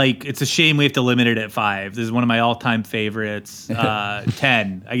 It's a shame we have to limit it at 5. This is one of my all-time favorites. 10.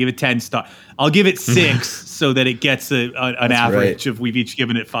 I give it 10 stars. I'll give it 6 so that it gets an average of we've each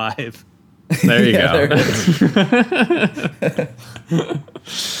given it 5. There you go.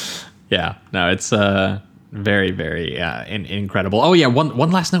 Yeah. No, it's very, very incredible. Oh yeah, one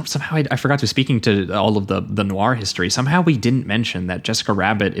last note. Somehow I forgot to, speaking to all of the noir history, somehow we didn't mention that Jessica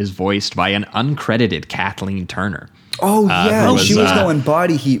Rabbit is voiced by an uncredited Kathleen Turner. Oh yeah, she was going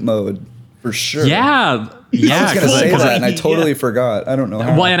body heat mode for sure. Yeah, I was going to say that, and I totally forgot. I don't know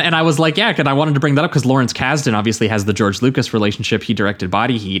how. Well, and I was like, and I wanted to bring that up because Lawrence Kasdan obviously has the George Lucas relationship. He directed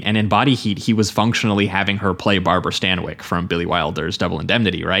Body Heat, and in Body Heat, he was functionally having her play Barbara Stanwyck from Billy Wilder's Double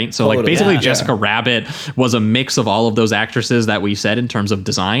Indemnity, right? So like basically Jessica Rabbit was a mix of all of those actresses that we said in terms of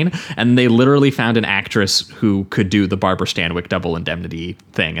design, and they literally found an actress who could do the Barbara Stanwyck Double Indemnity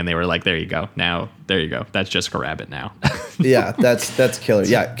thing, and they were like, there you go. That's Jessica Rabbit now. Yeah, that's killer.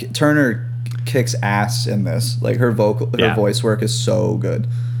 Yeah, Turner kicks ass in this. Like her voice work is so good,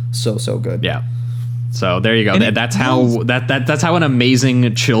 so good. Yeah. So there you go. That's how an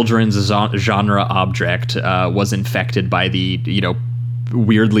amazing children's genre object was infected by the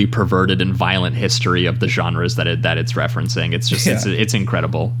weirdly perverted and violent history of the genres that it's referencing. It's just it's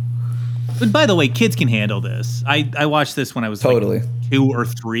incredible. But by the way, kids can handle this. I watched this when I was like 2 or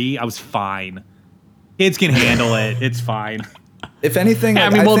 3. I was fine. Kids can handle it. It's fine. If anything,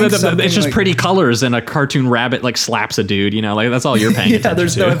 like, it's just pretty colors and a cartoon rabbit like slaps a dude, like that's all you're paying attention to.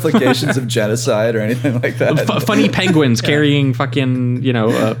 There's no implications of genocide or anything like that. Funny penguins carrying fucking,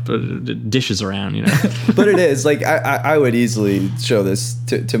 dishes around, But it is like, I would easily show this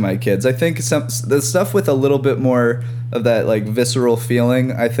to my kids. I think the stuff with a little bit more of that like visceral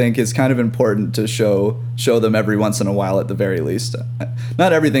feeling, I think is kind of important to show them every once in a while at the very least.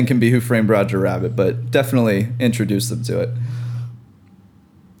 Not everything can be Who Framed Roger Rabbit, but definitely introduce them to it.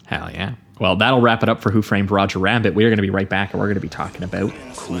 Hell yeah. Well, that'll wrap it up for Who Framed Roger Rabbit. We are going to be right back, and we're going to be talking about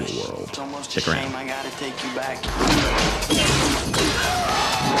Cool World. Stick around. I gotta take you back. I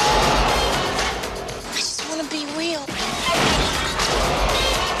just want to be real.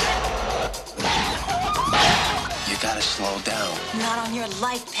 You gotta slow down. Not on your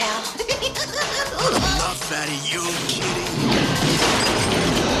life, pal. Not fatty, you kidding.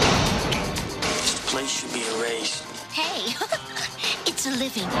 This place should be erased. Hey, it's a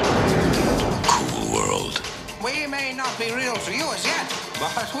living. Cool World. We may not be real to you as yet,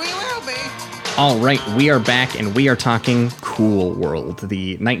 but we will be. All right, we are back, and we are talking Cool World,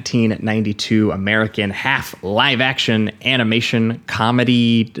 the 1992 American half live-action animation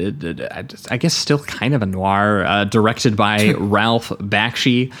comedy, I guess still kind of a noir, directed by Ralph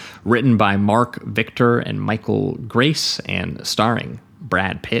Bakshi, written by Mark Victor and Michael Grace, and starring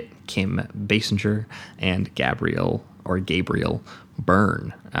Brad Pitt, Kim Basinger, and Gabriel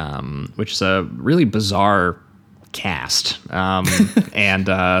Byrne, which is a really bizarre cast, and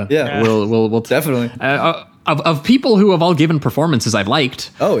we'll definitely of people who have all given performances I've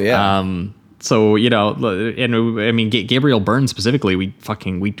liked. Oh yeah. So and I mean Gabriel Byrne specifically, we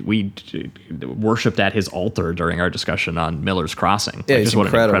worshipped at his altar during our discussion on Miller's Crossing. Yeah, he's what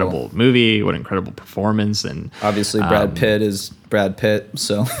incredible. an incredible movie, what an incredible performance, and obviously Brad Pitt is Brad Pitt,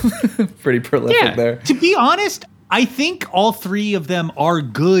 so pretty prolific there. To be honest, I think all 3 of them are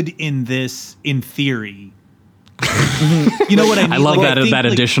good in this in theory. You know what I mean? I love that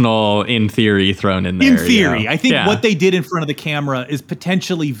additional in theory thrown in there. In theory, I think what they did in front of the camera is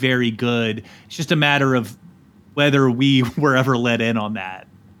potentially very good. It's just a matter of whether we were ever let in on that.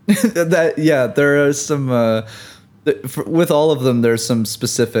 There are some with all of them. There's some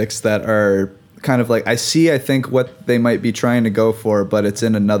specifics that are kind of like I think what they might be trying to go for, but it's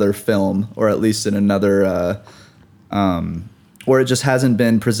in another film, or at least in another, or it just hasn't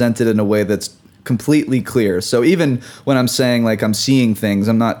been presented in a way that's completely clear. So even when I'm saying like I'm seeing things,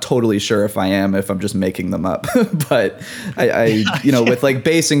 I'm not totally sure if I'm just making them up. But I with like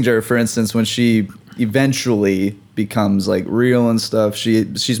Basinger, for instance, when she eventually becomes like real and stuff,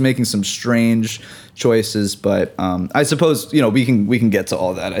 she's making some strange choices. But I suppose we can get to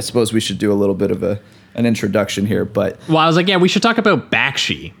all that. I suppose we should do a little bit of an introduction here, but I was like, we should talk about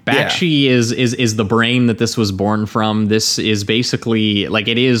Bakshi. Bakshi is the brain that this was born from. This is basically like,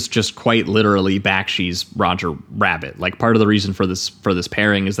 it is just quite literally Bakshi's Roger Rabbit. Like, part of the reason for this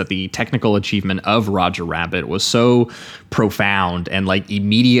pairing is that the technical achievement of Roger Rabbit was so profound and like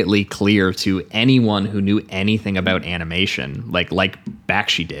immediately clear to anyone who knew anything about animation, like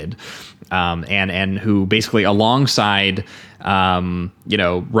Bakshi did, and who basically alongside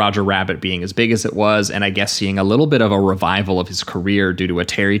Roger Rabbit being as big as it was, and I guess seeing a little bit of a revival of his career due to a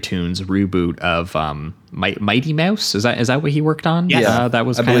Terry Toons reboot of Mighty Mouse. Is that what he worked on? Yeah, that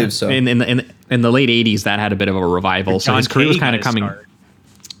was I believe so. In the late 80s, that had a bit of a revival. So his career was kind of coming.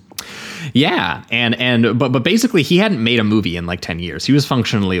 Yeah, but basically he hadn't made a movie in like 10 years. He was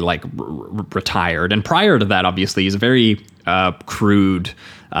functionally like retired, and prior to that, obviously, he's a very crude,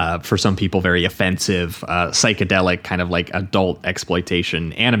 for some people very offensive, psychedelic kind of like adult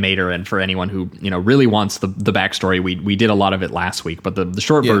exploitation animator. And for anyone who really wants the backstory, we did a lot of it last week, but the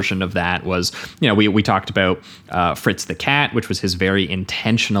short version of that was, we talked about Fritz the Cat, which was his very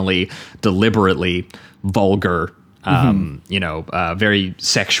intentionally, deliberately vulgar, very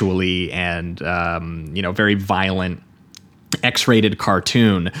sexually and very violent X-rated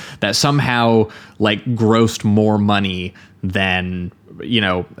cartoon that somehow like grossed more money than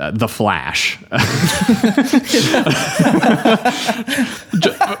The Flash.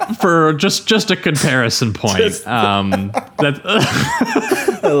 For just a comparison point. I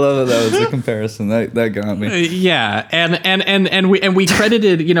love that was a comparison. That got me. Yeah, and we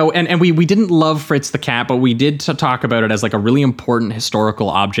credited, and we didn't love Fritz the Cat, but we did talk about it as like a really important historical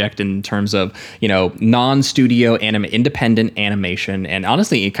object in terms of non-studio independent animation, and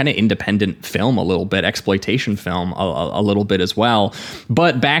honestly kind of independent film a little bit, exploitation film a little bit as well.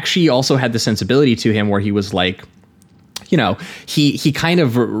 But Bakshi also had the sensibility to him where he was like, he kind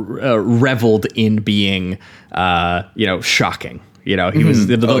of reveled in being, shocking. He was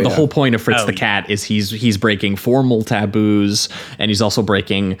the whole point of Fritz the Cat is he's breaking formal taboos, and he's also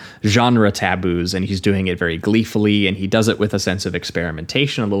breaking genre taboos, and he's doing it very gleefully, and he does it with a sense of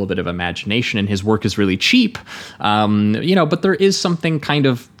experimentation, a little bit of imagination, and his work is really cheap. But there is something kind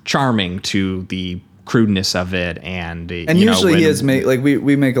of charming to the crudeness of it, and usually he has made, like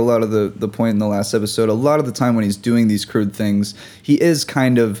we make a lot of the point in the last episode, a lot of the time when he's doing these crude things, he is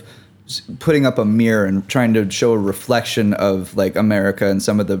kind of putting up a mirror and trying to show a reflection of like America and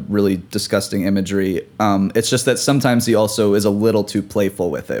some of the really disgusting imagery. It's just that sometimes he also is a little too playful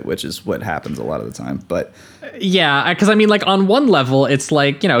with it, which is what happens a lot of the time. But yeah, because I mean, like on one level, it's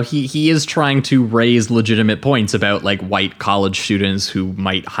like, he is trying to raise legitimate points about like white college students who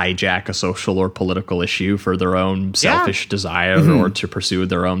might hijack a social or political issue for their own selfish desire or to pursue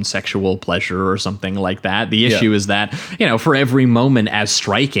their own sexual pleasure or something like that. The issue is that, for every moment as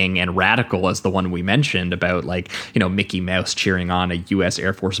striking and radical as the one we mentioned about like, Mickey Mouse cheering on a U.S.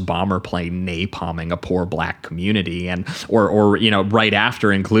 Air Force bomber plane napalming a poor black community, and or right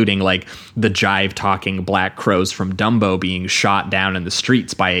after including like the jive talking black crows from Dumbo being shot down in the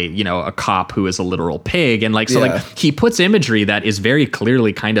streets by a cop who is a literal pig, and like he puts imagery that is very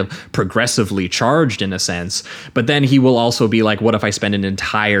clearly kind of progressively charged in a sense, but then he will also be like, what if I spend an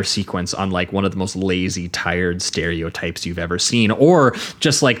entire sequence on like one of the most lazy, tired stereotypes you've ever seen, or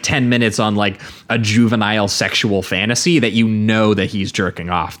just like 10 minutes on like a juvenile sexual fantasy that that he's jerking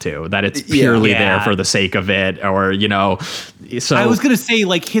off to, that it's purely there for the sake of it, or so I was gonna say,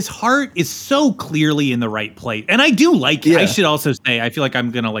 like, his heart is so clearly in the right place, and I do like I should also say, I feel like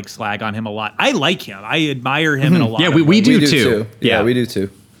I'm gonna like slag on him a lot. I like him, I admire him in a lot. We do too. Yeah, we do too.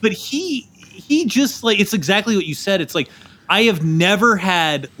 But he just like, it's exactly what you said. It's like, I have never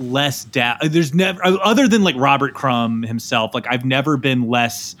had less doubt. There's never, other than like Robert Crumb himself, like I've never been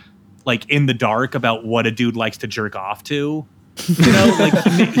less like in the dark about what a dude likes to jerk off to. Like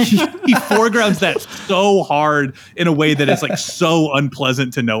he foregrounds that so hard in a way that it's like so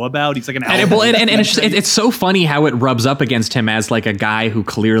unpleasant to know about. He's like an and it's so funny how it rubs up against him as like a guy who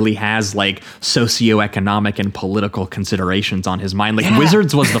clearly has like socioeconomic and political considerations on his mind. Like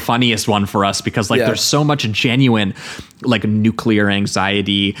Wizards was the funniest one for us because like there's so much genuine like nuclear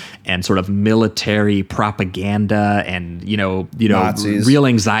anxiety and sort of military propaganda and Nazis. Real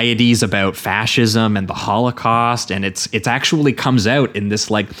anxieties about fascism and the Holocaust, and it's actually comes out in this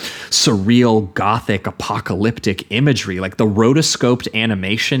like surreal gothic apocalyptic imagery, like the rotoscoped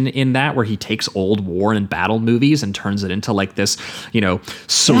animation in that where he takes old war and battle movies and turns it into like this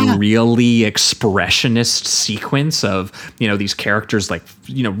surreally expressionist sequence of these characters like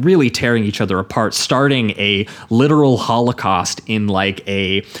really tearing each other apart, starting a literal Holocaust in like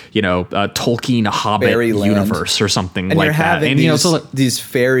a Tolkien Hobbit Fairyland universe or something and like you're that. Having And these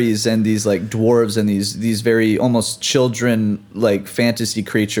fairies and these like dwarves and these very almost children like fantasy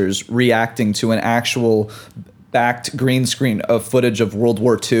creatures reacting to an actual backed green screen of footage of World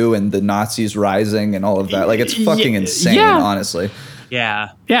War II and the Nazis rising and all of that. Like it's fucking insane, honestly. Yeah.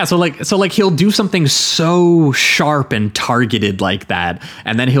 So he'll do something so sharp and targeted like that,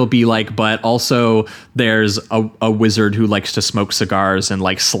 and then he'll be like, but also there's a wizard who likes to smoke cigars and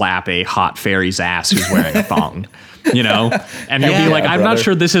like slap a hot fairy's ass who's wearing a thong. you know, and he'll be like, I'm not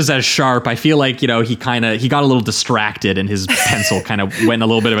sure this is as sharp. I feel like, you know, he got a little distracted and his pencil kind of went a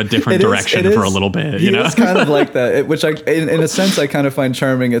little bit of a different direction for a little bit, you know? It's kind of like that, which in a sense I kind of find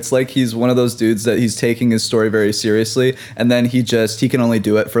charming. It's like he's one of those dudes that he's taking his story very seriously, and then he can only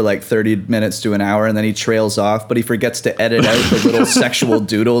do it for like 30 minutes to an hour, and then he trails off, but he forgets to edit out the little sexual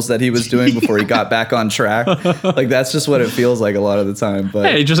doodles that he was doing before he got back on track. Like that's just what it feels like a lot of the time.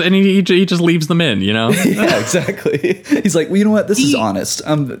 But he just leaves them in, you know? Yeah, exactly. He's like, well, you know what? This is honest.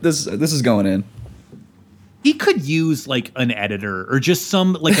 This is going in. He could use like an editor or just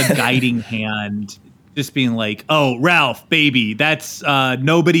some like a guiding hand, just being like, "Oh, Ralph, baby, that's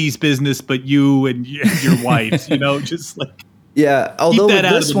nobody's business but you and your wife." You know, just like Although with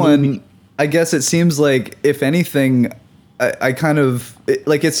this one, I guess it seems like if anything, I kind of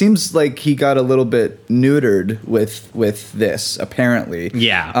it seems like he got a little bit neutered with this apparently.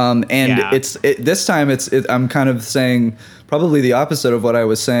 This time I'm kind of saying probably the opposite of what I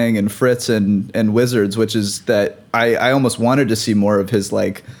was saying in Fritz and Wizards, which is that I almost wanted to see more of his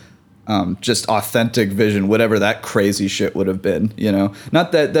like just authentic vision, whatever that crazy shit would have been, you know.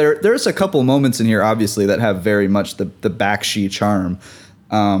 Not that there's a couple moments in here obviously that have very much the Bakshi charm.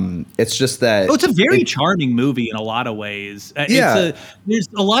 It's just that it's a very charming movie in a lot of ways. There's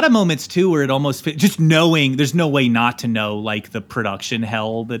a lot of moments too where it almost just knowing there's no way not to know like the production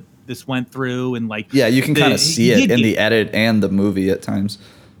hell that this went through, and like you can kind of see it in the edit and the movie at times.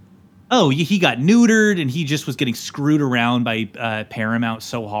 Oh, he got neutered, and he just was getting screwed around by Paramount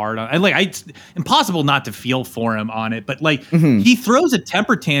so hard. It's impossible not to feel for him on it, but like he throws a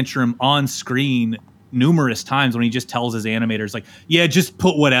temper tantrum on screen numerous times when he just tells his animators like, yeah, just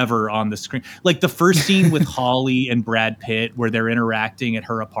put whatever on the screen. Like the first scene with Holly and Brad Pitt where they're interacting at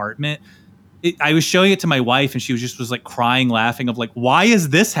her apartment. I was showing it to my wife and she was like crying, laughing of like, why is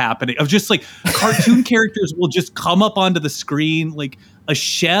this happening? Of just like cartoon characters will just come up onto the screen. Like a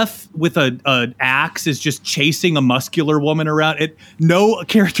chef with an axe is just chasing a muscular woman around. No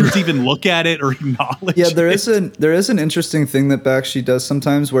characters even look at it or acknowledge it. There is an interesting thing that Bakshi does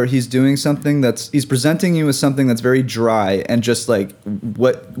sometimes where he's doing something he's presenting you as something that's very dry and just like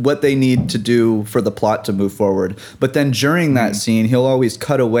what they need to do for the plot to move forward. But then during that scene, he'll always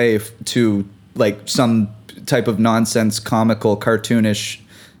cut away to like some type of nonsense, comical, cartoonish,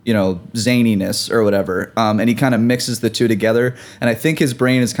 you know, zaniness or whatever. And he kind of mixes the two together. And I think his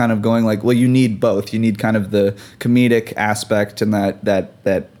brain is kind of going like, well, you need both. You need kind of the comedic aspect and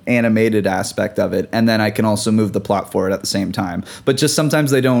that animated aspect of it. And then I can also move the plot forward at the same time. But just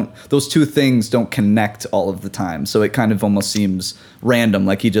sometimes those two things don't connect all of the time. So it kind of almost seems random,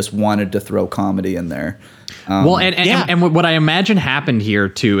 like he just wanted to throw comedy in there. And what I imagine happened here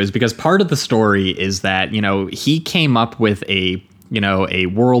too is because part of the story is that, you know, he came up with a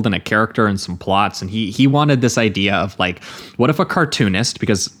world and a character and some plots. And he wanted this idea of like, what if a cartoonist,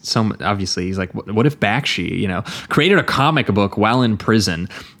 because obviously he's like, what if Bakshi, you know, created a comic book while in prison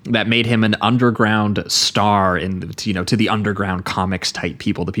that made him an underground star to the underground comics type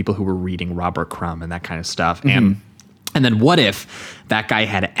people, the people who were reading Robert Crumb and that kind of stuff. And then what if that guy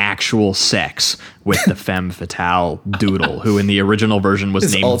had actual sex with the femme fatale doodle, who in the original version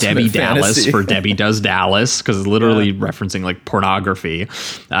was named Debbie Dallas for Debbie Does Dallas, because it's literally referencing like pornography,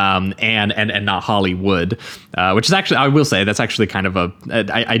 and not Hollywood, which is actually, I will say, that's actually kind of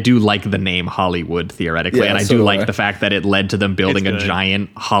I do like the name Hollywood theoretically, and I do like the fact that it led to them building a giant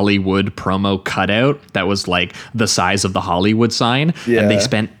Hollywood promo cutout that was like the size of the Hollywood sign, and they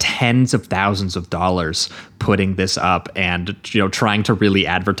spent tens of thousands of dollars putting this up and, you know, trying to really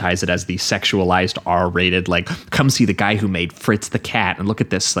advertise it as the sexualized R-rated, like, come see the guy who made Fritz the Cat and look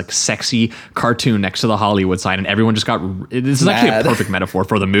at this like sexy cartoon next to the Hollywood sign. And everyone just got, this is actually a perfect metaphor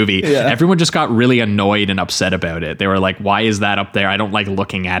for the movie. Everyone just got really annoyed and upset about it. They were like, why is that up there? I don't like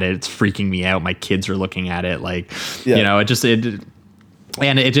looking at it. It's freaking me out. My kids are looking at it. Like, you know, it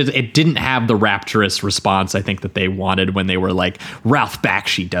didn't have the rapturous response I think that they wanted when they were like, Ralph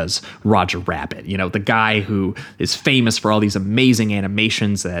Bakshi does Roger Rabbit, you know, the guy who is famous for all these amazing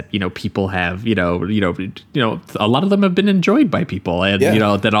animations that, you know, people have, you know, a lot of them have been enjoyed by people, and you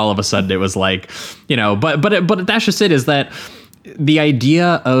know, then all of a sudden it was like, you know, but that's just it, is that the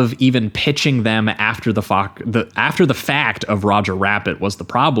idea of even pitching them after the fact of Roger Rabbit was the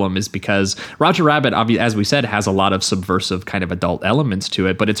problem, is because Roger Rabbit, as we said, has a lot of subversive kind of adult elements to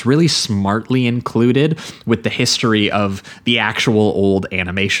it, but it's really smartly included with the history of the actual old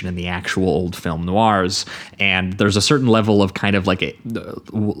animation and the actual old film noirs. And there's a certain level of kind of like a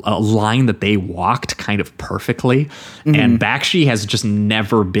line that they walked kind of perfectly. And Bakshi has just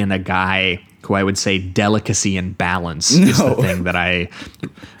never been a guy who I would say delicacy and balance is the thing that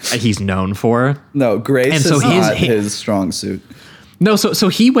he's known for. No, grace is not his strong suit. No, so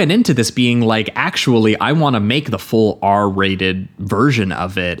he went into this being like, actually, I want to make the full R-rated version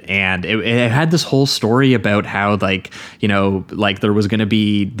of it, and it had this whole story about how, like, you know, like there was going to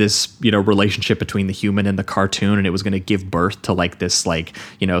be this, you know, relationship between the human and the cartoon, and it was going to give birth to like this, like,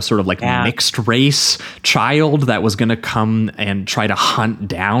 you know, sort of like mixed race child that was going to come and try to hunt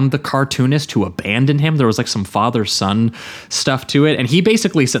down the cartoonist who abandoned him. There was like some father-son stuff to it, and he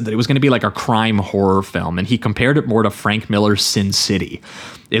basically said that it was going to be like a crime horror film, and he compared it more to Frank Miller's Sin City,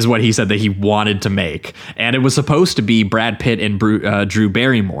 is what he said that he wanted to make. And it was supposed to be Brad Pitt and Drew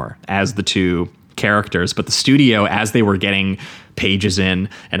Barrymore as the two characters, but the studio, as they were getting pages in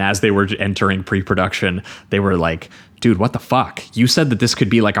and as they were entering pre-production, they were like, dude, what the fuck? You said that this could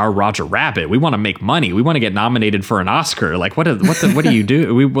be like our Roger Rabbit. We want to make money. We want to get nominated for an Oscar. Like, what do you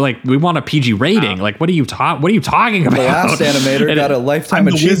do? We want a PG rating. Like, what are you talking about? The last animator got a Lifetime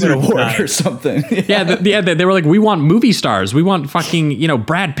Achievement Award or something. They were like, we want movie stars. We want fucking, you know,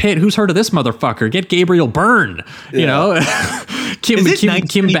 Brad Pitt. Who's heard of this motherfucker? Get Gabriel Byrne. You know, Kim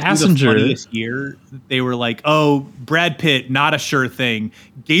Basinger. Year they were like, oh, Brad Pitt, not a sure thing.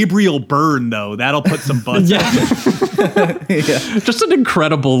 Gabriel Byrne, though, that'll put some buzz. Just an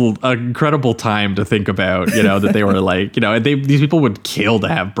incredible time to think about, you know, that they were like, you know, these people would kill to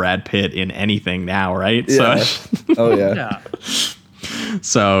have Brad Pitt in anything now, right? Yeah.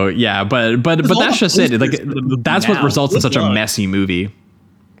 So but that's just it. Like, that's what results in such a messy movie.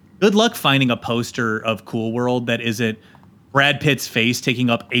 Good luck finding a poster of Cool World that isn't Brad Pitt's face taking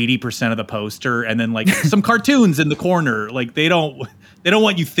up 80% of the poster, and then like some cartoons in the corner. Like they don't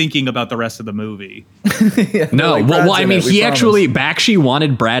want you thinking about the rest of the movie. No, like, well, I mean, Bakshi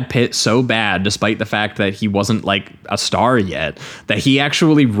wanted Brad Pitt so bad, despite the fact that he wasn't like a star yet, that he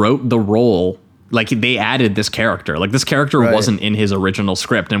actually wrote the role. Like, they added this character. Like, this character wasn't in his original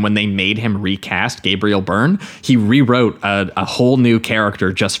script. And when they made him recast Gabriel Byrne, he rewrote a whole new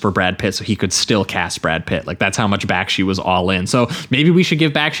character just for Brad Pitt so he could still cast Brad Pitt. Like, that's how much Bakshi was all in. So maybe we should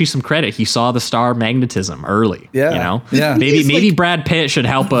give Bakshi some credit. He saw the star magnetism early. Yeah. You know? Yeah. Maybe Brad Pitt should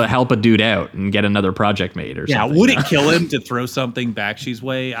help a dude out and get another project made or something. Yeah, would it kill him to throw something Bakshi's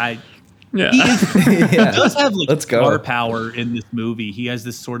way? He does have like star power in this movie. He has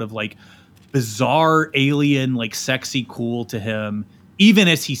this sort of like bizarre alien, like sexy cool to him, even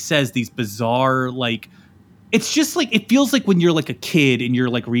as he says these bizarre, like, it's just like, it feels like when you're like a kid and you're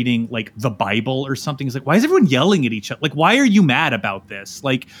like reading like the Bible or something. It's like, why is everyone yelling at each other? Like, why are you mad about this?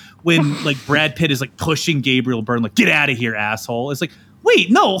 Like when like Brad Pitt is like pushing Gabriel Byrne, like, get out of here, asshole. It's like,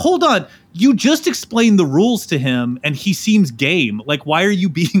 wait, no, hold on. You just explained the rules to him and he seems game. Like, why are you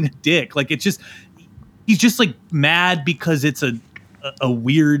being a dick? Like, it's just, he's just like mad because it's a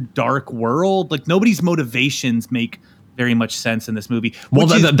weird, dark world. Like, nobody's motivations make very much sense in this movie. Well,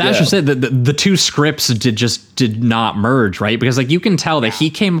 that's just it. The two scripts did not merge, right? Because like you can tell that he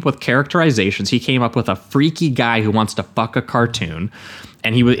came up with characterizations. He came up with a freaky guy who wants to fuck a cartoon.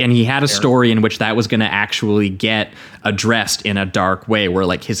 And he had a story in which that was going to actually get addressed in a dark way, where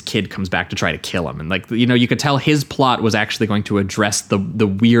like his kid comes back to try to kill him, and like, you know, you could tell his plot was actually going to address the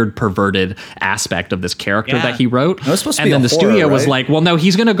weird perverted aspect of this character that he wrote. And then the studio was like, well, no,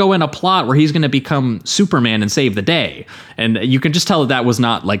 he's going to go in a plot where he's going to become Superman and save the day, and you can just tell that was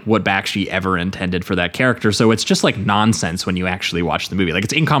not like what Bakshi ever intended for that character. So it's just like nonsense when you actually watch the movie. Like,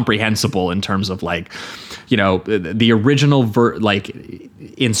 it's incomprehensible in terms of like, you know, the original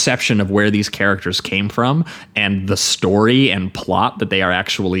inception of where these characters came from and the story and plot that they are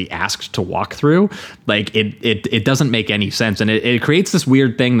actually asked to walk through. Like, it doesn't make any sense, and it creates this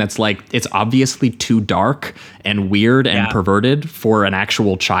weird thing that's like, it's obviously too dark and weird and perverted for an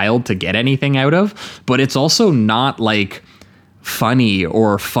actual child to get anything out of, but it's also not like funny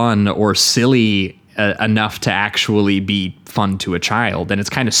or fun or silly enough to actually be fun to a child. And it's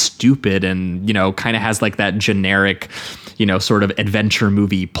kind of stupid, and, you know, kind of has like that generic, you know, sort of adventure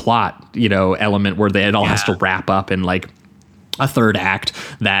movie plot, you know, element where it all has to wrap up in like a third act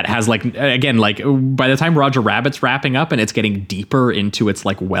that has like, again, like by the time Roger Rabbit's wrapping up and it's getting deeper into its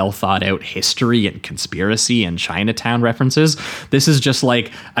like well thought out history and conspiracy and Chinatown references, this is just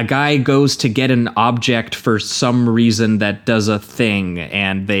like a guy goes to get an object for some reason that does a thing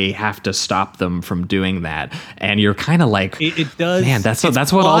and they have to stop them from doing that. And you're kind of like, it does, man, that's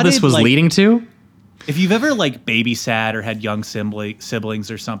what all this was like, leading to. If you've ever like babysat or had young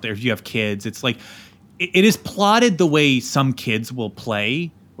siblings or something, or if you have kids, it's like, it is plotted the way some kids will play,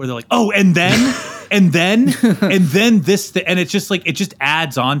 where they're like, oh, and then, and then this, and it's just like, it just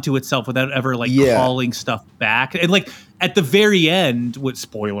adds on to itself without ever like calling stuff back. And like, at the very end, with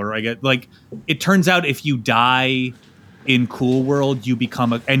spoiler, I get like it turns out if you die in Cool World, you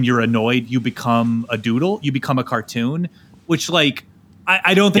become and you're annoyed, you become a doodle, you become a cartoon, which like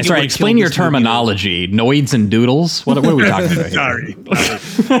I don't think. That's right. Explain your terminology. Noids and doodles. What are we talking about? Sorry.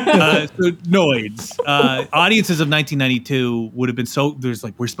 So noids. Audiences of 1992 would have been there's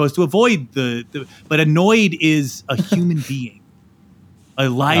like we're supposed to avoid but a noid is a human being, a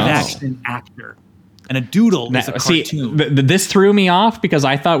live action actor. And a doodle is a cartoon. See, this threw me off because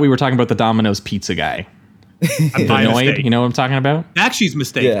I thought we were talking about the Domino's pizza guy. Noid, you know what I'm talking about? Bakshi's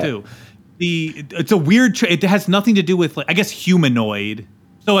mistake too. It's a weird. It has nothing to do with I guess humanoid.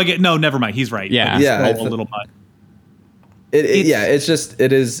 So never mind. He's right. Yeah, a little much.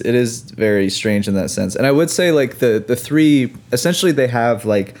 It is very strange in that sense. And I would say like the three essentially they have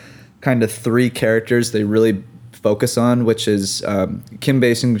like kind of three characters they really focus on, which is Kim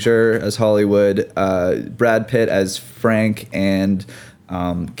Basinger as Hollywood, Brad Pitt as Frank, and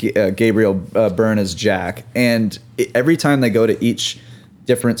Gabriel Byrne as Jack. And every time they go to each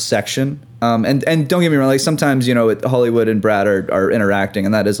different section, and don't get me wrong, like sometimes Hollywood and Brad are interacting,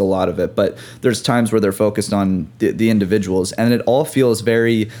 and that is a lot of it. But there's times where they're focused on the individuals, and it all feels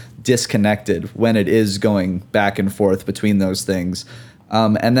very disconnected when it is going back and forth between those things.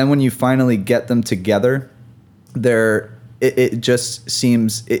 And then when you finally get them together, it just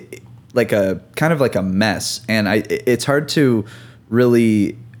seems like a kind of like a mess, and it's hard to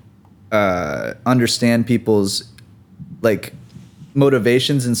really understand people's like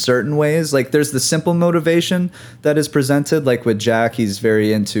motivations in certain ways. Like there's the simple motivation that is presented, like with Jack, he's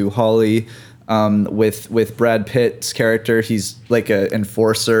very into Holly. With Brad Pitt's character, he's like an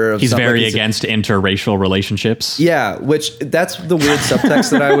enforcer. He's very against interracial relationships. Yeah, which that's the weird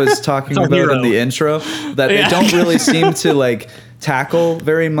subtext that I was talking about in the intro that they don't really seem to like tackle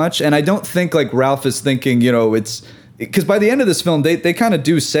very much. And I don't think like Ralph is thinking, it's because by the end of this film, they kind of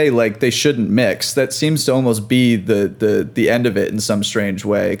do say like they shouldn't mix. That seems to almost be the end of it in some strange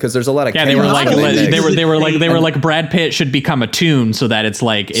way, because there's a lot of they were like Brad Pitt should become a toon so that it's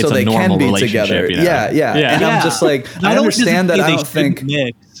like it's a normal relationship. Together. Yeah. And I'm just like I understand that. I don't think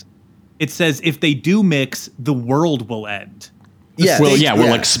mix. It says if they do mix, the world will end.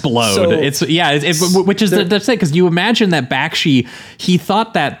 Will explode. So, which is the thing, because you imagine that Bakshi, he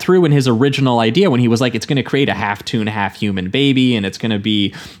thought that through in his original idea when he was like, it's going to create a half toon, half human baby, and it's going to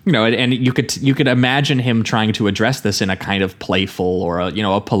be, and you could imagine him trying to address this in a kind of playful or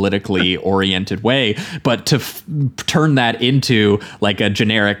a politically oriented way, but to turn that into like a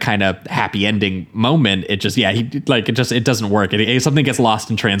generic kind of happy ending moment, it doesn't work. Something gets lost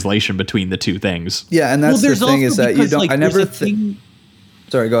in translation between the two things. Yeah, and that's the thing is that you don't. Like, I never.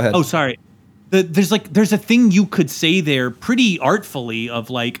 Sorry, go ahead. Oh, sorry. There's a thing you could say there pretty artfully of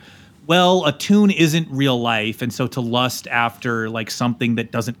like, well, a toon isn't real life, and so to lust after like something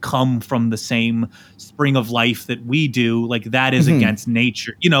that doesn't come from the same spring of life that we do, like that is against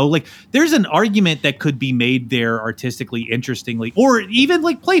nature. Like there's an argument that could be made there artistically, interestingly, or even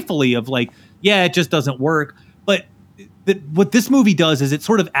like playfully of like, yeah, it just doesn't work. But what this movie does is it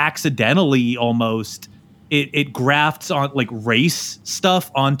sort of accidentally almost it grafts on like race stuff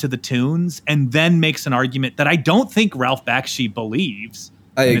onto the toons and then makes an argument that I don't think Ralph Bakshi believes.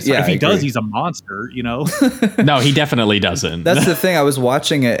 If he does, he's a monster, No, he definitely doesn't. That's the thing. I was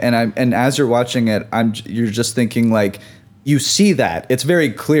watching it, and as you're watching it, you're just thinking like, you see that it's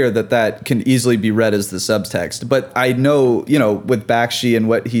very clear that can easily be read as the subtext. But I know, with Bakshi and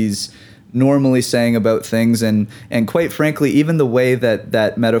what he's normally saying about things, and quite frankly, even the way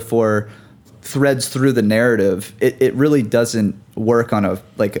that metaphor threads through the narrative, it really doesn't work on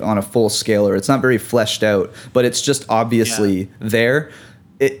a full scale, or it's not very fleshed out, but it's just obviously there.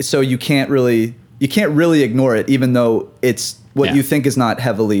 So you can't really ignore it, even though it's what you think is not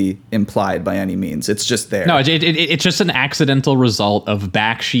heavily implied by any means. It's just there. No, it's just an accidental result of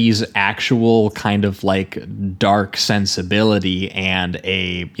Bakshi's actual kind of like dark sensibility and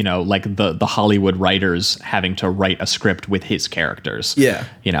like the Hollywood writers having to write a script with his characters. Yeah.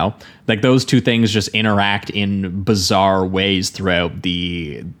 Like those two things just interact in bizarre ways throughout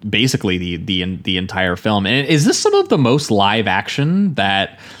the entire film. And is this some of the most live action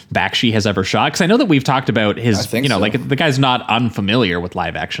that Bakshi has ever shot? Because I know that we've talked about his, like the guy's not not unfamiliar with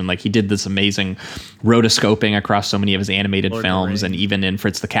live action. Like he did this amazing rotoscoping across so many of his animated films, and even in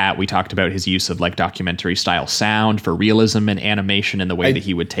Fritz the Cat, we talked about his use of like documentary style sound for realism and animation, and the way that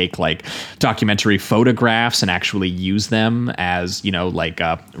he would take like documentary photographs and actually use them as, you know, like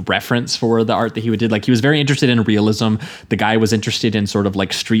a reference for the art that he would do. Like he was very interested in realism. The guy was interested in sort of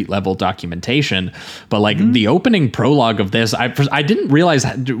like street level documentation, but like the opening prologue of this, I didn't realize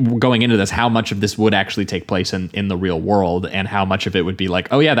going into this how much of this would actually take place in the real world, and how much of it would be like,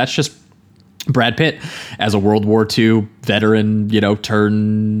 oh yeah, that's just Brad Pitt as a World War II veteran, you know,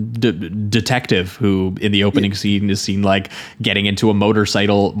 turned detective who in the opening scene is seen like getting into a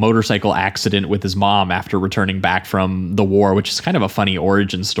motorcycle accident with his mom after returning back from the war, which is kind of a funny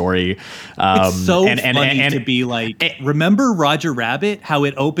origin story. It's so funny to be like, remember Roger Rabbit, how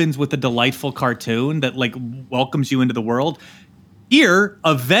it opens with a delightful cartoon that like welcomes you into the world? Here,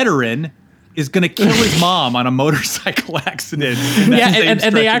 a veteran is going to kill his mom on a motorcycle accident. Yeah,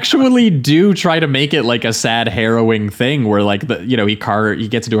 and they actually do try to make it like a sad, harrowing thing where like he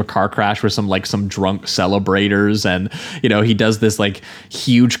gets into a car crash with some drunk celebrators, and you know he does this like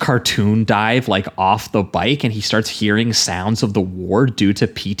huge cartoon dive like off the bike, and he starts hearing sounds of the war due to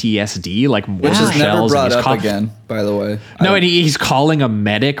PTSD, like which is never brought up again, by the way. No, and he's calling a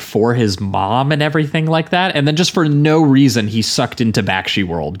medic for his mom and everything like that, and then just for no reason he's sucked into Bakshi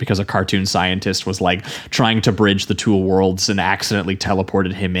World because a cartoon scientist was like trying to bridge the two worlds and accidentally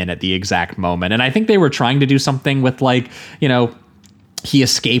teleported him in at the exact moment. And I think they were trying to do something with like, you know, he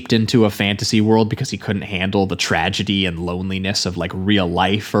escaped into a fantasy world because he couldn't handle the tragedy and loneliness of like real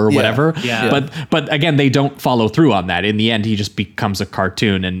life or whatever. Yeah. But again, they don't follow through on that. In the end, he just becomes a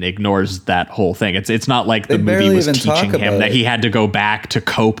cartoon and ignores that whole thing. It's not like the movie was teaching him that he had to go back to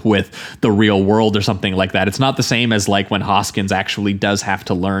cope with the real world or something like that. It's not the same as like when Hoskins actually does have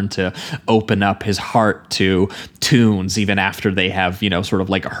to learn to open up his heart to tunes even after they have, you know, sort of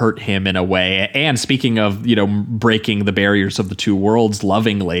like hurt him in a way. And speaking of, you know, breaking the barriers of the two worlds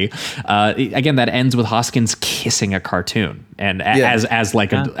lovingly, again, that ends with Hoskins kissing a cartoon and as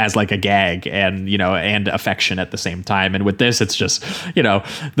like a gag, and you know, and affection at the same time. And with this, it's just, you know,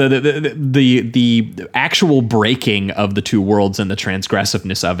 the actual breaking of the two worlds and the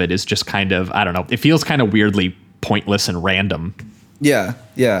transgressiveness of it is just kind of, I don't know, it feels kind of weirdly pointless and random. Yeah,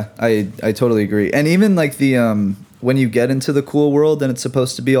 I totally agree. And even like the when you get into the cool world and it's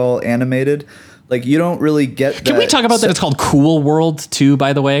supposed to be all animated, like you don't really get that. Can we talk about that? It's called Cool World too,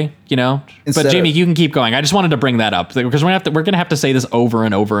 by the way, you know? But Jamie, you can keep going. I just wanted to bring that up because we're going to have to say this over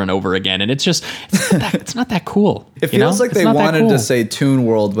and over and over again. And it's just, it's not that cool. It feels like they wanted to say Toon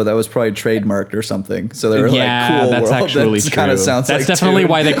World, but that was probably trademarked or something. So they were like, Cool that's World. Actually that kind of sounds that's like definitely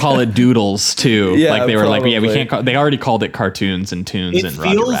Toon. why they call it Doodles too. Like they were probably. like, we can't they already called it cartoons and tunes and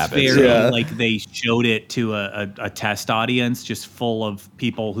Roger Rabbit. It feels very like they showed it to a test audience just full of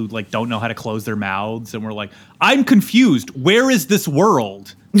people who like don't know how to close their mouths and were like, I'm confused. Where is this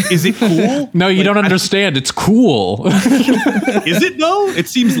world? Is it cool? No, you don't understand. It's cool. Is it though? It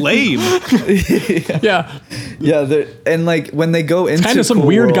seems lame. Yeah. And like when they go into kind of some cool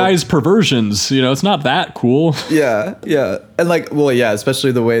weird world, guys' perversions, you know, it's not that cool. Yeah. And like, well, yeah,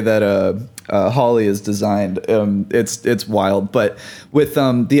 especially the way that Holly is designed. It's wild. But with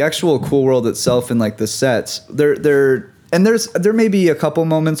the actual cool world itself and like the sets, there may be a couple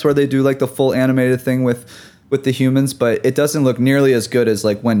moments where they do like the full animated thing with the humans, but it doesn't look nearly as good as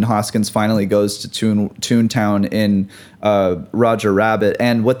like when Hoskins finally goes to Toontown in Roger Rabbit.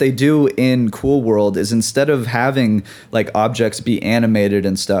 And what they do in Cool World is instead of having like objects be animated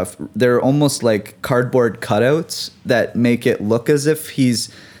and stuff, they're almost like cardboard cutouts that make it look as if he's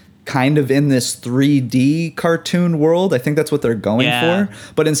kind of in this 3D cartoon world. I think that's what they're going for.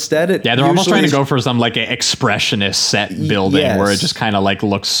 But instead they're almost trying to go for some like expressionist set building where it just kind of like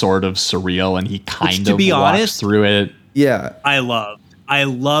looks sort of surreal and he kind of walks through it. Yeah. I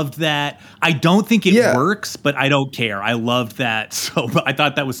loved that. I don't think it works, but I don't care. I loved that. So I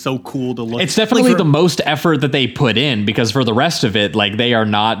thought that was so cool to look. It's definitely the most effort that they put in, because for the rest of it, like they are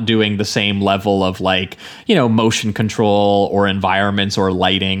not doing the same level of like, you know, motion control or environments or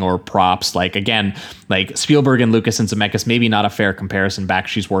lighting or props. Like again, like Spielberg and Lucas and Zemeckis, maybe not a fair comparison.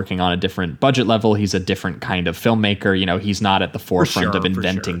 Bakshi's working on a different budget level. He's a different kind of filmmaker. You know, he's not at the forefront of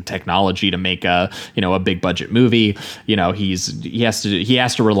inventing technology to make a big budget movie. You know, he has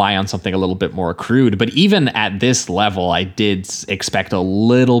to rely on something a little bit more crude. But even at this level, I did expect a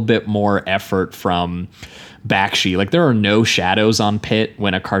little bit more effort from Bakshi. Like there are no shadows on Pitt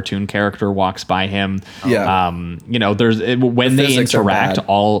when a cartoon character walks by him. Yeah. You know, when they interact,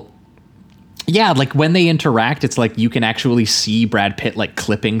 Yeah, like when they interact, it's like you can actually see Brad Pitt like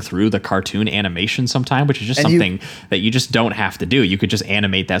clipping through the cartoon animation sometime, which is just something that you just don't have to do. You could just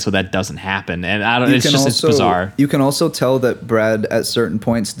animate that so that doesn't happen. And I don't. It's bizarre. You can also tell that Brad at certain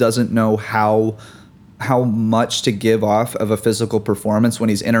points doesn't know how much to give off of a physical performance when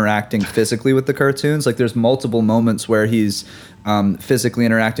he's interacting physically with the cartoons. Like there's multiple moments where he's physically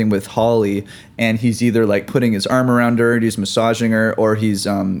interacting with Holly, and he's either like putting his arm around her, he's massaging her, or he's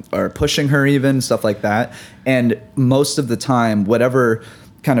or pushing her, even stuff like that. And most of the time, whatever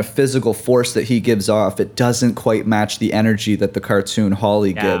kind of physical force that he gives off, it doesn't quite match the energy that the cartoon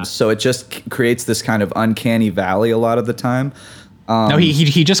Holly gives. So it just creates this kind of uncanny valley a lot of the time. No,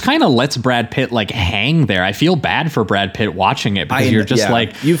 he just kind of lets Brad Pitt like hang there. I feel bad for Brad Pitt watching it because you're just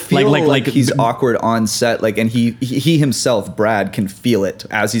like you feel like he's awkward on set, like, and he himself, Brad, can feel it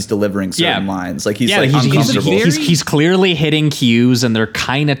as he's delivering certain lines. Like he's uncomfortable. He's clearly hitting cues, and they're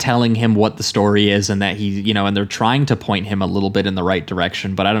kind of telling him what the story is, and that and they're trying to point him a little bit in the right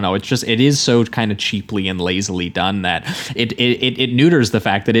direction. But I don't know. It is so kind of cheaply and lazily done that it neuters the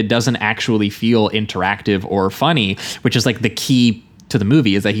fact that it doesn't actually feel interactive or funny, which is like the key to the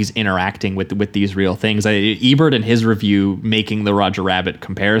movie, is that he's interacting with these real things. Ebert in his review making the Roger Rabbit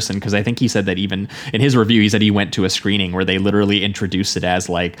comparison, because I think he said that even in his review he said he went to a screening where they literally introduced it as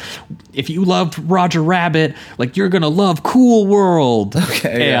like, if you loved Roger Rabbit, like you're gonna love Cool World.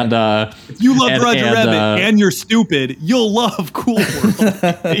 Okay, and if you love Roger Rabbit and you're stupid, you'll love Cool World.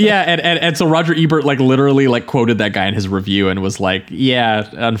 Yeah, and so Roger Ebert like literally like quoted that guy in his review and was like, yeah,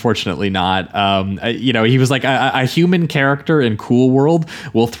 unfortunately not. He was like, a human character in Cool World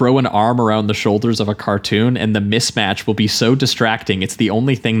will throw an arm around the shoulders of a cartoon, and the mismatch will be so distracting. It's the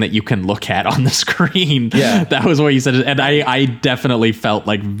only thing that you can look at on the screen. Yeah, that was what he said, and I definitely felt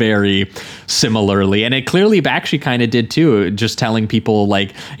like very similarly, and it clearly actually kind of did too. Just telling people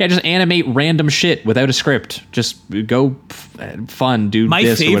like, yeah, just animate random shit without a script. Just go fun, do my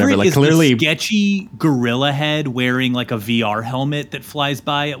this or whatever. Like is clearly, the sketchy gorilla head wearing like a VR helmet that flies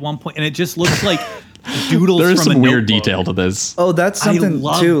by at one point, and it just looks like. Doodles. There's from some a weird notebook. detail to this. Oh, that's something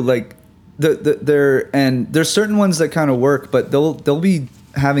too. Like there's certain ones that kind of work, but they'll be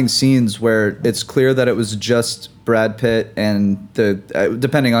having scenes where it's clear that it was just Brad Pitt and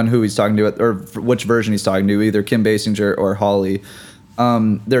depending on who he's talking to or which version he's talking to, either Kim Basinger or Holly.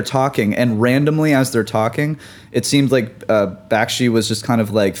 They're talking, and randomly as they're talking, it seemed like Bakshi was just kind of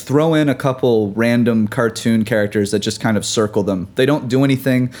like throw in a couple random cartoon characters that just kind of circle them. They don't do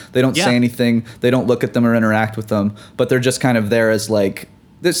anything, they don't say anything, they don't look at them or interact with them, but they're just kind of there as like,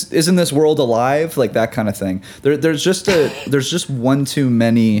 this isn't this world alive, like that kind of thing. There's just one too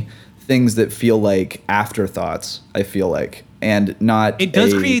many things that feel like afterthoughts, I feel like. And not it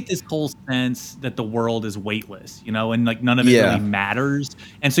does create this whole sense that the world is weightless, and like none of it really matters.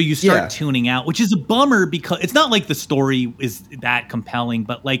 And so you start tuning out, which is a bummer because it's not like the story is that compelling,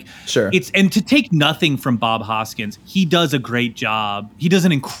 but like and to take nothing from Bob Hoskins, he does a great job. He does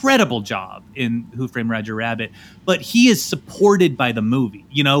an incredible job in Who Framed Roger Rabbit, but he is supported by the movie.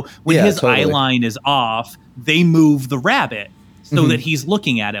 When his eye line is off, they move the rabbit so that he's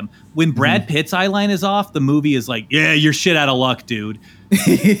looking at him. When Brad Pitt's eyeline is off, the movie is like, yeah, you're shit out of luck, dude.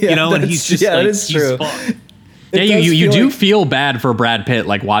 And he's just like, it's true. Yeah, you do feel bad for Brad Pitt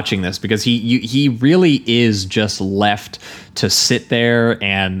like watching this, because he really is just left to sit there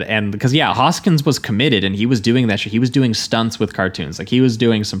and because Hoskins was committed and he was doing that shit. He was doing stunts with cartoons. Like he was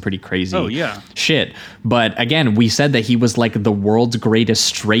doing some pretty crazy shit. But again, we said that he was like the world's greatest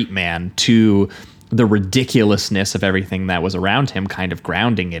straight man to the ridiculousness of everything that was around him, kind of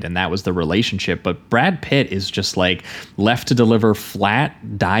grounding it, and that was the relationship. But Brad Pitt is just like left to deliver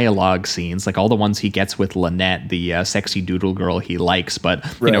flat dialogue scenes, like all the ones he gets with Lynette, the sexy doodle girl he likes, but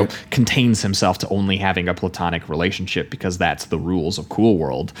contains himself to only having a platonic relationship because that's the rules of Cool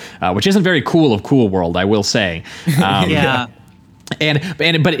World, which isn't very cool of Cool World, I will say.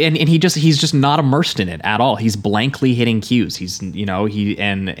 He's just not immersed in it at all. He's blankly hitting cues. This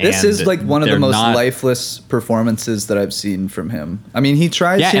is like one of the most lifeless performances that I've seen from him. I mean, he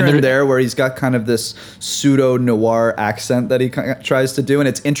tries here and there where he's got kind of this pseudo noir accent that he tries to do, and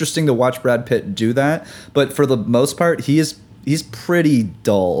it's interesting to watch Brad Pitt do that. But for the most part, he's pretty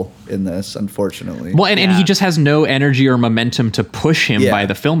dull in this, unfortunately. Well, and he just has no energy or momentum to push him by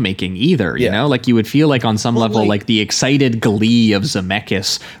the filmmaking either, Like you would feel like on some level, like the excited glee of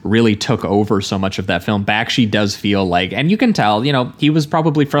Zemeckis really took over so much of that film. Bakshi does feel like, and you can tell, he was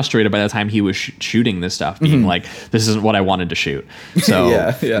probably frustrated by the time he was shooting this stuff, being like, this isn't what I wanted to shoot.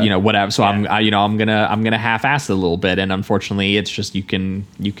 So, whatever. So I'm gonna half-ass it a little bit. And unfortunately, it's just, you can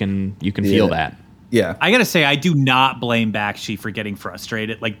feel that. Yeah. I gotta say, I do not blame Bakshi for getting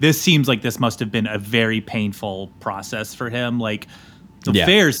frustrated. Like, this seems like this must have been a very painful process for him. Like,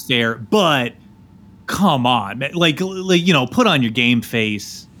 fair's fair, but come on, man. Like, you know, put on your game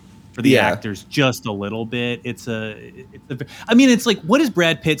face for the actors just a little bit. I mean, it's like, what is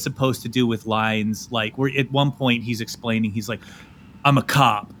Brad Pitt supposed to do with lines like where at one point he's explaining, he's like, I'm a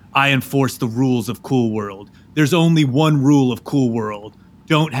cop. I enforce the rules of Cool World. There's only one rule of Cool World.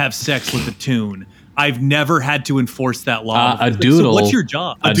 Don't have sex with a tune. I've never had to enforce that law. A doodle. So what's your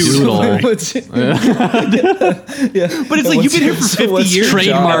job? A doodle. But it's like, you've been here for 50 years.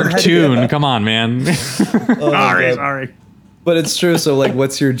 Trademark tune. Come on, man. Sorry. But it's true. So, like,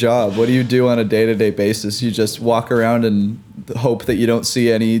 what's your job? What do you do on a day-to-day basis? You just walk around and hope that you don't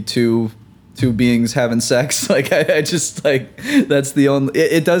see any two beings having sex. Like, I just, like, that's the only.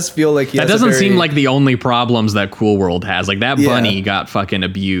 It does feel like that doesn't seem like the only problems that Cool World has. Like, that bunny got fucking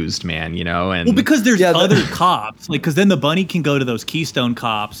abused, man. You know, and because there's other cops. Like, because then the bunny can go to those Keystone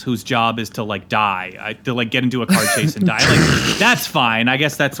cops whose job is to like die, to like get into a car chase and die. Like, that's fine. I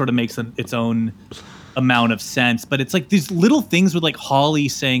guess that sort of makes its own amount of sense. But it's like these little things with like Holly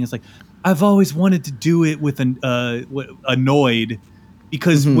saying, it's like, I've always wanted to do it with annoyed.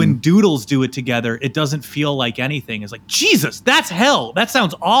 Because when doodles do it together, it doesn't feel like anything. It's like, Jesus, that's hell. That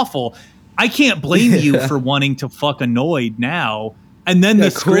sounds awful. I can't blame you for wanting to fuck annoyed now. And then the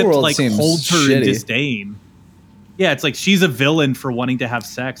script like holds her in disdain. Yeah, it's like she's a villain for wanting to have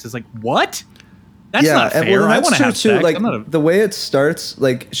sex. It's like, what? That's not fair. Well, I want to have too. sex. Like, the way it starts,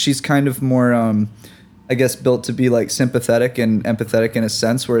 like, she's kind of more, I guess, built to be like sympathetic and empathetic in a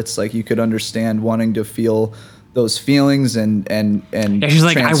sense where it's like you could understand wanting to feel those feelings and she's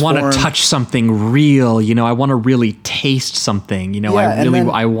like, I want to touch something real, you know, I want to really taste something, you know,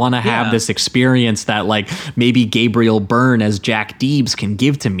 I want to have this experience that like maybe Gabriel Byrne as Jack Deebs can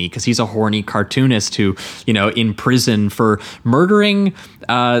give to me, because he's a horny cartoonist who, you know, in prison for murdering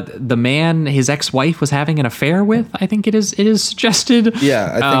the man his ex-wife was having an affair with, I think it is suggested.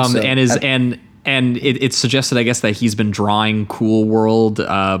 Yeah, I think so. And it's suggested, I guess, that he's been drawing Cool World,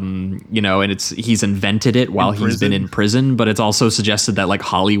 you know, and he's invented it while he's been in prison. But it's also suggested that like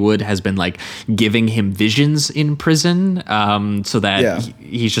Hollywood has been like giving him visions in prison, so that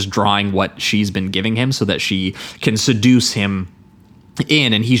he's just drawing what she's been giving him, so that she can seduce him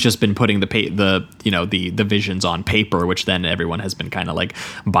in, and he's just been putting the visions on paper, which then everyone has been kind of like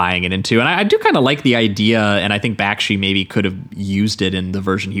buying it into. And I do kind of like the idea, and I think Bakshi maybe could have used it in the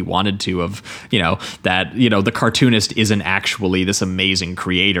version he wanted to, of, you know, that, you know, the cartoonist isn't actually this amazing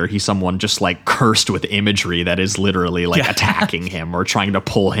creator. He's someone just like cursed with imagery that is literally like attacking him or trying to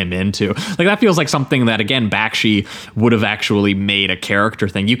pull him into. Like, that feels like something that, again, Bakshi would have actually made a character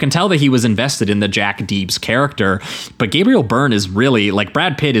thing. You can tell that he was invested in the Jack Deebs character, but Gabriel Byrne is really, like,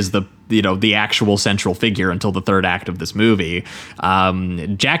 Brad Pitt is the actual central figure until the third act of this movie.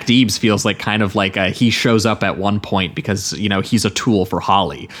 Jack Deebs feels like kind of like he shows up at one point because, you know, he's a tool for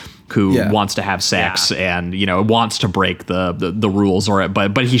Holly, who wants to have sex and, you know, wants to break the rules,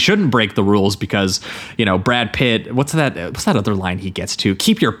 but he shouldn't break the rules because, you know, Brad Pitt, what's that other line he gets to?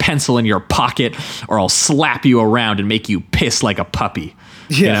 Keep your pencil in your pocket or I'll slap you around and make you piss like a puppy.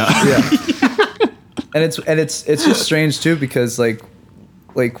 Yeah. You know? Yeah. And it's just strange too, because like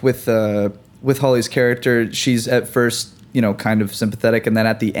with Holly's character, she's at first, you know, kind of sympathetic, and then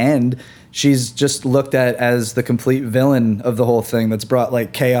at the end, she's just looked at as the complete villain of the whole thing that's brought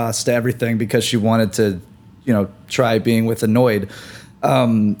like chaos to everything because she wanted to, you know, try being with Annoyed.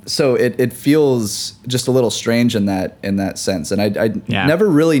 So it feels just a little strange in that sense, and I never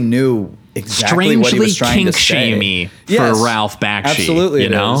really knew exactly what he was trying to say. Strangely kink-shamey for Ralph Bakshi. Absolutely, you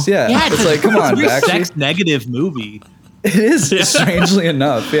know? Yeah, it's like, come on, Bakshi. Sex negative movie. It is, strangely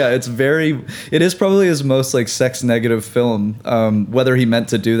enough. Yeah, it is probably his most like sex negative film, whether he meant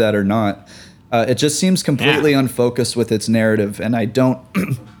to do that or not. It just seems completely unfocused with its narrative, and I don't,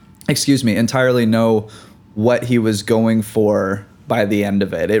 entirely know what he was going for by the end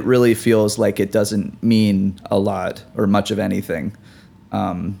of it. It really feels like it doesn't mean a lot or much of anything.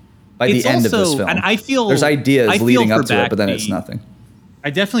 By the end of this film, and I feel there's ideas leading up to it, but then it's nothing. I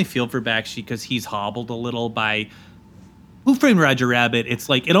definitely feel for Bakshi because he's hobbled a little by Who Framed Roger Rabbit. It's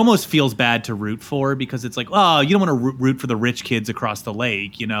like, it almost feels bad to root for, because it's like, oh, you don't want to root for the rich kids across the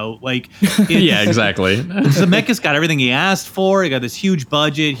lake, you know? Like, yeah, exactly. Zemeckis got everything he asked for. He got this huge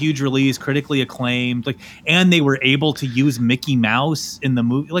budget, huge release, critically acclaimed, like, and they were able to use Mickey Mouse in the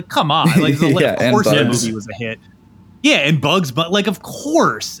movie. Like, come on, like, of course that movie was a hit. Yeah, and Bugs, but like, of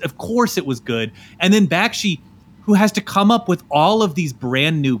course it was good. And then Bakshi, who has to come up with all of these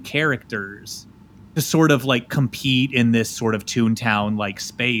brand new characters to sort of like compete in this sort of Toontown like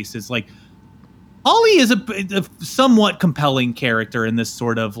space, is like, Holly is a somewhat compelling character in this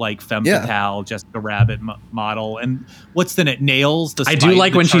sort of like femme fatale, Jessica Rabbit model. And what's the Nails? I do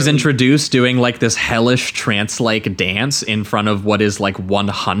like when she's introduced doing like this hellish trance-like dance in front of what is like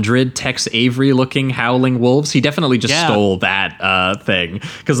 100 Tex Avery looking howling wolves. He definitely just stole that thing,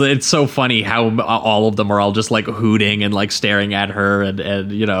 because it's so funny how all of them are all just like hooting and like staring at her and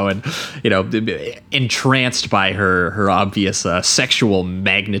entranced by her obvious sexual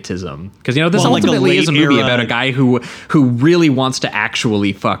magnetism. Because this ultimately is a movie about a guy who really wants to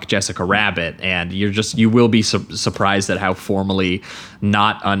actually fuck Jessica Rabbit, and you will be surprised at how formally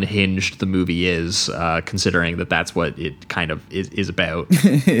not unhinged the movie is, considering that's what it kind of is about.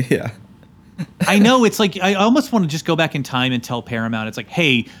 Yeah. I know, it's like I almost want to just go back in time and tell Paramount, it's like,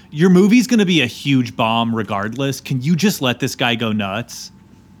 hey, your movie's going to be a huge bomb regardless. Can you just let this guy go nuts?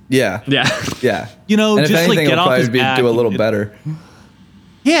 Yeah. Yeah. Yeah. And just like get off his back. Do a little better.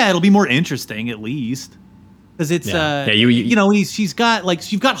 Yeah, it'll be more interesting at least, because it's she's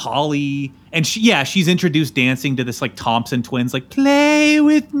got Holly, and she's introduced dancing to this like Thompson twins like play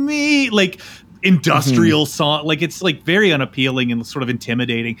with me like industrial song, like it's like very unappealing and sort of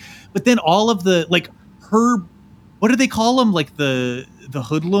intimidating. But then all of the like her, what do they call them, like the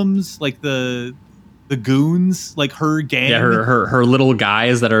hoodlums, like the goons, like her gang. Yeah, her little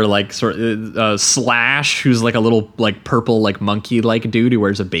guys that are like sort of Slash, who's like a little like purple like monkey like dude who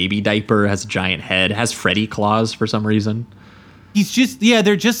wears a baby diaper, has a giant head, has Freddy claws for some reason. He's just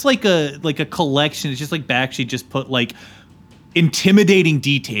they're just like a collection. It's just like Bakshi just put like intimidating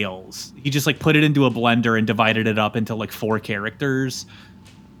details. He just like put it into a blender and divided it up into like 4 characters.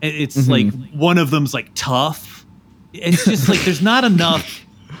 It's like one of them's like tough. It's just like there's not enough.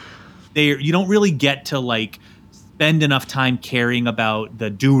 You don't really get to like spend enough time caring about the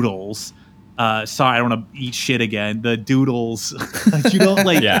doodles. Sorry, I don't want to eat shit again. The doodles. You don't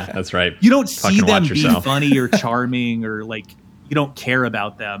like. Yeah, that's right. You don't see them be funny or charming, or like you don't care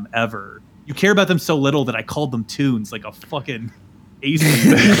about them ever. You care about them so little that I called them tunes, like a fucking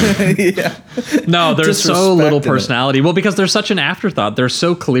yeah. No, there's so little personality. Well, because they're such an afterthought. They're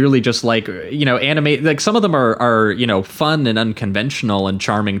so clearly just like, animate. Like some of them are fun and unconventional and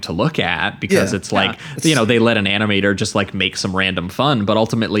charming to look at, because it's like, they let an animator just like make some random fun. But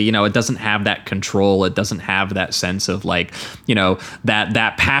ultimately, it doesn't have that control. It doesn't have that sense of like,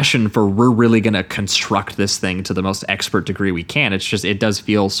 that passion for we're really going to construct this thing to the most expert degree we can. It's just, it does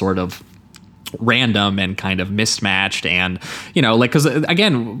feel sort of random and kind of mismatched, and because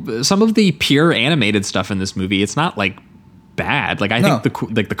again, some of the pure animated stuff in this movie, it's not like bad. Like I think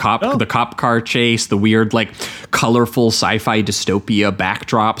the cop car chase, the weird like colorful sci-fi dystopia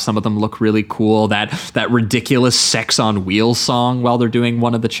backdrop, some of them look really cool. That ridiculous Sex on Wheels song while they're doing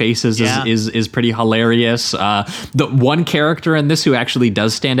one of the chases is pretty hilarious. The one character in this who actually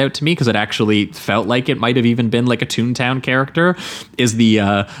does stand out to me, because it actually felt like it might have even been like a Toontown character, is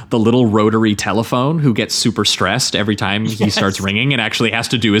the little rotary telephone who gets super stressed every time he starts ringing and actually has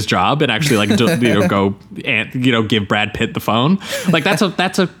to do his job and actually like go and give Brad Pitt the phone. Like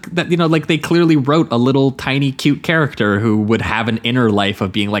like they clearly wrote a little tiny cute character who would have an inner life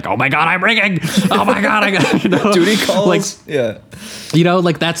of being like, oh my god, I'm ringing, oh my god, I got duty calls,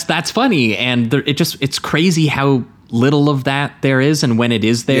 like that's funny, and it's crazy how little of that there is, and when it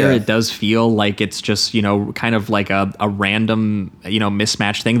is there, it does feel like it's just kind of like a random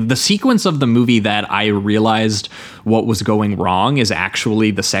mismatched thing. The sequence of the movie that I realized what was going wrong is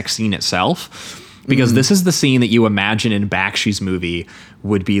actually the sex scene itself. Because this is the scene that you imagine in Bakshi's movie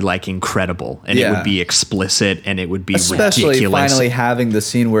would be like incredible, and it would be explicit, and it would be especially ridiculous. Finally having the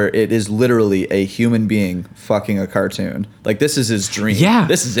scene where it is literally a human being fucking a cartoon. Like this is his dream. Yeah,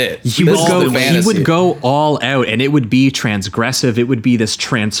 this is it. He would go all out, and it would be transgressive. It would be this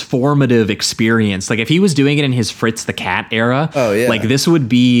transformative experience. Like if he was doing it in his Fritz the Cat era, like this would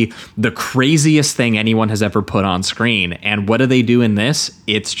be the craziest thing anyone has ever put on screen. And what do they do in this?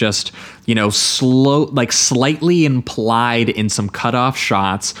 It's just slow, like slightly implied in some cutoff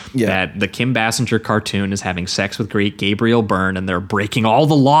shots that the Kim Basinger cartoon is having sex with great Gabriel Byrne, and they're breaking all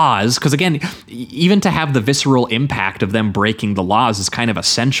the laws. Because again, even to have the visceral impact of them breaking the laws is kind of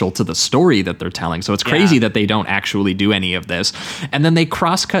essential to the story that they're telling. So it's crazy that they don't actually do any of this. And then they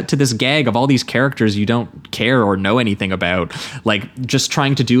cross-cut to this gag of all these characters you don't care or know anything about, like just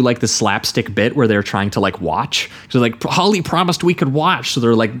trying to do like the slapstick bit where they're trying to like watch. So like Holly promised we could watch. So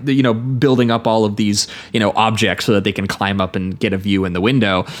they're like, building up all of these, objects so that they can climb up and get a view in the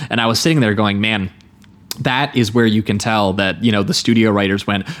window. And I was sitting there going, man, that is where you can tell that, you know, the studio writers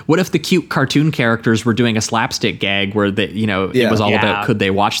went, what if the cute cartoon characters were doing a slapstick gag where the, you know, it was all about could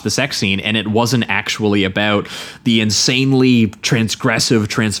they watch the sex scene, and it wasn't actually about the insanely transgressive,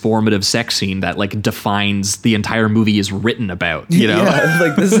 transformative sex scene that like defines the entire movie is written about, you know? Yeah,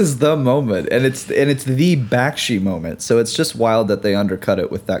 like this is the moment, and it's the Bakshi moment. So it's just wild that they undercut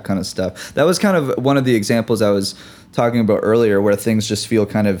it with that kind of stuff. That was kind of one of the examples I was talking about earlier, where things just feel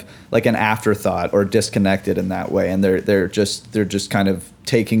kind of like an afterthought or disconnected in that way, and they're just kind of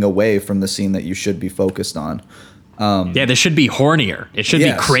taking away from the scene that you should be focused on. This should be hornier. It should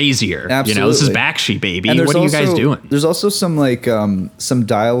be crazier. Absolutely. You know, this is Bakshi, baby. What are you guys doing? There's also some like some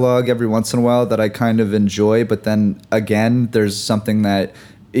dialogue every once in a while that I kind of enjoy, but then again, there's something that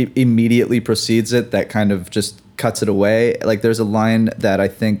immediately precedes it that kind of just cuts it away. Like there's a line that I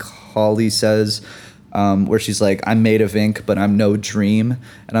think Holly says, where she's like, I'm made of ink, but I'm no dream.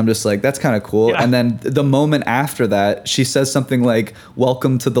 And I'm just like, that's kind of cool. Yeah. And then the moment after that, she says something like,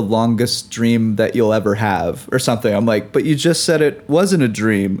 welcome to the longest dream that you'll ever have, or something. I'm like, but you just said it wasn't a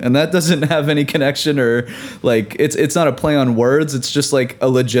dream. And that doesn't have any connection, or like, it's not a play on words. It's just like a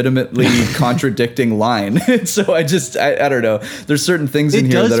legitimately contradicting line. So I don't know. There's certain things in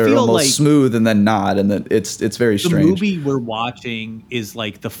here that are almost like smooth and then not. And then it's very strange. The movie we're watching is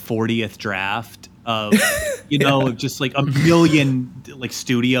like the 40th draft of, you know, just like a million like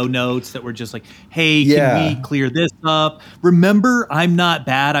studio notes that were just like, hey, can we clear this up? Remember, I'm not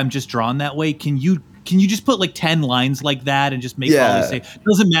bad, I'm just drawn that way. Can you just put like 10 lines like that and just make Holly say,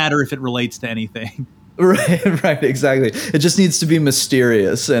 doesn't matter if it relates to anything. Right, exactly. It just needs to be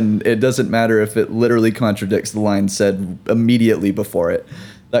mysterious, and it doesn't matter if it literally contradicts the line said immediately before it.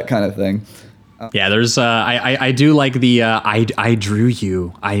 That kind of thing. Yeah, there's I do like the I drew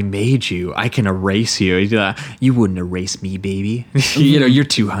you, I made you, I can erase you. You wouldn't erase me, baby. You know, you're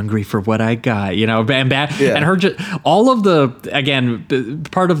too hungry for what I got. You know, and her all of the, again,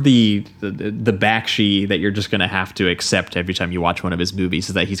 part of the Bakshi that you're just gonna have to accept every time you watch one of his movies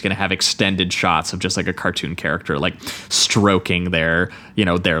is that he's gonna have extended shots of just like a cartoon character like stroking their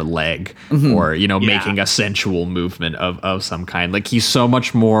leg, or making a sensual movement of some kind. Like he's so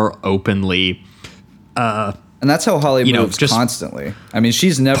much more openly. And that's how Holly moves constantly. I mean,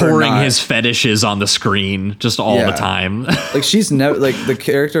 she's never pouring his fetishes on the screen just all the time. Like she's never like the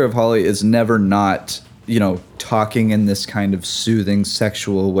character of Holly is never not, talking in this kind of soothing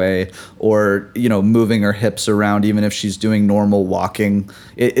sexual way, or, moving her hips around, even if she's doing normal walking.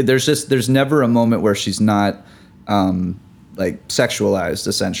 There's never a moment where she's not like sexualized,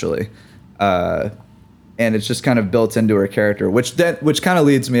 essentially. And it's just kind of built into her character, which kind of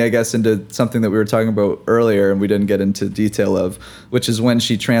leads me, I guess, into something that we were talking about earlier and we didn't get into detail of, which is when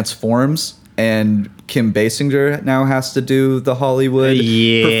she transforms and Kim Basinger now has to do the Hollywood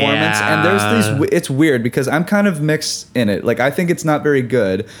performance. And there's it's weird because I'm kind of mixed in it. Like, I think it's not very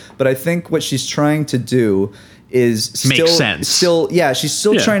good, but I think what she's trying to do is still makes sense. She's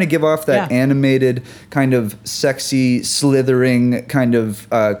still trying to give off that animated kind of sexy, slithering kind of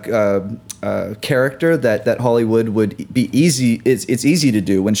character that Hollywood would be easy. It's easy to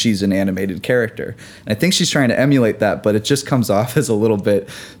do when she's an animated character. And I think she's trying to emulate that, but it just comes off as a little bit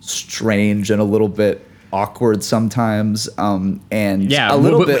strange and a little bit awkward sometimes, and a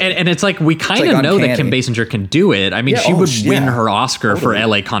little bit, and it's like we kind of know that Kim Basinger can do it. I mean, she would win her Oscar for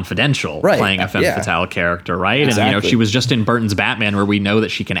LA Confidential, playing a femme fatale character, right? Exactly. And she was just in Burton's Batman, where we know that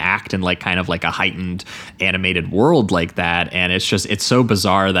she can act in like kind of like a heightened animated world like that. And it's so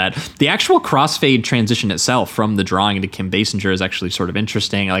bizarre that the actual crossfade transition itself from the drawing to Kim Basinger is actually sort of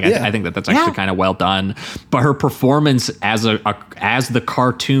interesting. Like I think that's actually kind of well done. But her performance as as the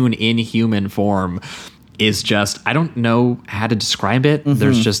cartoon in human form is just, I don't know how to describe it.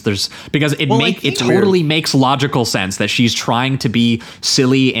 There's because it totally makes logical sense that she's trying to be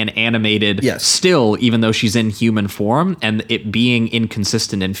silly and animated still, even though she's in human form, and it being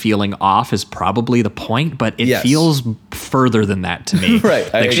inconsistent and feeling off is probably the point, but it feels further than that to me.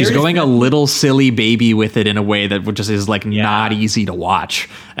 Right. Like she's going a little silly baby with it in a way that just is like not easy to watch.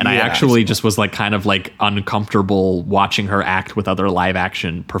 And I actually just was like kind of like uncomfortable watching her act with other live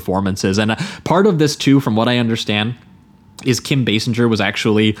action performances. And part of this too, from what I understand, is Kim Basinger was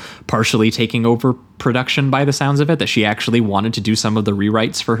actually partially taking over production by the sounds of it, that she actually wanted to do some of the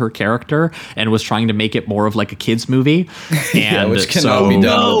rewrites for her character and was trying to make it more of like a kid's movie. And which cannot be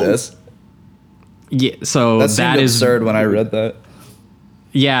done with this. Yeah, so that is absurd when I read that.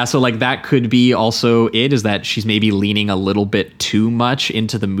 Yeah, so like that could be also is that she's maybe leaning a little bit too much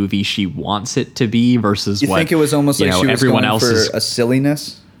into the movie she wants it to be versus you think it was almost like she was everyone going else for a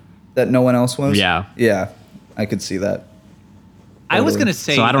silliness that no one else was. Yeah, I could see that. I was gonna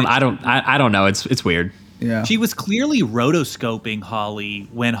say, so I don't know. It's weird. Yeah. She was clearly rotoscoping Holly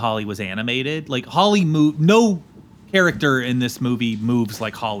when Holly was animated. Like Holly no character in this movie moves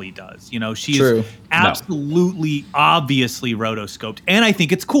like Holly does. You know, she is absolutely obviously rotoscoped. And I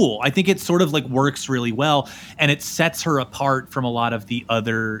think it's cool. I think it sort of like works really well, and it sets her apart from a lot of the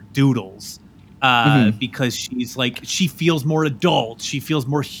other doodles. Because she feels more adult, she feels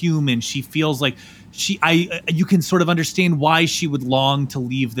more human, she feels like you can sort of understand why she would long to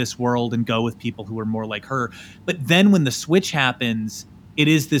leave this world and go with people who are more like her. But then when the switch happens, it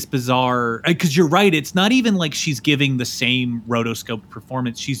is this bizarre, because you're right, it's not even like she's giving the same rotoscoped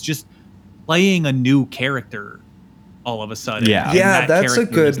performance. She's just playing a new character all of a sudden. Yeah, that's a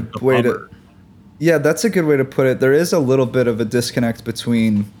good way to. Yeah, that's a good way to put it. There is a little bit of a disconnect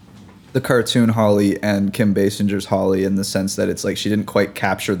between the cartoon Holly and Kim Basinger's Holly, in the sense that it's like she didn't quite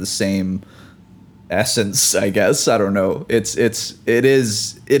capture the same essence, I guess. I don't know. It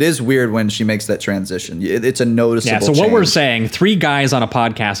is weird when she makes that transition. It's a noticeable change. What we're saying, 3 guys on a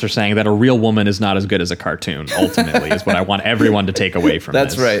podcast are saying that a real woman is not as good as a cartoon, ultimately, is what I want everyone to take away from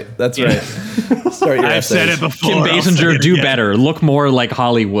this. That's right. Start your I've said it before. Kim Basinger, do better. Look more like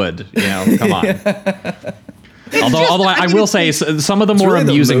Hollywood. You know, come on. Although I will say some of the more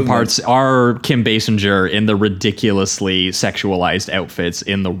amusing parts are Kim Basinger in the ridiculously sexualized outfits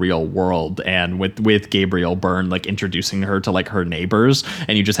in the real world, and with Gabriel Byrne like introducing her to like her neighbors,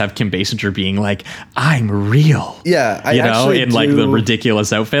 and you just have Kim Basinger being like, "I'm real." Yeah, like the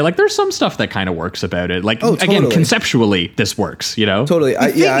ridiculous outfit. Like there's some stuff that kind of works about it. Like again, conceptually this works. You know, totally.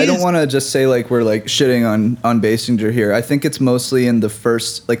 I don't want to just say like we're like shitting on Basinger here. I think it's mostly in the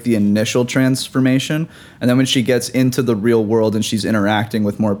first, like the initial transformation, and then when she gets into the real world and she's interacting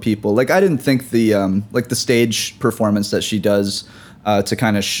with more people. Like I didn't think the like the stage performance that she does to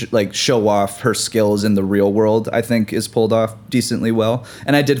kind of show off her skills in the real world, I think is pulled off decently well.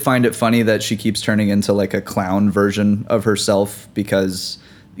 And I did find it funny that she keeps turning into like a clown version of herself because,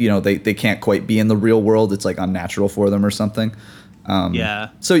 you know, they can't quite be in the real world. It's like unnatural for them or something.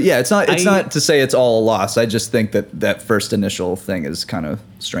 So yeah, it's not to say it's all a loss. I just think that first initial thing is kind of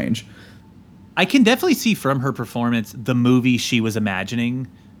strange. I can definitely see from her performance the movie she was imagining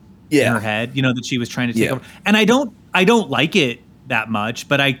in her head, you know, that she was trying to take over. And I don't like it that much,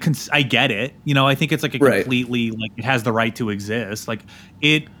 but I get it. You know, I think it's like a completely like it has the right to exist. Like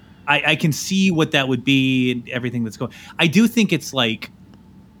I can see what that would be and everything that's going. I do think it's like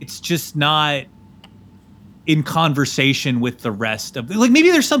it's just not in conversation with the rest of, like, maybe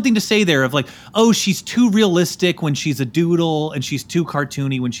there's something to say there of like, oh, she's too realistic when she's a doodle and she's too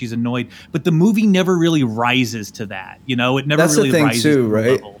cartoony when she's annoyed, but the movie never really rises to that, you know. It never That's really the thing rises too, to the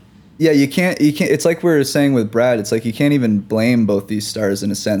right? level. Yeah, you can't. It's like we were saying with Brad. It's like you can't even blame both these stars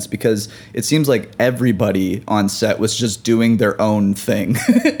in a sense, because it seems like everybody on set was just doing their own thing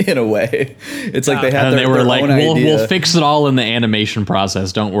in a way. It's like they had their own idea. We'll fix it all in the animation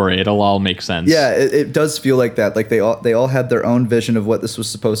process. Don't worry, it'll all make sense. Yeah, it does feel like that. Like they all had their own vision of what this was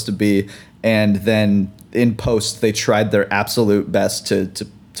supposed to be, and then in post they tried their absolute best to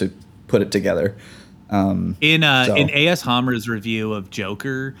put it together. In A.S. Hammer's review of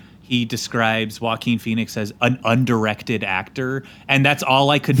Joker, he describes Joaquin Phoenix as an undirected actor, and that's all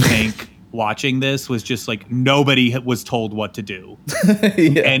I could think watching this was just like nobody was told what to do.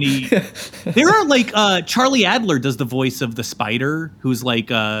 And there are like Charlie Adler does the voice of the Spider, who's like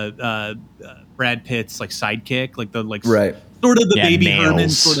Brad Pitt's like sidekick, like the like sort of the Baby Nails. Herman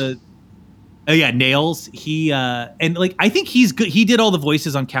sort of. Oh yeah, Nails. He and like I think he's good. He did all the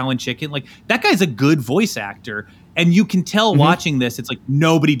voices on Cow and Chicken. Like that guy's a good voice actor, and you can tell watching this. It's like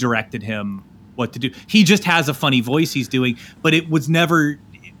nobody directed him what to do. He just has a funny voice he's doing, but it was never.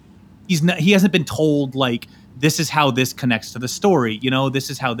 He hasn't been told like this is how this connects to the story. You know,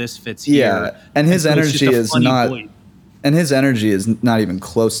 this is how this fits here. Yeah, and his energy is not. Voice. And his energy is not even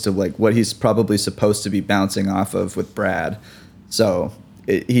close to like what he's probably supposed to be bouncing off of with Brad. So.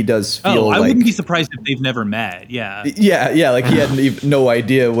 He does feel like... I wouldn't be surprised if they've never met, yeah. Yeah, like he had no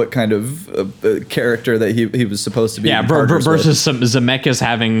idea what kind of character that he was supposed to be. Yeah, versus Zemeckis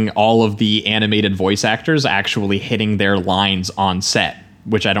having all of the animated voice actors actually hitting their lines on set,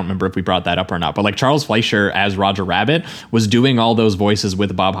 which I don't remember if we brought that up or not. But like Charles Fleischer as Roger Rabbit was doing all those voices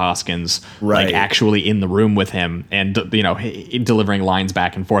with Bob Hoskins, like actually in the room with him and, you know, delivering lines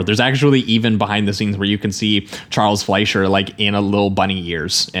back and forth. There's actually even behind the scenes where you can see Charles Fleischer like in a little bunny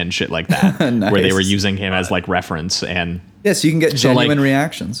ears and shit like that, nice. Where they were using him as like reference. And yes, you can get genuine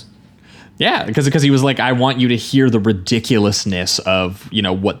reactions. Yeah, because he was like, I want you to hear the ridiculousness of,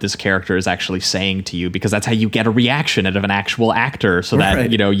 what this character is actually saying to you, because that's how you get a reaction out of an actual actor. So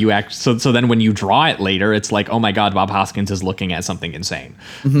that, you act. So then when you draw it later, it's like, oh my God, Bob Hoskins is looking at something insane,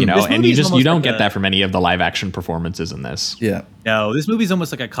 and you don't get that from any of the live action performances in this. Yeah. No, this movie's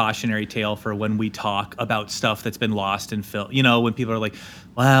almost like a cautionary tale for when we talk about stuff that's been lost in film. When people are like,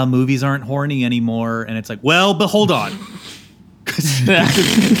 wow, movies aren't horny anymore. And it's like, well, but hold on.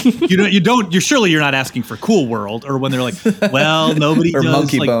 You're not asking for Cool World, or when they're like, well, nobody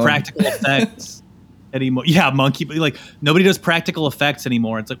does like practical effects anymore. Yeah, monkey, but like nobody does practical effects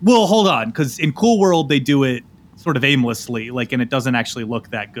anymore. It's like, well, hold on, because in Cool World they do it sort of aimlessly, like, and it doesn't actually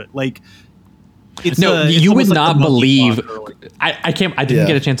look that good. Like, you would not believe. I didn't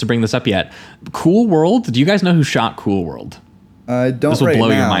get a chance to bring this up yet. Cool World. Do you guys know who shot Cool World? I don't. This will right blow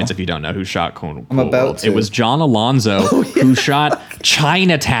now. your minds if you don't know who shot Cool I'm about World. to. It was John Alonzo who shot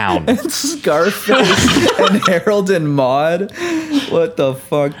Chinatown. And Scarface and Harold and Maude. What the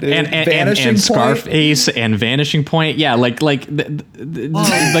fuck, dude? And Scarface and Vanishing Point. Yeah, like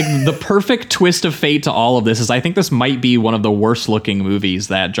the perfect twist of fate to all of this is I think this might be one of the worst looking movies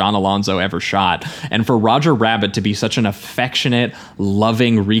that John Alonzo ever shot. And for Roger Rabbit to be such an affectionate,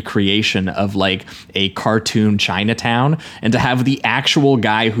 loving recreation of like a cartoon Chinatown, and to have the actual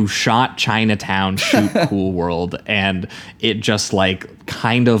guy who shot Chinatown shoot Cool World, and it just like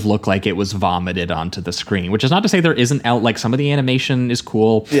kind of looked like it was vomited onto the screen, which is not to say there isn't like some of the animation is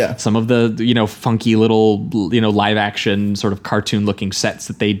cool. Yeah. Some of the, funky little, live action sort of cartoon looking sets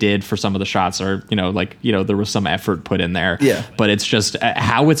that they did for some of the shots are, there was some effort put in there. Yeah. But it's just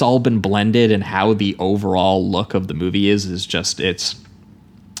how it's all been blended and how the overall look of the movie is just, it's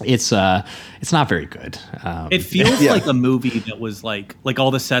not very good. It feels like a movie that was like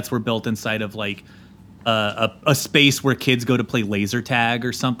all the sets were built inside of like a space where kids go to play laser tag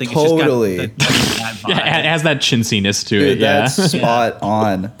or something. Totally. It's just got that yeah, it has that chintziness to it. That's spot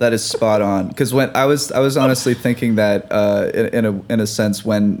on. That is spot on. Because when I was honestly thinking that in a sense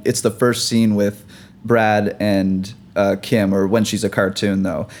when it's the first scene with Brad and Kim, or when she's a cartoon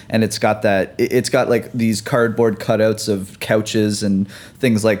though, and it's got like these cardboard cutouts of couches and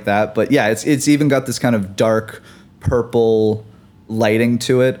things like that. But yeah, it's even got this kind of dark purple lighting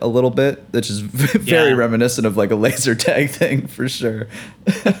to it a little bit, which is very reminiscent of like a laser tag thing for sure.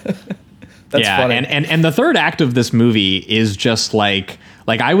 That's funny. And the third act of this movie is just like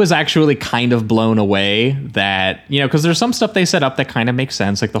I was actually kind of blown away that, because there's some stuff they set up that kind of makes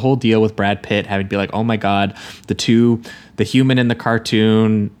sense. Like the whole deal with Brad Pitt having to be like, oh my God, the human in the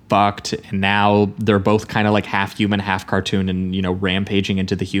cartoon fucked, and now they're both kind of like half human, half cartoon, and, rampaging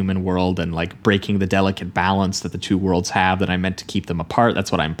into the human world and like breaking the delicate balance that the two worlds have that I meant to keep them apart.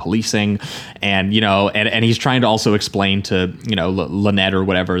 That's what I'm policing. And, and he's trying to also explain to, Lynette or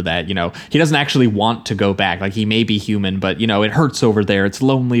whatever that, he doesn't actually want to go back. Like he may be human, but, it hurts over there. It's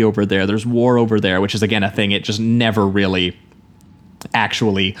lonely over there. There's war over there, which is, again, a thing it just never really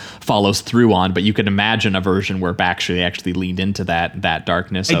actually follows through on. But you could imagine a version where Bakshi actually leaned into that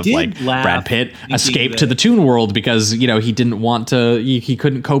darkness of like Brad Pitt escaped to the Toon World because, he didn't want to, he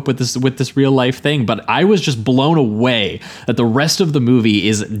couldn't cope with this real life thing. But I was just blown away that the rest of the movie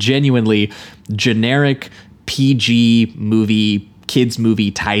is genuinely generic PG movie, kids movie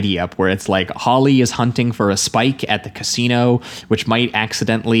tidy up, where it's like Holly is hunting for a spike at the casino, which might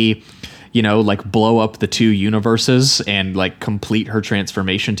accidentally, like blow up the two universes and like complete her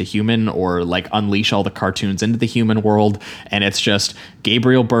transformation to human, or like unleash all the cartoons into the human world. And it's just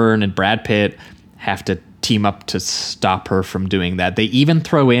Gabriel Byrne and Brad Pitt have to team up to stop her from doing that. They even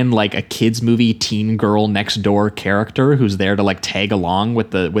throw in like a kids movie teen girl next door character who's there to like tag along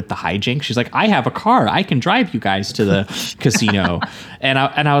with the hijinks. She's like, I have a car, I can drive you guys to the casino. And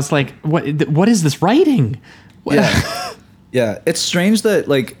I was like, what is this writing? Yeah, it's strange that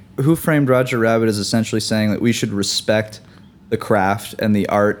like Who Framed Roger Rabbit is essentially saying that we should respect the craft and the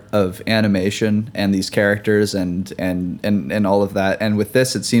art of animation and these characters and all of that. And with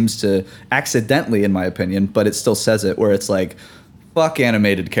this, it seems to accidentally, in my opinion, but it still says it, where it's like, fuck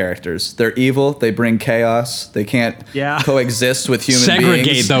animated characters. They're evil. They bring chaos. They can't coexist with human beings.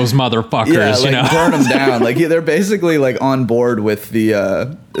 Segregate those motherfuckers. Yeah, like burn them down. Like they're basically like on board with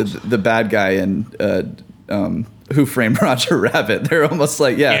the bad guy and Who Framed Roger Rabbit. They're almost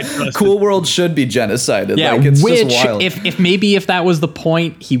like, Cool World should be genocided. Yeah, like, it's which, just wild. if that was the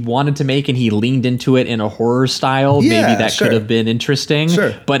point he wanted to make and he leaned into it in a horror style, maybe that could have been interesting.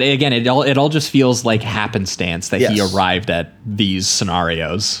 Sure. But again, it all just feels like happenstance that he arrived at these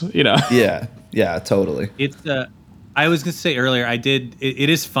scenarios, Yeah, totally. It's I was going to say earlier, it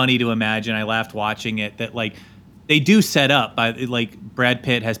is funny to imagine, I laughed watching it, that like they do set up by like Brad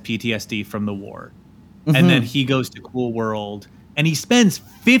Pitt has PTSD from the war, and then he goes to Cool World, and he spends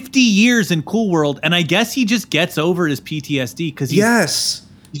 50 years in Cool World, and I guess he just gets over his PTSD because he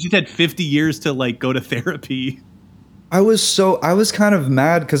just had 50 years to like go to therapy. I was kind of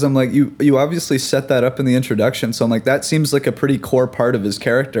mad because I'm like, you obviously set that up in the introduction, so I'm like, that seems like a pretty core part of his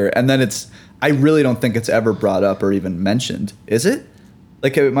character, and then I really don't think it's ever brought up or even mentioned, is it?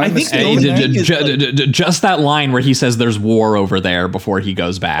 Like, I think just that line where he says there's war over there before he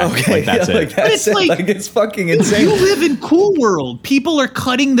goes back. Okay, like that's it. That's it. Like it's fucking insane. You live in Cool World. People are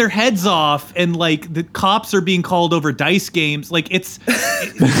cutting their heads off, and like the cops are being called over dice games. Like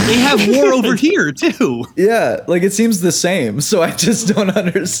they have war over here too. Yeah, like it seems the same. So I just don't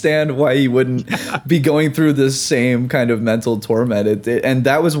understand why he wouldn't be going through this same kind of mental torment. And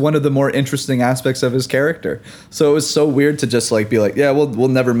that was one of the more interesting aspects of his character. So it was so weird to just like be like, yeah, we'll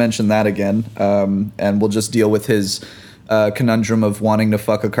never mention that again, and we'll just deal with his conundrum of wanting to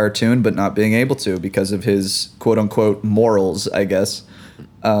fuck a cartoon but not being able to because of his quote-unquote morals, I guess.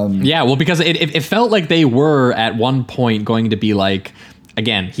 Yeah, well, because it felt like they were at one point going to be like,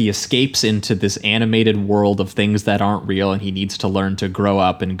 again, he escapes into this animated world of things that aren't real, and he needs to learn to grow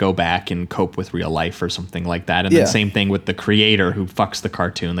up and go back and cope with real life or something like that. And then same thing with the creator who fucks the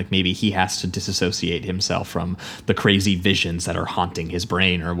cartoon. Like maybe he has to disassociate himself from the crazy visions that are haunting his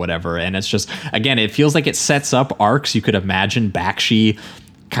brain or whatever. And it's just, again, it feels like it sets up arcs you could imagine Bakshi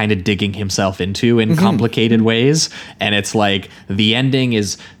kind of digging himself into in complicated ways. And it's like the ending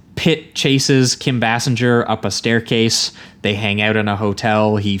is Pitt chases Kim Basinger up a staircase. They hang out in a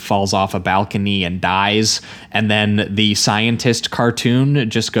hotel. He falls off a balcony and dies. And then the scientist cartoon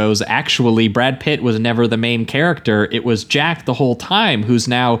just goes, actually, Brad Pitt was never the main character. It was Jack the whole time, who's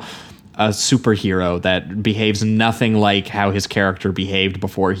now a superhero that behaves nothing like how his character behaved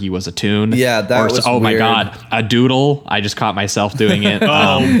before he was a toon. Yeah, that was oh my weird. God, a doodle. I just caught myself doing it.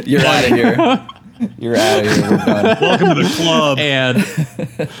 You're out of here. You're out of here. We're done. Welcome to the club.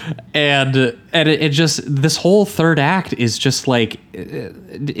 And it just, this whole third act is just like,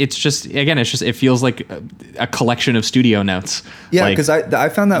 it's just, again, it's just, it feels like a collection of studio notes. Yeah, like, because I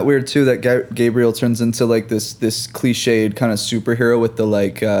found that weird too, that Gabriel turns into like this cliched kind of superhero with the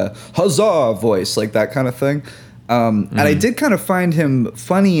like huzzah voice, like that kind of thing. And I did kind of find him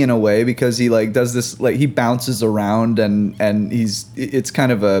funny in a way because he like does this, like he bounces around and it's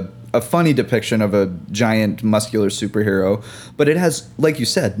kind of a funny depiction of a giant muscular superhero, but it has, like you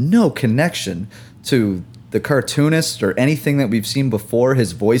said, no connection to the cartoonist or anything that we've seen before.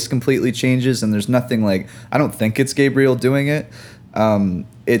 His voice completely changes, and there's nothing like, I don't think it's Gabriel doing it.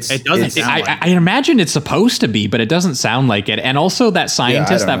 It doesn't sound like I imagine it's supposed to be, but it doesn't sound like it. And also that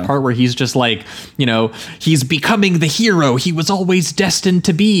scientist, that part where he's just like, you know, he's becoming the hero he was always destined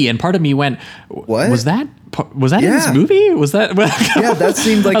to be. And part of me went, what was that in this movie? Was that? Yeah, that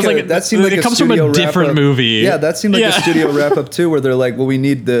seemed like it comes from a different movie. Yeah, that seemed like a studio wrap up too, where they're like, well, we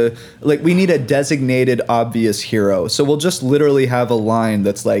need a designated obvious hero, so we'll just literally have a line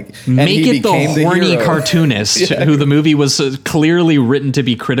that's like, make it the horny cartoonist who the movie was clearly written to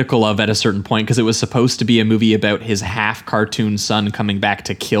be critical of at a certain point, because it was supposed to be a movie about his half cartoon son coming back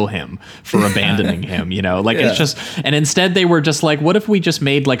to kill him for abandoning him. You know, like it's just, and instead they were just like, what if we just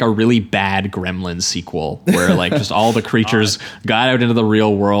made like a really bad Gremlins sequel? Where like just all the creatures got out into the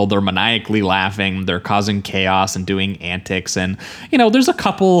real world, they're maniacally laughing, they're causing chaos and doing antics, and you know, there's a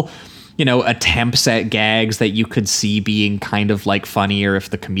couple, you know, attempts at gags that you could see being kind of like funnier if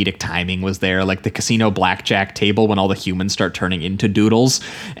the comedic timing was there, like the casino blackjack table when all the humans start turning into doodles,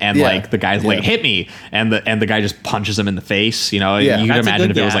 and like the guy's like, hit me, and the guy just punches him in the face. You know, you could imagine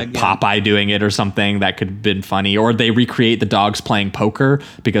if it was like Popeye doing it or something, that could have been funny. Or they recreate the dogs playing poker,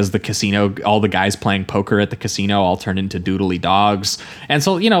 because the casino, all the guys playing poker at the casino all turn into doodly dogs. And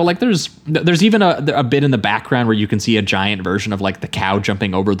so, you know, like there's even a bit in the background where you can see a giant version of like the cow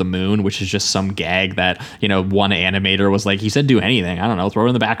jumping over the moon, which is just some gag that, you know, one animator was like, he said do anything, I don't know, throw it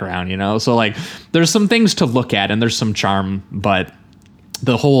in the background, you know. So like there's some things to look at and there's some charm, but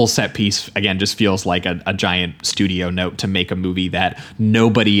the whole set piece, again, just feels like a giant studio note to make a movie that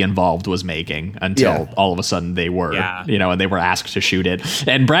nobody involved was making until all of a sudden they were, you know, and they were asked to shoot it.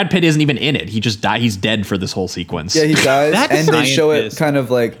 And Brad Pitt isn't even in it. He just died. He's dead for this whole sequence. Yeah, he dies. And they show it kind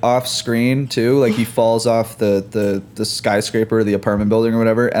of like off screen too. Like he falls off the skyscraper, the apartment building or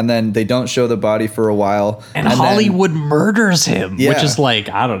whatever. And then they don't show the body for a while. And Hollywood murders him, which is like,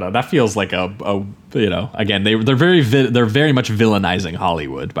 I don't know. That feels like a again, they're very much villainizing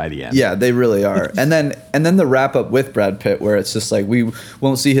Hollywood by the end. Yeah, they really are. And then the wrap up with Brad Pitt, where it's just like we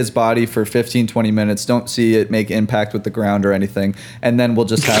won't see his body for 15, 20 minutes, don't see it make impact with the ground or anything, and then we'll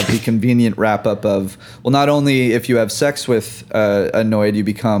just have the convenient wrap up of, well, not only if you have sex with a Noid, you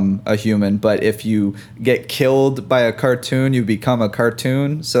become a human, but if you get killed by a cartoon, you become a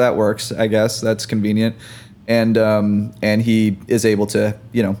cartoon. So that works, I guess. That's convenient. And he is able to,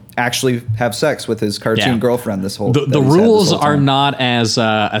 actually have sex with his cartoon girlfriend this whole. The rules are not as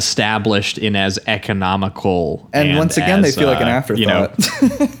established in as economical. And once again, they feel like an afterthought.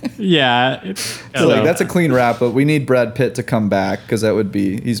 Yeah. So that's a clean wrap, but we need Brad Pitt to come back because that would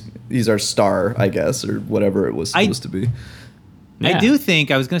be he's our star, I guess, or whatever it was supposed to be. Yeah. I do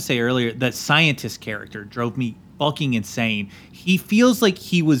think I was going to say earlier that scientist character drove me fucking insane. He feels like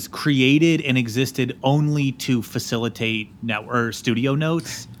he was created and existed only to facilitate studio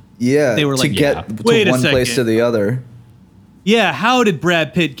notes. Yeah, they were to get to one place to the other. Yeah, how did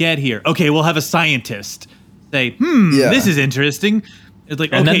Brad Pitt get here? Okay, we'll have a scientist say, this is interesting. It's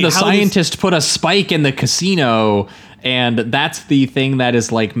like, and then the scientist put a spike in the casino, and that's the thing that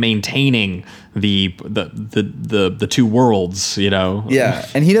is like maintaining the two worlds, Yeah,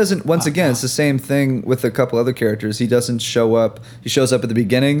 and he doesn't. Once again, it's the same thing with a couple other characters. He doesn't show up. He shows up at the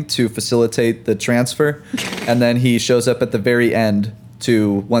beginning to facilitate the transfer, and then he shows up at the very end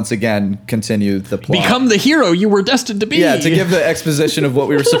to once again continue the plot. Become the hero you were destined to be. Yeah, to give the exposition of what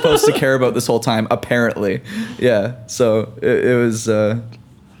we were supposed to care about this whole time. Apparently, yeah. So it was.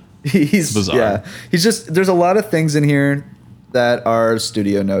 He's bizarre. Yeah, he's just. There's a lot of things in here that are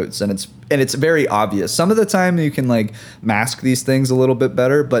studio notes, and it's very obvious. Some of the time you can like mask these things a little bit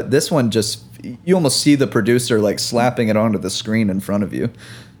better, but this one just you almost see the producer like slapping it onto the screen in front of you.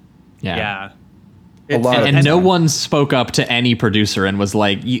 Yeah. And no one spoke up to any producer and was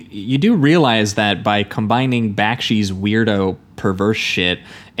like, you do realize that by combining Bakshi's weirdo perverse shit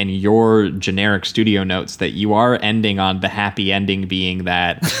and your generic studio notes that you are ending on the happy ending being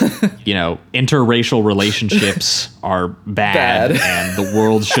that, interracial relationships are bad and the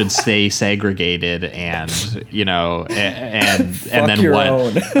world should stay segregated and then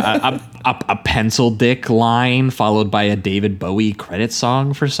what? A pencil dick line followed by a David Bowie credit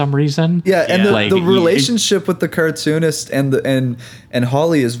song for some reason. Yeah, and the relationship with the cartoonist and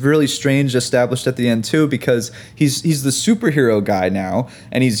Holly is really strange, established at the end too, because he's the superhero guy now,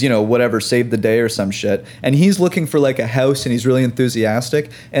 and he's whatever, saved the day or some shit, and he's looking for like a house, and he's really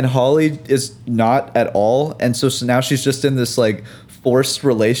enthusiastic, and Holly is not at all, and so now she's just in this like forced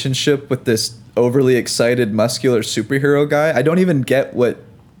relationship with this overly excited muscular superhero guy. I don't even get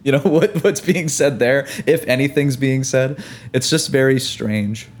what's being said there, if anything's being said. It's just very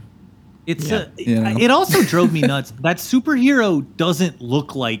strange. It also drove me nuts. That superhero doesn't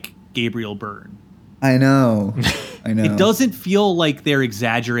look like Gabriel Byrne. I know. It doesn't feel like they're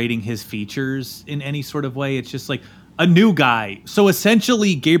exaggerating his features in any sort of way. It's just like a new guy. So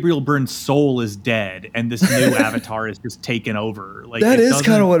essentially, Gabriel Byrne's soul is dead, and this new avatar is just taken over. Like that is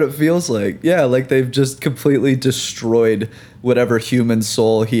kind of what it feels like. Yeah, like they've just completely destroyed whatever human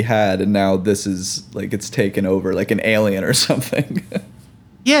soul he had, and now this is like it's taken over, like an alien or something.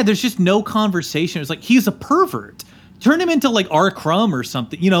 Yeah, there's just no conversation. It's like he's a pervert. Turn him into like R. Crumb or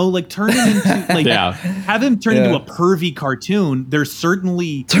something, like turn him into like have him turn into a pervy cartoon. There's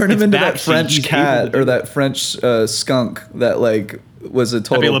certainly turn him into that French cat or that French skunk that like was a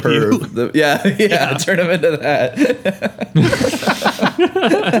total perv. Yeah. Turn him into that.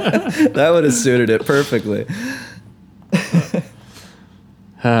 That would have suited it perfectly.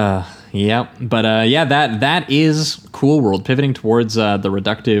 Yep, but that is Cool World. Pivoting towards the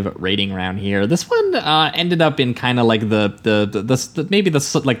reductive rating round here. This one ended up in kind of like the maybe the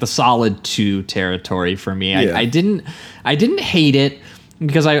solid 2 territory for me. Yeah. I didn't hate it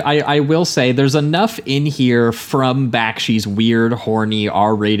because I will say there's enough in here from Bakshi's weird, horny,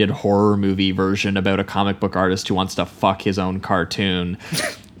 R-rated horror movie version about a comic book artist who wants to fuck his own cartoon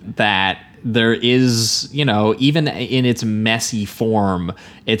that there is, even in its messy form,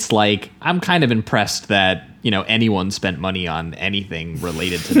 it's like I'm kind of impressed that, anyone spent money on anything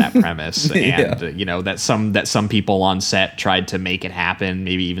related to that premise. And, that some people on set tried to make it happen,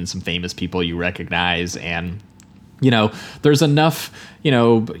 maybe even some famous people you recognize. And, there's enough,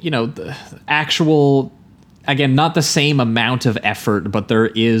 the actual, again, not the same amount of effort, but there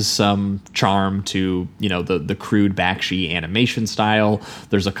is some charm to, the crude Bakshi animation style.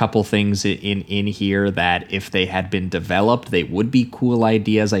 There's a couple things in here that if they had been developed, they would be cool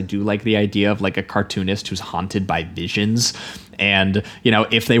ideas. I do like the idea of like a cartoonist who's haunted by visions And,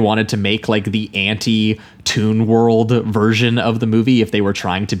 if they wanted to make like the anti-Toon World version of the movie, if they were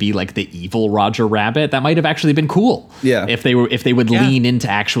trying to be like the evil Roger Rabbit, that might have actually been cool. Yeah. If they would lean into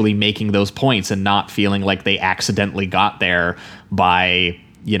actually making those points and not feeling like they accidentally got there by,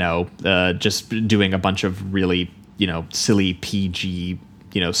 just doing a bunch of really, silly PG,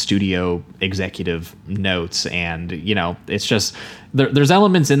 studio executive notes. And, it's just, there's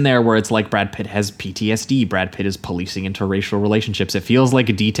elements in there where it's like Brad Pitt has PTSD. Brad Pitt is policing interracial relationships. It feels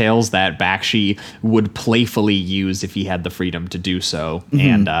like details that Bakshi would playfully use if he had the freedom to do so.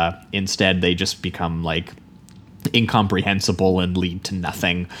 Mm-hmm. And instead they just become like incomprehensible and lead to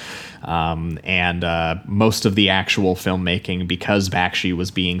nothing. And most of the actual filmmaking, because Bakshi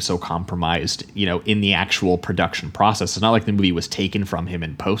was being so compromised, in the actual production process, it's not like the movie was taken from him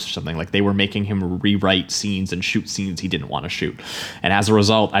in post or something. Like they were making him rewrite scenes and shoot scenes he didn't want to shoot. And as a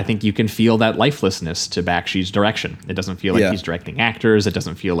result, I think you can feel that lifelessness to Bakshi's direction. It doesn't feel like he's directing actors. It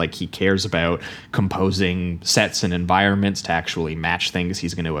doesn't feel like he cares about composing sets and environments to actually match things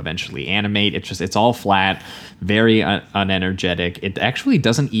he's going to eventually animate. It's all flat, very unenergetic. It actually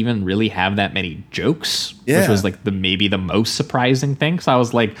doesn't even really have that many jokes, which was like maybe the most surprising thing. So I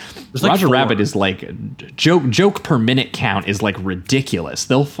was like, Roger Rabbit is like joke per minute count is like ridiculous.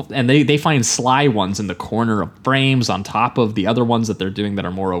 They find sly ones in the corner of frames on top of the other ones that they're doing that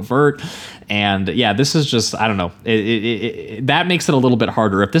are more overt. And this is just, I don't know. That makes it a little bit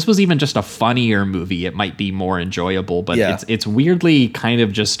harder. If this was even just a funnier movie, it might be more enjoyable. But it's weirdly kind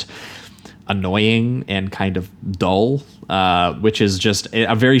of just annoying and kind of dull, which is just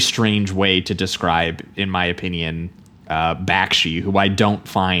a very strange way to describe, in my opinion, Bakshi, who I don't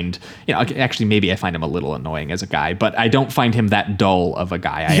find, actually maybe I find him a little annoying as a guy, but I don't find him that dull of a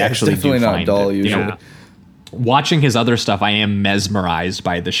guy. I actually do find not dull usually. Watching his other stuff, I am mesmerized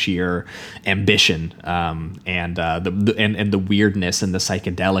by the sheer ambition and the weirdness and the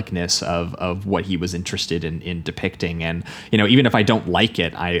psychedelicness of what he was interested in depicting. And even if I don't like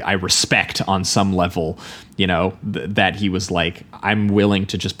it, I respect on some level, that he was like, I'm willing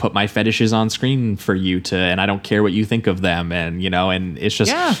to just put my fetishes on screen for you and I don't care what you think of them. And and it's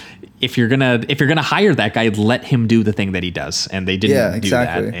just if you're gonna hire that guy, let him do the thing that he does. And they didn't do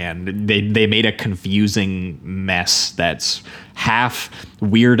that, and they made a confusing mess that's half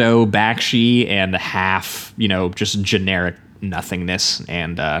weirdo Bakshi and half just generic nothingness.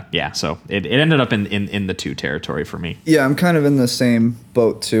 And so it ended up in the 2 territory for me. I'm kind of in the same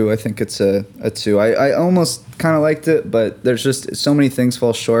boat too. I think it's a 2. I almost kind of liked it, but there's just so many things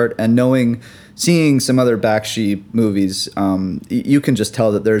fall short. And seeing some other Bakshi movies, you can just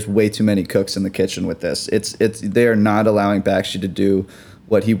tell that there's way too many cooks in the kitchen with this. They are not allowing Bakshi to do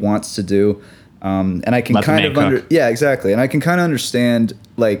what he wants to do. And I can kind of exactly. And I can kind of understand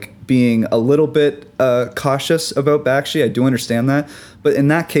like being a little bit cautious about Bakshi. I do understand that, but in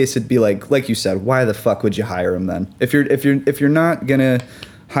that case, it'd be like you said, why the fuck would you hire him then? If you're not gonna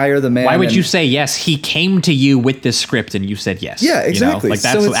hire the man. Why would you say yes? He came to you with this script and you said yes. Yeah, exactly. Like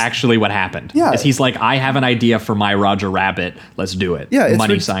that's actually what happened. Yeah, he's like, I have an idea for my Roger Rabbit. Let's do it. Yeah,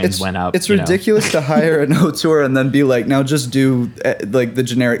 signs went up. It's ridiculous to hire an auteur and then be like, now just do like the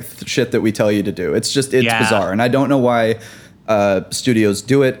generic shit that we tell you to do. It's bizarre, and I don't know why studios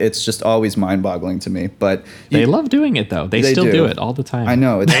do it. It's just always mind-boggling to me. But they love doing it though. They still do it all the time. I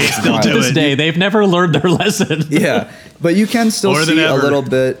know. They still do it. To this day, they've never learned their lesson. Yeah, but you can still see a little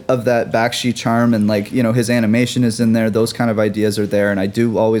bit of that Bakshi charm, and like his animation is in there. Those kind of ideas are there, and I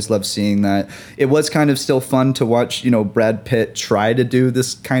do always love seeing that. It was kind of still fun to watch. Brad Pitt try to do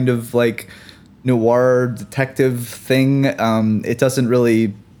this kind of like noir detective thing. It doesn't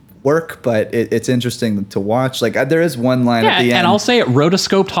really work, but it's interesting to watch. Like there is one line at the end, and I'll say it,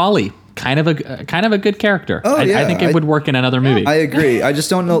 rotoscoped Holly, kind of a good character. I think it would work in another movie. I agree. I just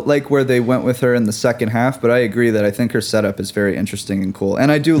don't know like where they went with her in the second half, but I agree that I think her setup is very interesting and cool.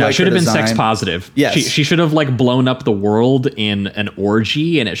 And I do like it should have been sex positive. Yes. She should have like blown up the world in an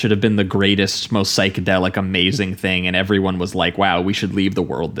orgy, and it should have been the greatest, most psychedelic, amazing thing. And everyone was like, wow, we should leave the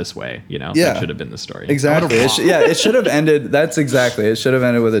world this way. That should have been the story. Exactly. It should have ended. That's exactly. It should have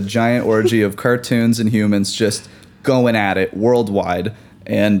ended with a giant orgy of cartoons and humans just going at it worldwide.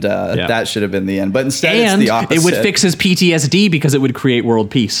 And that should have been the end. But instead, it's the opposite. It would fix his PTSD because it would create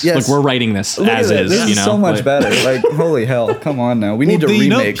world peace. Yes. Like, we're writing this as is. This is so much better. Like, holy hell. Come on now. We need to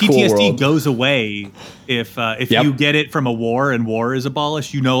remake Cool World. PTSD goes away if you get it from a war and war is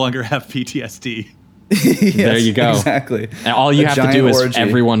abolished. You no longer have PTSD. Yes, there you go. Exactly. And all you have to do is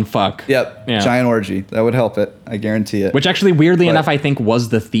everyone fuck. Yep. Yeah. Giant orgy. That would help it. I guarantee it. Which actually, weirdly enough, I think was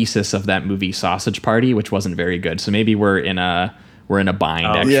the thesis of that movie Sausage Party, which wasn't very good. So maybe we're in a bind,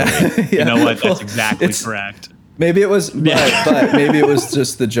 actually. Yeah. You know what? That's exactly correct. Maybe it was, but maybe it was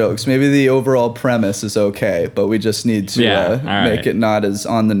just the jokes. Maybe the overall premise is okay, but we just need to make it not as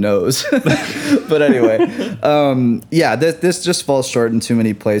on the nose. But anyway, this just falls short in too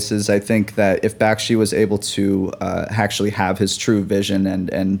many places. I think that if Bakshi was able to actually have his true vision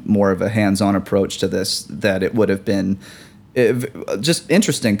and more of a hands-on approach to this, that it would have been just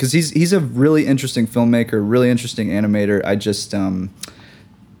interesting, because he's a really interesting filmmaker, really interesting animator. I just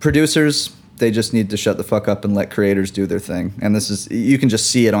producers, they just need to shut the fuck up and let creators do their thing. And you can just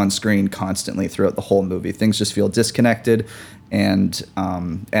see it on screen constantly throughout the whole movie. Things just feel disconnected, and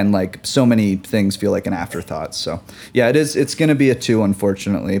like so many things feel like an afterthought. So yeah, it's going to be a 2,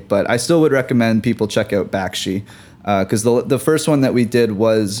 unfortunately, but I still would recommend people check out Bakshi, because the first one that we did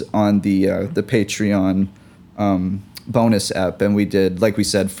was on the Patreon bonus ep, and we did, like we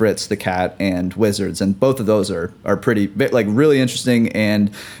said, Fritz the Cat and Wizards, and both of those are pretty like really interesting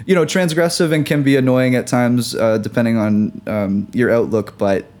and transgressive and can be annoying at times depending on your outlook,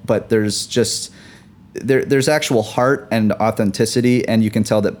 but there's just there's actual heart and authenticity, and you can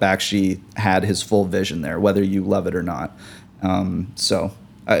tell that Bakshi had his full vision there, whether you love it or not.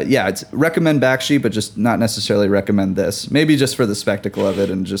 It's recommend Bakshi, but just not necessarily recommend this. Maybe just for the spectacle of it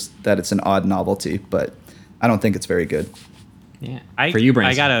and just that it's an odd novelty, but I don't think it's very good. Yeah, for you,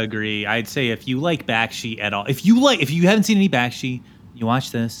 Branson. I gotta agree. I'd say if you like Bakshi at all, if you haven't seen any Bakshi, you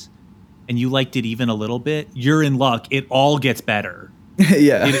watch this, and you liked it even a little bit, you're in luck. It all gets better.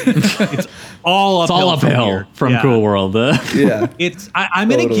 Yeah, it's all uphill from Cool World. Yeah, I'm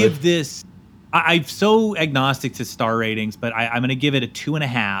gonna give this. I'm so agnostic to star ratings, but I'm gonna give it a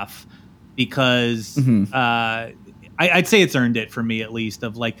 2.5 because. I'd say it's earned it for me, at least,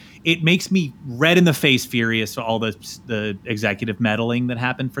 of like, it makes me red in the face furious for all the executive meddling that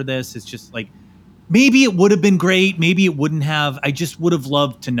happened for this. It's just like, maybe it would have been great. Maybe it wouldn't have. I just would have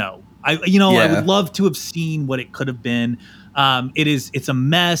loved to know. I would love to have seen what it could have been. It's a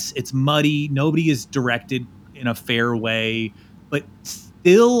mess. It's muddy. Nobody is directed in a fair way, but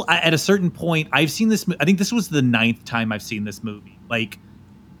still at a certain point, I've seen this. I think this was the 9th time I've seen this movie. Like,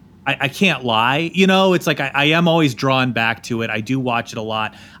 I can't lie. It's like I am always drawn back to it. I do watch it a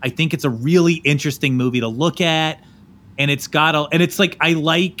lot. I think it's a really interesting movie to look at. And it's like, I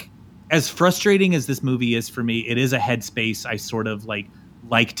like, as frustrating as this movie is for me, it is a headspace I sort of like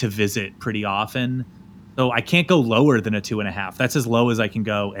to visit pretty often. So I can't go lower than a 2.5. That's as low as I can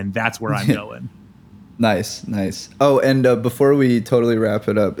go. And that's where I'm going. Nice. Oh, and before we totally wrap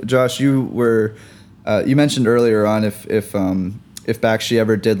it up, Josh, you mentioned earlier on if Bakshi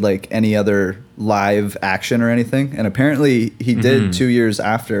ever did like any other live action or anything, and apparently he did 2 years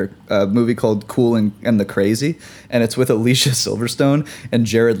after a movie called Cool and the Crazy, and it's with Alicia Silverstone and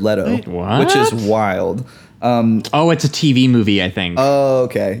Jared Leto, which is wild. It's a TV movie, I think. Oh,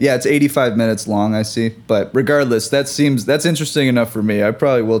 okay. Yeah, it's 85 minutes long, I see. But regardless, that's interesting enough for me. I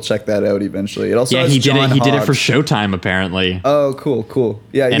probably will check that out eventually. It also has John Hogg. He did it for Showtime, apparently. Oh, cool.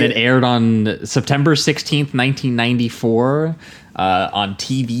 Yeah, and it aired on September 16th, 1994. On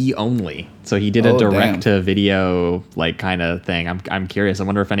TV only. So he did a direct-to-video like kind of thing. I'm curious. I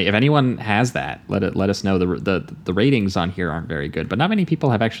wonder if anyone has that. Let us know. The ratings on here aren't very good, but not many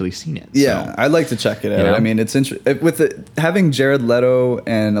people have actually seen it. Yeah, so, I'd like to check it out. I mean, it's interesting with having Jared Leto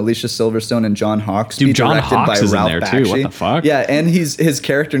and Alicia Silverstone and John Hawkes be directed by is Ralph in there Bakshi. too. What the fuck? Yeah, and his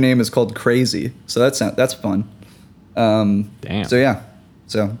character name is called Crazy. So that's fun. Damn.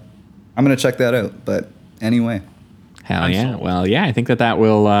 So I'm gonna check that out. But anyway. Hell yeah. Well, yeah, I think that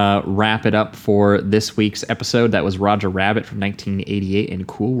will wrap it up for this week's episode. That was Roger Rabbit from 1988 and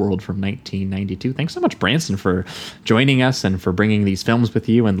Cool World from 1992. Thanks so much, Branson, for joining us and for bringing these films with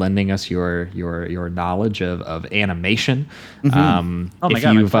you and lending us your knowledge of animation. If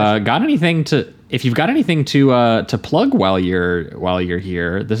you've got anything to plug while you're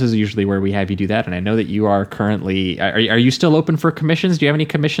here, this is usually where we have you do that. And I know that you are currently are you still open for commissions? Do you have any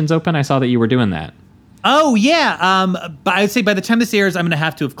commissions open? I saw that you were doing that. Oh yeah, but I would say by the time this airs, I'm going to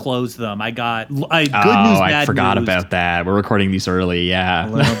have to have closed them. I got good news, bad news. I forgot about that. We're recording these early, yeah. A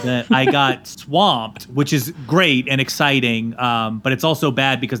little bit. I got swamped, which is great and exciting, but it's also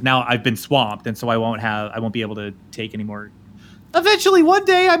bad because now I've been swamped, and so I won't be able to take any more. Eventually, one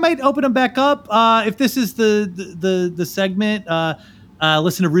day, I might open them back up. If this is the segment,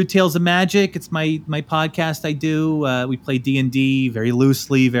 listen to Rude Tales of Magic. It's my podcast I do. We play D&D very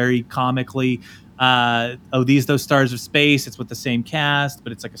loosely, very comically. Those Stars of Space. It's with the same cast,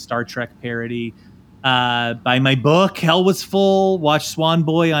 but it's like a Star Trek parody. Buy my book, Hell Was Full. Watch Swan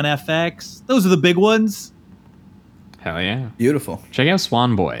Boy on FX. Those are the big ones. Hell yeah. Beautiful. Check out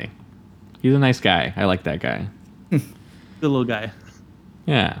Swan Boy. He's a nice guy. I like that guy. Good little guy.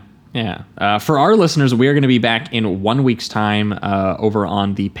 Yeah. Yeah. For our listeners, we are going to be back in 1 week's time over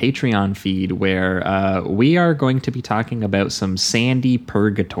on the Patreon feed, where we are going to be talking about some sandy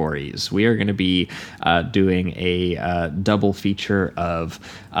purgatories. We are going to be doing a double feature of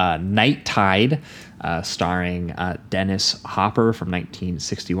Night Tide, starring Dennis Hopper from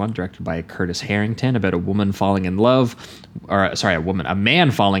 1961, directed by Curtis Harrington, about a woman falling in love, a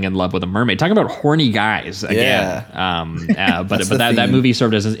man falling in love with a mermaid. Talking about horny guys again. Yeah. But that movie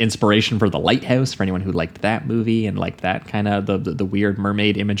served as an inspiration for The Lighthouse, for anyone who liked that movie and liked that kind of the weird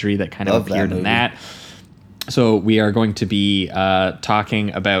mermaid imagery that kind of appeared in that. So we are going to be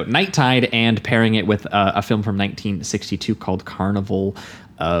talking about Night Tide and pairing it with a film from 1962 called Carnival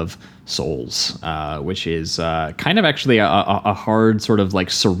of Souls, which is kind of actually a hard sort of like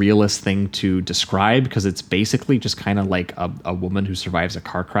surrealist thing to describe, because it's basically just kind of like a woman who survives a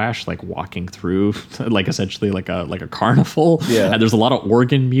car crash, like walking through like essentially like a carnival. Yeah. And there's a lot of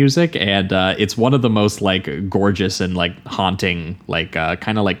organ music, and it's one of the most like gorgeous and like haunting like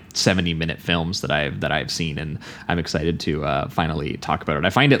kind of like 70-minute films that I've seen, and I'm excited to finally talk about it. I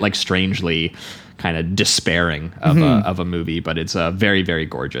find it like strangely kind of despairing of a movie, but it's very, very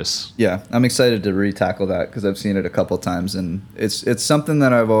gorgeous. Yeah, I'm excited to re-tackle that because I've seen it a couple times, and it's something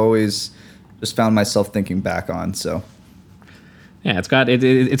that I've always just found myself thinking back on. So yeah, it's got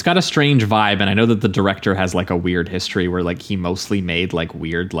a strange vibe, and I know that the director has like a weird history where like he mostly made like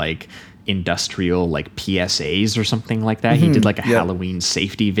weird like industrial like PSAs or something like that. He did like a Halloween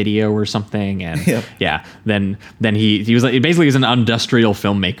safety video or something, and then he was like basically he's an industrial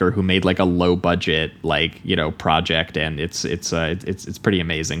filmmaker who made like a low budget like project, and it's pretty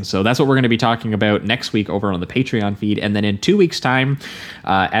amazing. So that's what we're going to be talking about next week over on the Patreon feed, and then in 2 weeks time,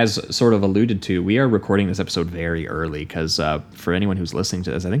 as sort of alluded to, we are recording this episode very early because for anyone who's listening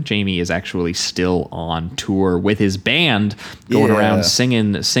to this, I think Jamie is actually still on tour with his band, going around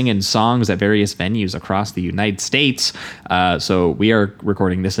singing songs at various venues across the United States. So we are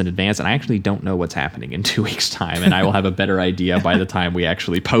recording this in advance, and I actually don't know what's happening in 2 weeks' time, and I will have a better idea by the time we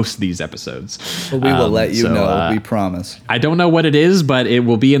actually post these epides. Well, we will let you know. We promise. I don't know what it is, but it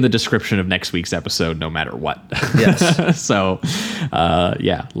will be in the description of next week's episode, no matter what. Yes. So,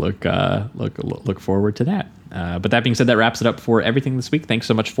 look forward to that. But that being said, that wraps it up for everything this week. Thanks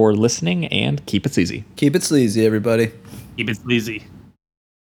so much for listening, and keep it sleazy. Keep it sleazy, everybody. Keep it sleazy.